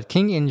them, but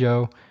King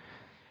Injo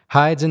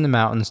hides in the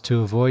mountains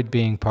to avoid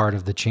being part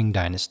of the Qing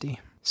dynasty.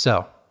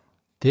 So,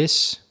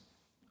 this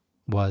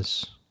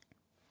was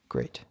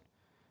great.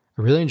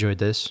 I really enjoyed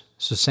this.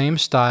 So same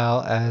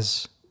style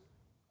as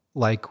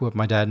like what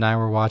my dad and I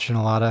were watching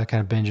a lot of,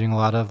 kind of binging a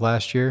lot of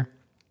last year.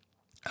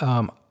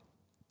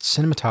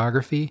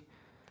 Cinematography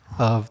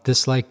of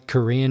this like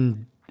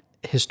Korean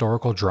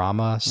historical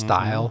drama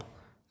style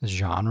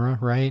genre,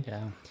 right?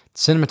 Yeah.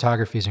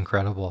 Cinematography is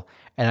incredible.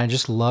 And I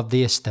just love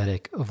the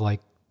aesthetic of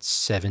like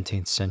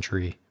 17th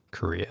century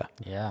Korea.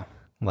 Yeah.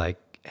 Like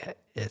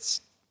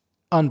it's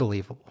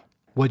unbelievable.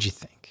 What'd you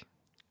think?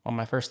 Well,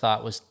 my first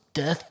thought was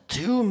death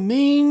to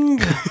Ming.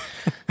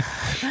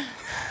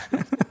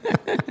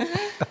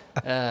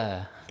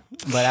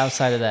 But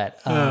outside of that,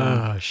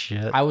 Oh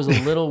shit. I was a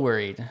little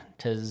worried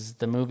because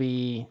the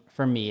movie,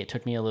 for me, it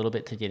took me a little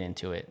bit to get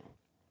into it.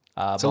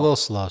 It's a little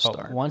slow But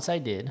start. once I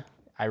did,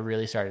 I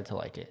really started to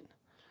like it.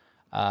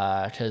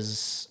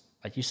 Because,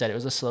 like you said, it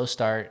was a slow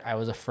start. I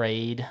was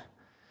afraid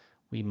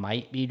we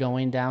might be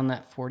going down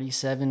that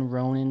 47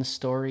 Ronin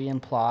story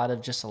and plot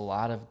of just a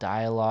lot of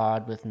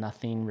dialogue with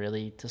nothing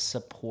really to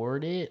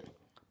support it.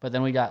 But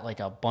then we got like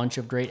a bunch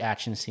of great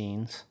action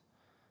scenes.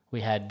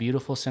 We had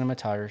beautiful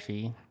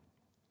cinematography.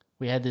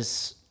 We had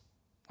this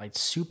like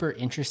super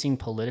interesting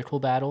political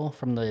battle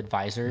from the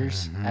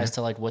advisors as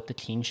to like what the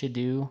king should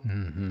do.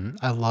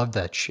 I love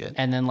that shit.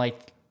 And then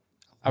like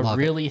a Love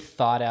it. really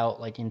thought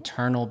out like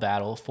internal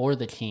battle for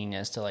the king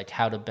as to like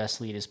how to best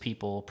lead his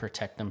people,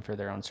 protect them for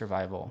their own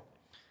survival.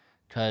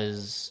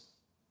 Because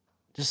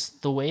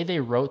just the way they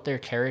wrote their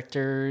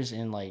characters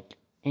and like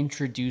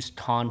introduced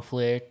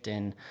conflict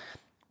and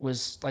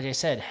was, like I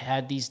said,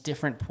 had these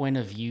different point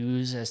of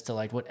views as to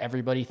like what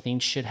everybody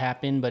thinks should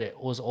happen, but it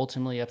was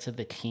ultimately up to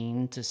the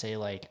king to say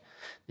like,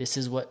 this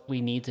is what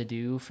we need to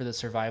do for the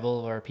survival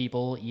of our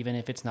people, even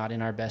if it's not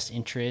in our best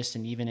interest,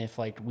 and even if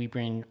like we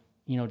bring,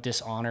 you know,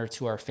 dishonor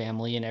to our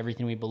family and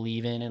everything we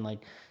believe in. And like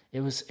it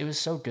was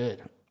so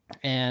good.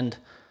 And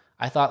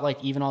I thought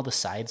like even all the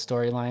side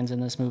storylines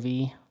in this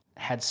movie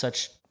had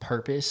such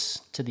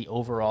purpose to the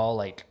overall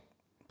like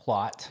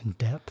plot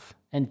Depth.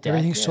 and depth.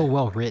 Everything's Yeah. so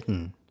well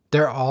written.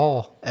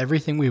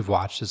 Everything we've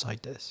watched is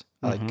like this.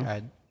 Like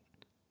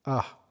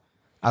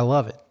I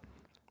love it.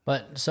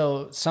 But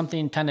so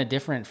something kind of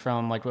different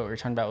from like what we were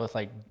talking about with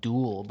like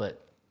Duel,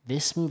 but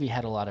this movie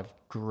had a lot of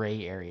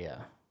gray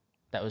area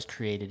that was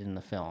created in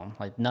the film.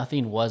 Like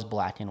nothing was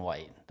black and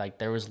white. Like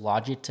there was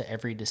logic to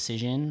every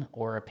decision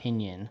or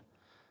opinion.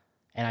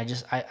 And I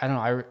don't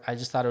know, I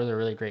just thought it was a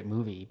really great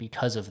movie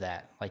because of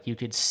that. Like you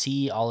could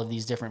see all of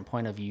these different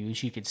point of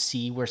views. You could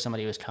see where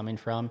somebody was coming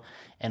from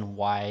and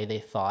why they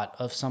thought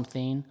of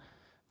something.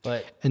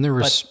 And the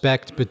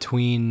respect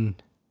between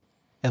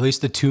at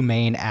least the two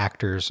main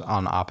actors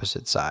on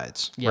opposite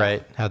sides,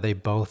 right? How they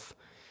both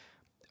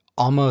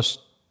almost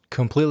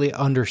completely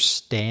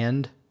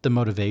understand the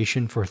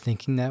motivation for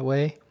thinking that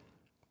way,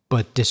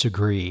 but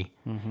disagree.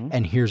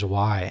 And here's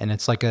why. And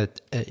it's like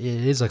it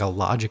is like a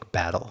logic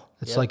battle.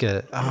 It's like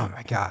oh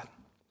my God,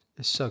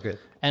 it's so good.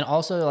 And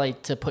also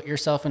like to put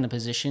yourself in a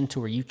position to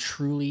where you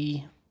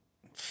truly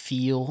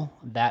feel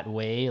that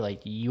way. Like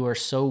you are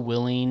so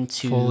willing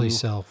to Fully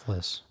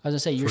selfless. I was gonna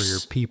say for your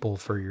people,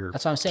 for your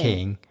that's what I'm saying.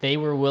 king. They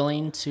were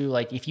willing to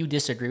like, if you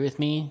disagree with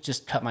me,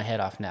 just cut my head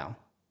off now.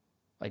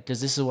 Like, because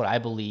this is what I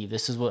believe.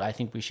 This is what I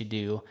think we should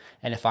do.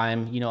 And if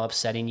I'm, you know,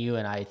 upsetting you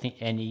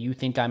and you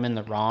think I'm in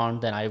the wrong,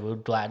 then I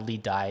would gladly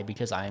die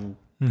because I'm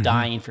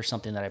dying for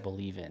something that I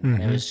believe in.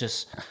 And it was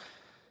just,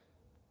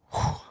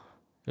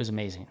 it was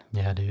amazing.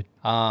 Yeah, dude.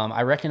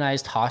 I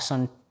recognized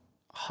Hassan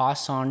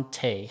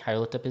Tay. I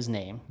looked up his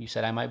name. You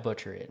said I might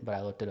butcher it, but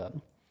I looked it up.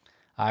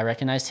 I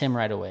recognized him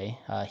right away.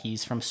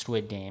 He's from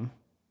Squid Game.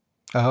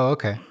 Oh,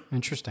 okay.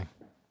 Interesting.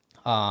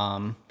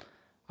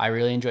 I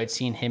really enjoyed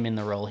seeing him in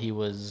the role. He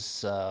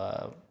was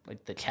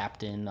like the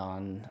captain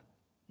on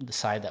the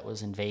side that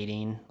was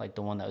invading, like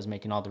the one that was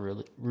making all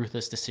the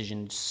ruthless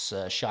decisions,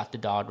 shot the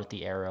dog with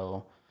the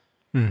arrow.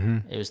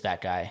 It was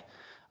that guy.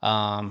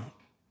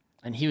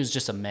 And he was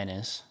just a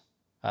menace,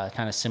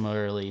 kind of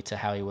similarly to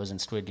how he was in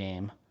Squid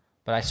Game.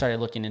 But I started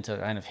looking into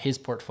kind of his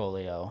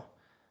portfolio,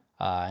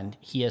 and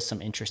he has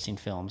some interesting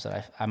films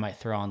that I might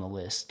throw on the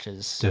list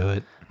because Do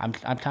it. I'm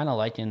kind of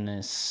liking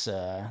this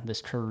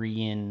this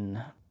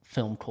Korean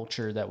film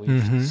culture that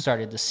we've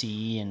started to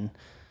see, and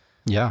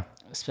Yeah.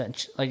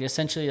 like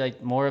essentially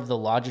like more of the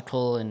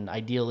logical and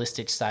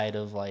idealistic side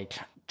of like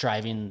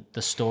driving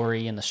the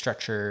story and the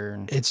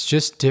structure. It's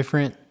just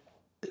different,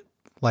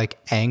 like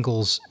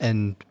angles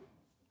and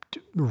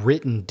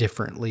written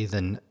differently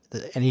than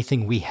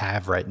anything we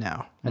have right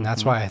now. And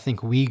that's why I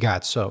think we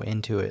got so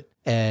into it.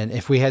 And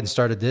if we hadn't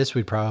started this,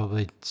 we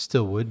probably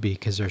still would be,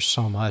 because there's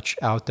so much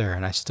out there,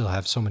 and I still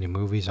have so many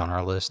movies on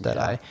our list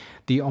that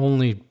the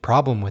only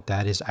problem with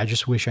that is I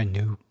just wish I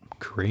knew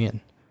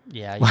Korean.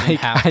 Yeah, you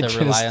didn't have to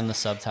rely on the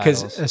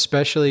subtitles. Because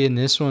especially in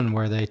this one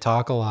where they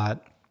talk a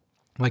lot,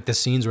 like the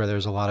scenes where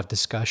there's a lot of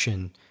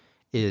discussion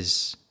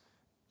is,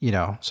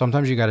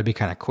 sometimes you got to be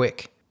kind of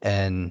quick.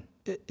 And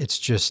it's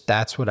just,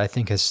 that's what I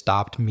think has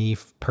stopped me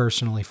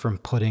personally from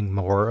putting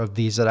more of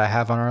these that I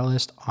have on our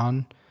list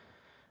on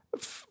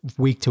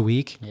week to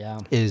week. Yeah.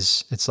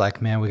 It's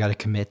like, man, we got to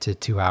commit to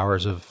 2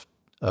 hours of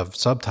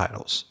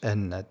subtitles,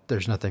 and that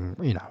there's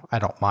nothing, I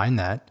don't mind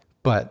that,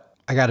 but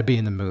I got to be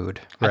in the mood,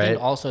 right? I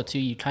think also too,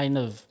 you kind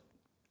of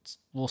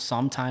will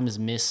sometimes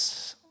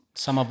miss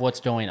some of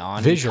what's going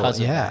on visual. Because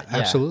of Yeah, that.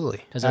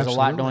 Absolutely. Because there's a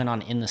lot going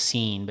on in the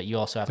scene, but you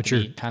also have to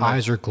be kind of...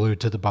 eyes are glued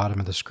to the bottom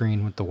of the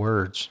screen with the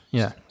words.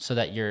 Yeah. So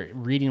that you're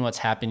reading what's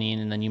happening,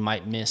 and then you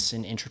might miss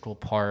an integral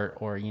part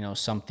or,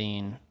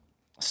 something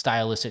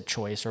stylistic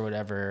choice or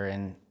whatever.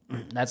 And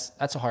that's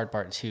a hard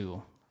part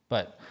too.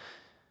 But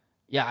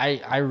yeah,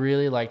 I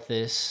really like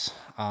this.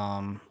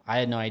 I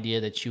had no idea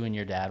that you and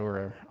your dad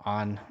were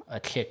on a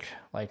kick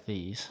like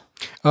these.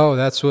 Oh,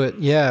 that's what,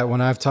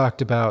 when I've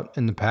talked about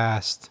in the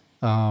past,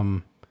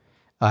 I'll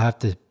have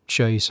to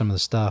show you some of the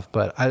stuff,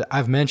 but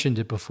I've mentioned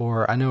it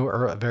before. I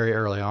know very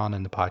early on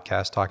in the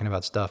podcast talking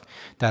about stuff.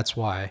 That's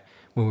why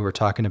when we were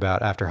talking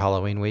about after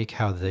Halloween week,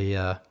 how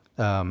the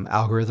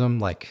algorithm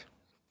like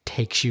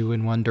takes you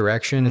in one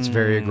direction. It's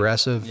very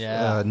aggressive,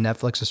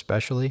 Netflix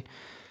especially.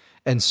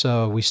 And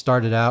so we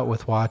started out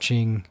with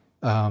watching,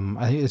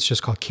 I think it's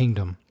just called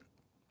Kingdom.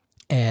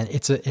 And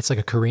it's like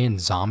a Korean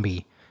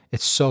zombie.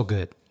 It's so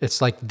good.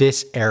 It's like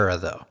this era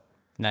though.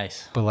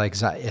 Nice. But like,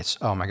 it's,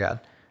 oh my God,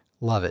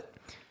 love it.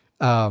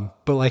 But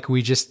like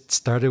we just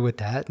started with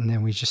that, and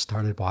then we just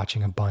started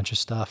watching a bunch of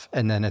stuff.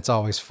 And then it's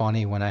always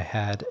funny when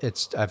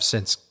I've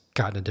since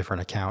gotten a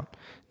different account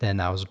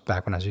than I was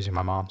back when I was using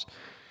my mom's.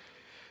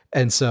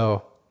 And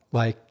so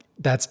like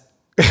that's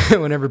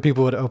whenever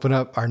people would open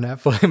up my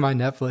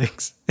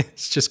Netflix,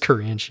 it's just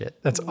Korean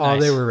shit. That's all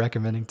they were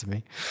recommending to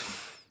me.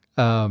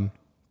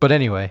 But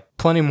anyway,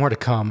 plenty more to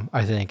come,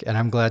 I think, and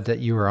I'm glad that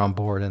you were on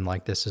board and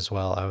like this as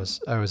well.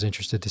 I was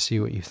interested to see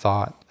what you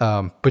thought.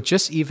 But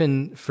just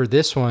even for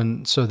this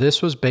one, so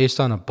this was based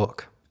on a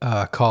book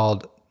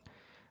called,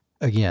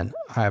 again,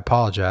 I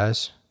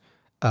apologize,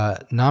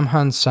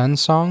 Namhan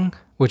Sansong,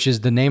 which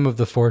is the name of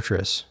the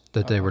fortress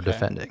that they were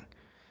defending.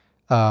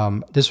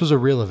 This was a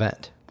real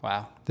event.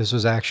 Wow. This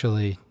was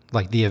actually,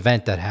 like, the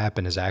event that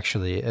happened is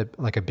actually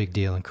like a big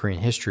deal in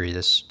Korean history,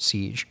 this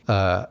siege.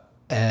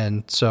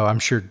 And so I'm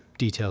sure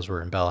details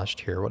were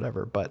embellished here or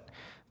whatever, but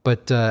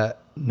Namhan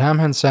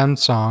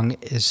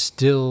Samsung is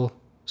still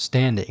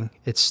standing.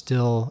 It's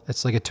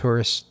like a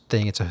tourist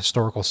thing. It's a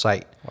historical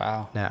site.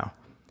 Wow. Now,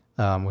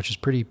 which is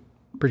pretty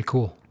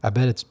cool. I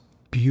bet it's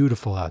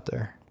beautiful out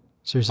there.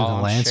 Seriously, the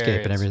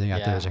landscape and everything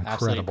out there is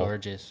incredible. Absolutely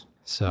gorgeous.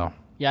 So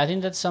yeah, I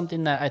think that's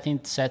something that I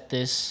think set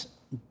this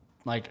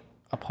like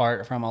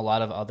apart from a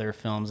lot of other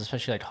films,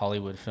 especially like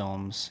Hollywood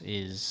films,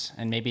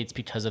 and maybe it's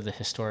because of the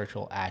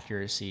historical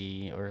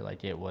accuracy, or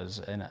like it was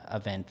an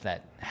event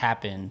that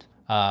happened.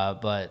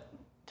 But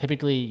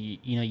typically,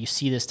 you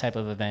see this type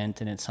of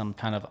event and it's some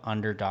kind of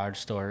underdog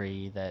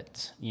story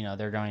that,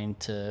 they're going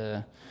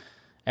to,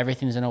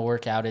 everything's going to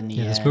work out in the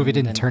end. Yeah, this movie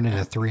didn't turn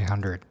into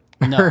 300.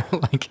 No.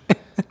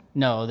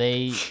 No,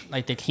 they,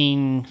 like the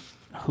king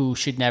who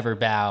should never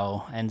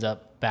bow ends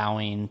up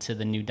bowing to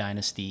the new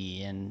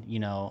dynasty, and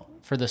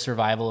for the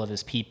survival of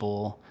his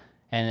people,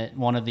 and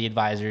one of the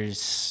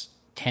advisors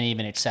can't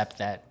even accept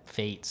that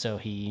fate, so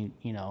he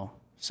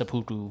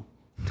seppuku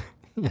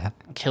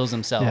kills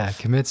himself,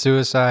 commits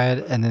suicide.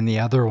 And then the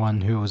other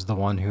one, who was the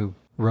one who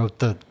wrote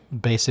the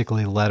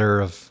basically letter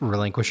of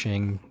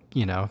relinquishing,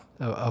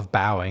 of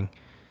bowing,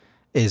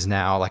 is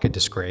now like a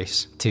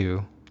disgrace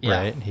too,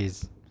 right?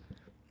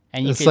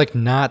 And it's like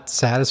not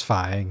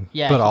satisfying,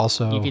 but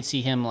also you could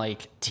see him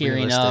like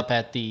tearing up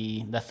at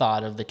the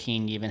thought of the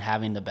king even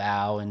having to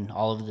bow, and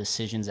all of the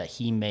decisions that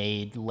he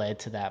made led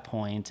to that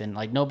point. And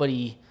like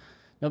nobody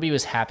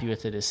was happy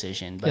with the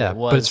decision, but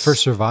but it's for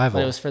survival.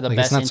 But it was for the like,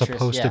 best it's not interest.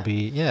 supposed to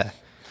be. Yeah.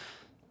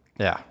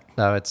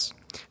 No, it's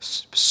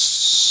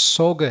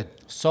so good.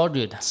 So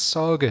good.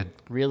 So good.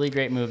 Really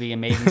great movie.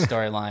 Amazing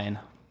storyline.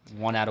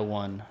 1 out of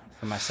 1.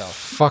 For myself.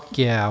 Fuck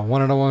yeah.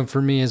 1 out of 1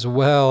 for me as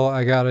well.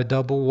 I got a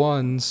double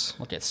ones.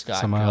 Look at Scott.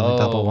 Some other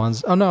double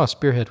ones. Oh no,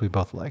 Spearhead we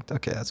both liked.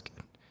 Okay, that's good.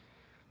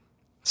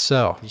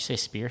 So. Did you say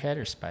Spearhead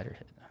or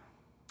Spiderhead?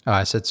 Oh,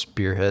 I said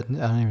Spearhead.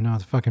 I don't even know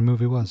what the fucking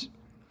movie was.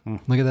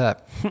 Look at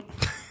that.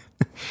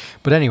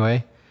 But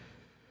anyway,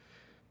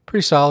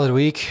 pretty solid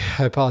week.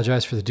 I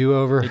apologize for the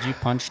do-over. Did you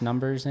punch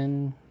numbers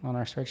in on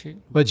our spreadsheet?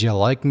 Would you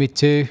like me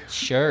to?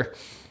 Sure.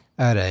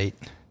 At 8.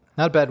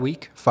 Not a bad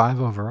week.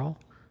 5 overall.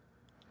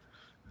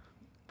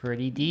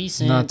 Pretty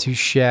decent. Not too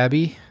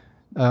shabby.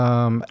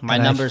 My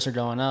numbers are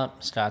going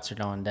up. Scott's are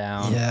going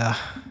down. Yeah.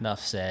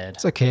 Enough said.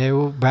 It's okay.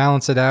 We'll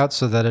balance it out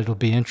so that it'll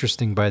be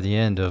interesting by the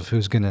end of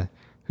who's gonna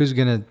get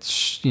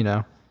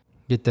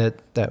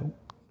that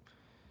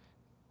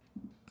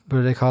what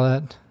do they call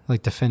that?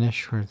 Like the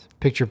finish or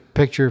picture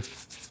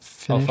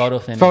finish? photo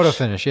finish. Photo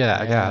finish,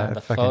 yeah.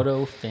 The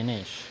photo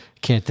finish.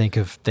 Can't think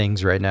of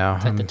things right now.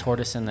 It's like the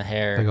tortoise and the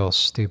hare. Big old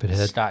stupid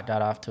head. Scott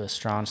got off to a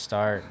strong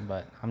start,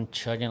 but I'm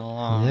chugging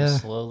along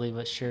slowly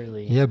but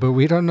surely. Yeah, but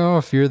we don't know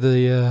if you're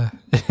the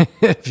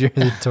if you're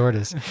the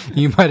tortoise.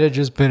 You might have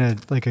just been a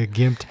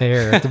gimped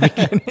hare at the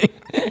beginning.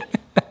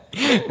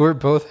 We're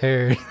both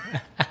hares.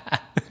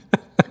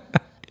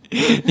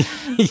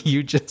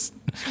 You just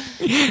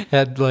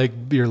had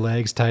your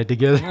legs tied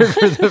together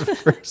for the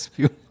first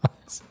few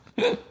months.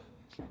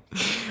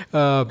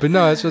 But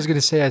no, that's what I was going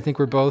to say. I think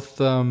we're both,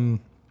 I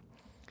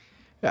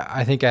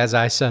think as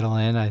I settle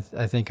in, I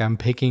think I'm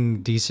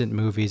picking decent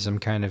movies. I'm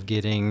kind of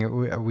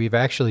we've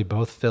actually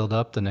both filled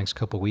up the next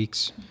couple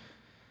weeks,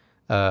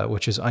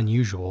 which is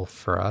unusual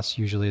for us.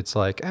 Usually it's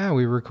like,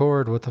 we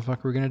record, what the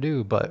fuck are we going to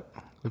do? But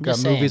we've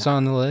got movies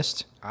on the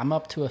list. I'm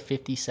up to a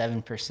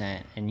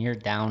 57% and you're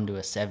down to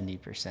a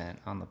 70%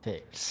 on the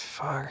picks.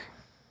 Fuck.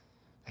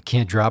 I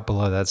can't drop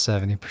below that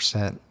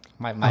 70%.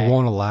 I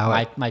won't allow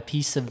it. My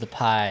piece of the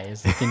pie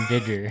is looking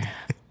bigger,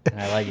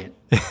 and I like it.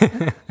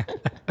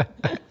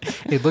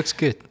 It looks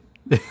good.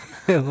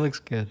 It looks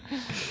good.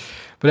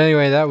 But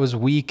anyway, that was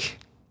week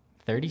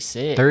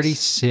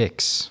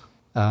 36.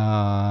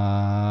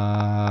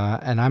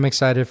 And I'm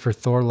excited for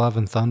Thor: Love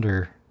and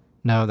Thunder.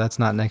 No, that's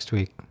not next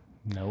week.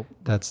 Nope.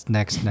 That's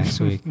next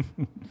week.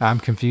 I'm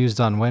confused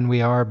on when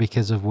we are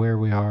because of where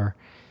we are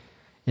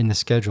in the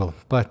schedule.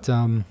 But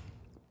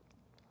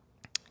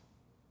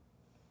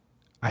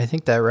I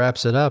think that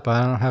wraps it up.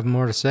 I don't have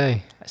more to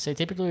say. I say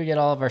typically we get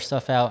all of our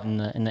stuff out in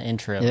the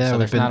intro, yeah, so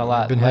there's not a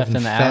lot been left having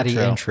in the fatty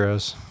outro.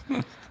 intros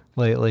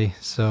lately,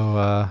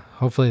 so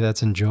hopefully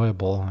that's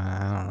enjoyable.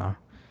 I don't know.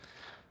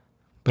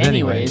 But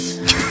anyways.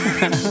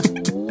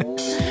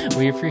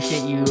 We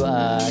appreciate you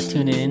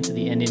tuning in to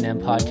the Ending M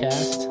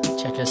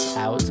podcast. Check us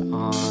out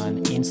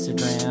on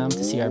Instagram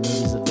to see our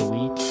movies of the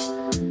week.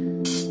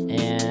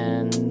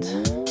 And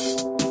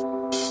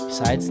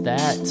besides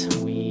that,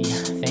 we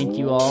thank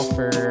you all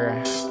for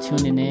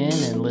tuning in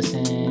and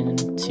listening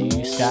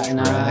to Scott and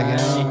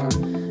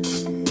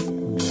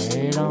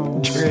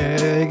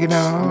Drag it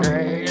on.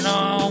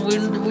 We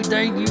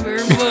thank you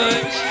very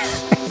much.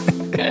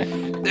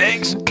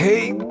 Thanks,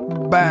 Kate.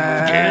 Bye.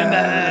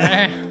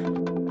 Bye.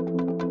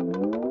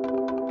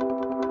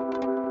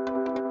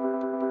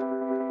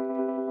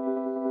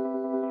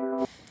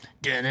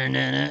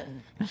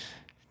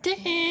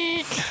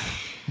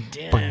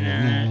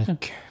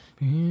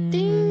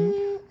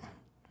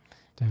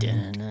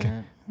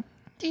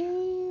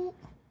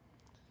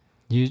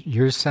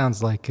 Yours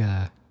sounds like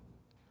a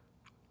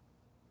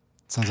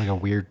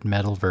weird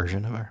metal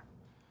version of her.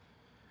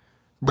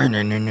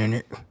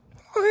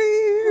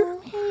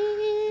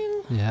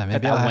 Yeah,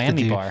 maybe I'll have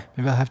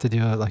to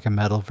do a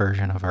metal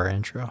version of our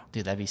intro.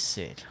 Dude, that'd be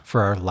sick.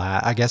 For our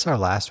I guess our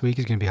last week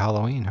is gonna be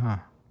Halloween, huh?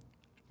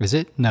 Is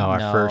it? No,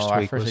 our first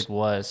week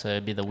was, so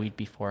it'd be the week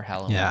before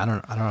Halloween. Yeah, I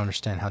don't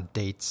understand how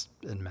dates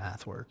and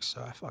math works,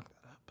 so I fucked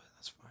that up, but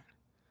that's fine.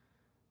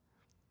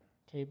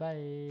 Okay,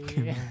 bye.